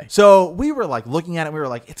 no way. So we were like looking at it. We were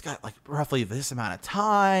like, it's got like roughly this amount of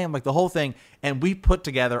time, like the whole thing. And we put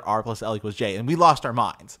together R plus L equals J, and we lost our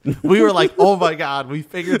minds. We were like, oh my God, we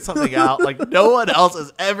figured something out. Like, no one else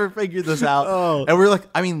has ever figured this out. Oh. And we're like,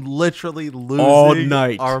 literally losing all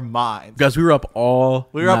night. Our minds. Guys, we were up all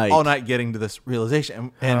night getting to this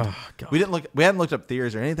realization. And we hadn't looked up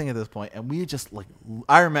theories or anything at this point. And we just like,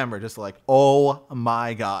 I remember just like, oh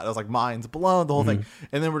my God. I was like, minds blown, the whole thing.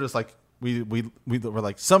 And then we're just like, we were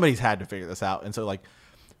like, somebody's had to figure this out. And so like,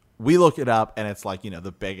 we look it up, and it's like,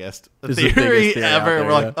 the biggest theory ever. There,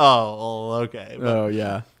 we're like, oh, okay. But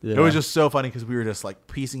yeah. It was just so funny, because we were just like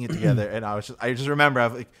piecing it together, and I just remember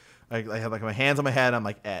I had like my hands on my head. I'm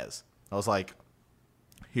like, Ez. I was like,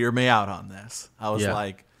 hear me out on this. I was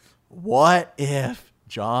like, what if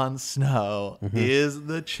Jon Snow is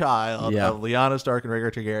the child of Lyanna Stark and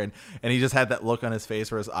Rhaegar Targaryen? And he just had that look on his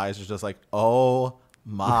face where his eyes was just like, oh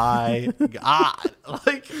my God.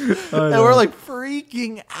 Like, and we're like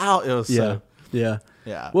freaking out. It was so. Yeah.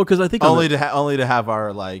 Yeah. Well, because I think only to have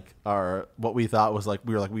our what we thought was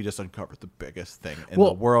we just uncovered the biggest thing in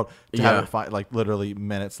the world to have it find literally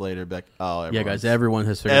minutes later be like, oh yeah, guys, everyone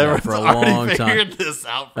has figured it out for a long time. Figured this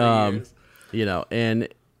out for years. And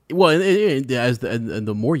as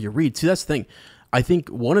the more you read, see, that's the thing. I think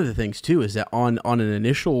one of the things too is that on an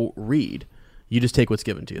initial read, you just take what's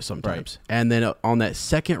given to you sometimes, and then on that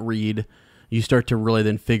second read, you start to really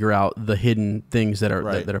then figure out the hidden things that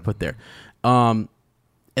are that are put there.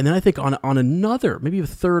 And then I think on another, maybe a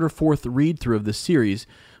third or fourth read through of this series,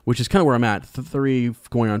 which is kind of where I'm at, 3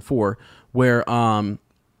 going on 4, where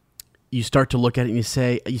you start to look at it and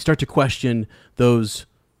you start to question those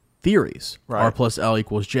theories, R plus L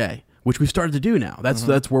equals J, which we've started to do now.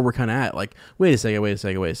 That's where we're kind of at. Like, wait a second.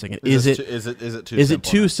 Is it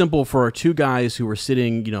too simple for our 2 guys who were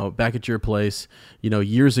sitting, back at your place,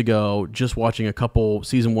 years ago, just watching a couple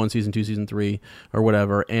season 1, season 2, season 3, or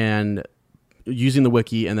whatever, and using the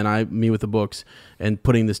wiki, and then me with the books and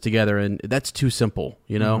putting this together, and that's too simple.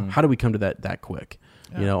 How do we come to that quick?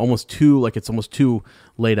 Yeah. Almost too it's almost too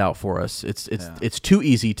laid out for us. It's too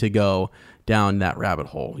easy to go down that rabbit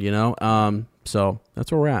hole. So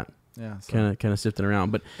that's where we're at. Yeah, kind of sifting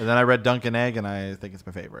around. But and then I read Dunk and Egg, and I think it's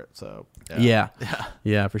my favorite. So yeah,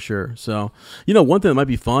 for sure. So one thing that might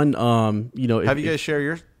be fun. Have you guys share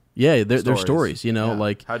your? Yeah, their stories.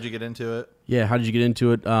 Like how'd you get into it? Yeah, how did you get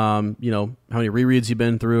into it? How many rereads you've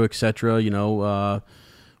been through, etc.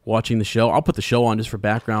 Watching the show. I'll put the show on just for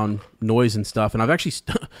background noise and stuff. And I've actually,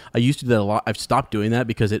 I used to do that a lot. I've stopped doing that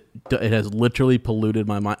because it has literally polluted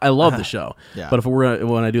my mind. I love the show, but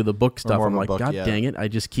when I do the book stuff, I'm like, God dang it! I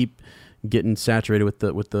just keep getting saturated with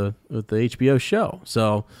the HBO show.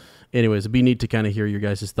 So, anyways, it'd be neat to kind of hear your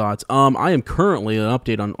guys' thoughts. I am currently an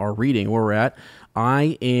update on our reading, where we're at.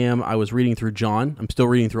 I was reading through John. I'm still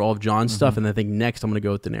reading through all of John's stuff, and I think next I'm going to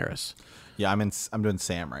go with Daenerys. Yeah, I'm doing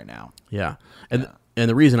Sam right now. Yeah, and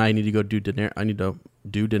the reason I need to go do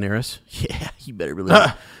Daenerys. Yeah, you better believe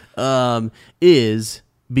it. Is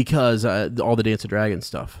because all the Dance of Dragons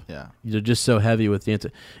stuff. Yeah, they're just so heavy with Dance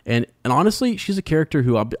and honestly, she's a character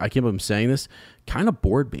who I can't believe I'm saying this, kind of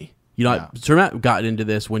bored me. Sir Matt got into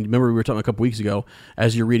this remember we were talking a couple weeks ago.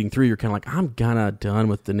 As you're reading through, you're kind of like, I'm kind of done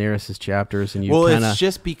with Daenerys' chapters, and it's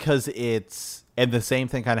just because and the same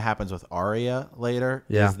thing kind of happens with Arya later.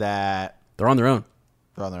 Yeah. Is that they're on their own.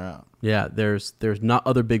 Yeah, there's not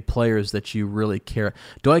other big players that you really care.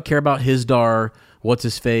 Do I care about Hizdar, what's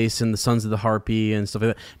his face, and the Sons of the Harpy and stuff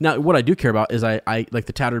like that? Now, what I do care about is I like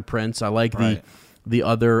the Tattered Prince. I like the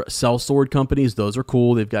other sellsword companies. Those are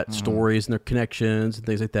cool. They've got stories and their connections and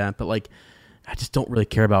things like that. But I just don't really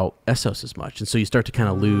care about Essos as much, and so you start to kind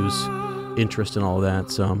of lose interest in all of that.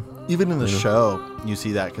 So even in the show, you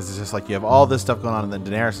see that because it's just like you have all this stuff going on, and then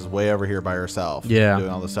Daenerys is way over here by herself, doing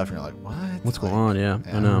all this stuff, and you're like, what's going on? Yeah,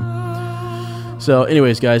 I know. So,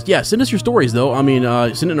 anyways, guys, send us your stories though. I mean,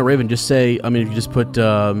 send it in a Raven. Just say, if you just put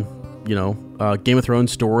Game of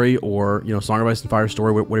Thrones story or Song of Ice and Fire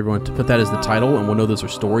story, whatever you want to put that as the title, and we'll know those are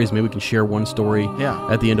stories. Maybe we can share one story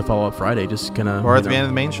at the end of Follow Up Friday, just kind of, or at the end of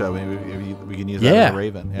the main show. Maybe we can use that as a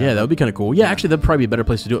Raven. Yeah, that would be kind of cool. Yeah, actually, that'd probably be a better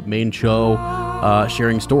place to do it. Main show,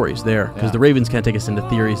 sharing stories there, because the Ravens can't take us into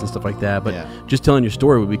theories and stuff like that. But just telling your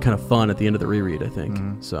story would be kind of fun at the end of the reread, I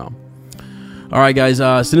think. So. All right, guys,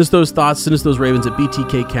 send us those thoughts. Send us those Ravens at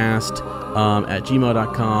btkcast at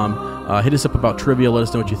gmail.com. Hit us up about trivia. Let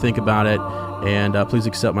us know what you think about it. And please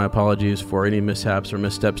accept my apologies for any mishaps or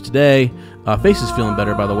missteps today. Face is feeling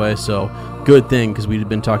better, by the way, so good thing, because we've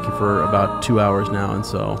been talking for about 2 hours now, and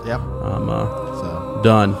so I'm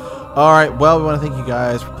done. All right, well, we want to thank you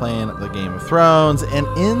guys for playing the Game of Thrones. And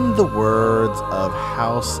in the words of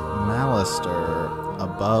House Mallister,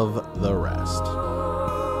 above the rest.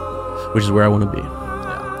 Which is where I want to be.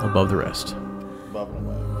 Yeah. Above the rest.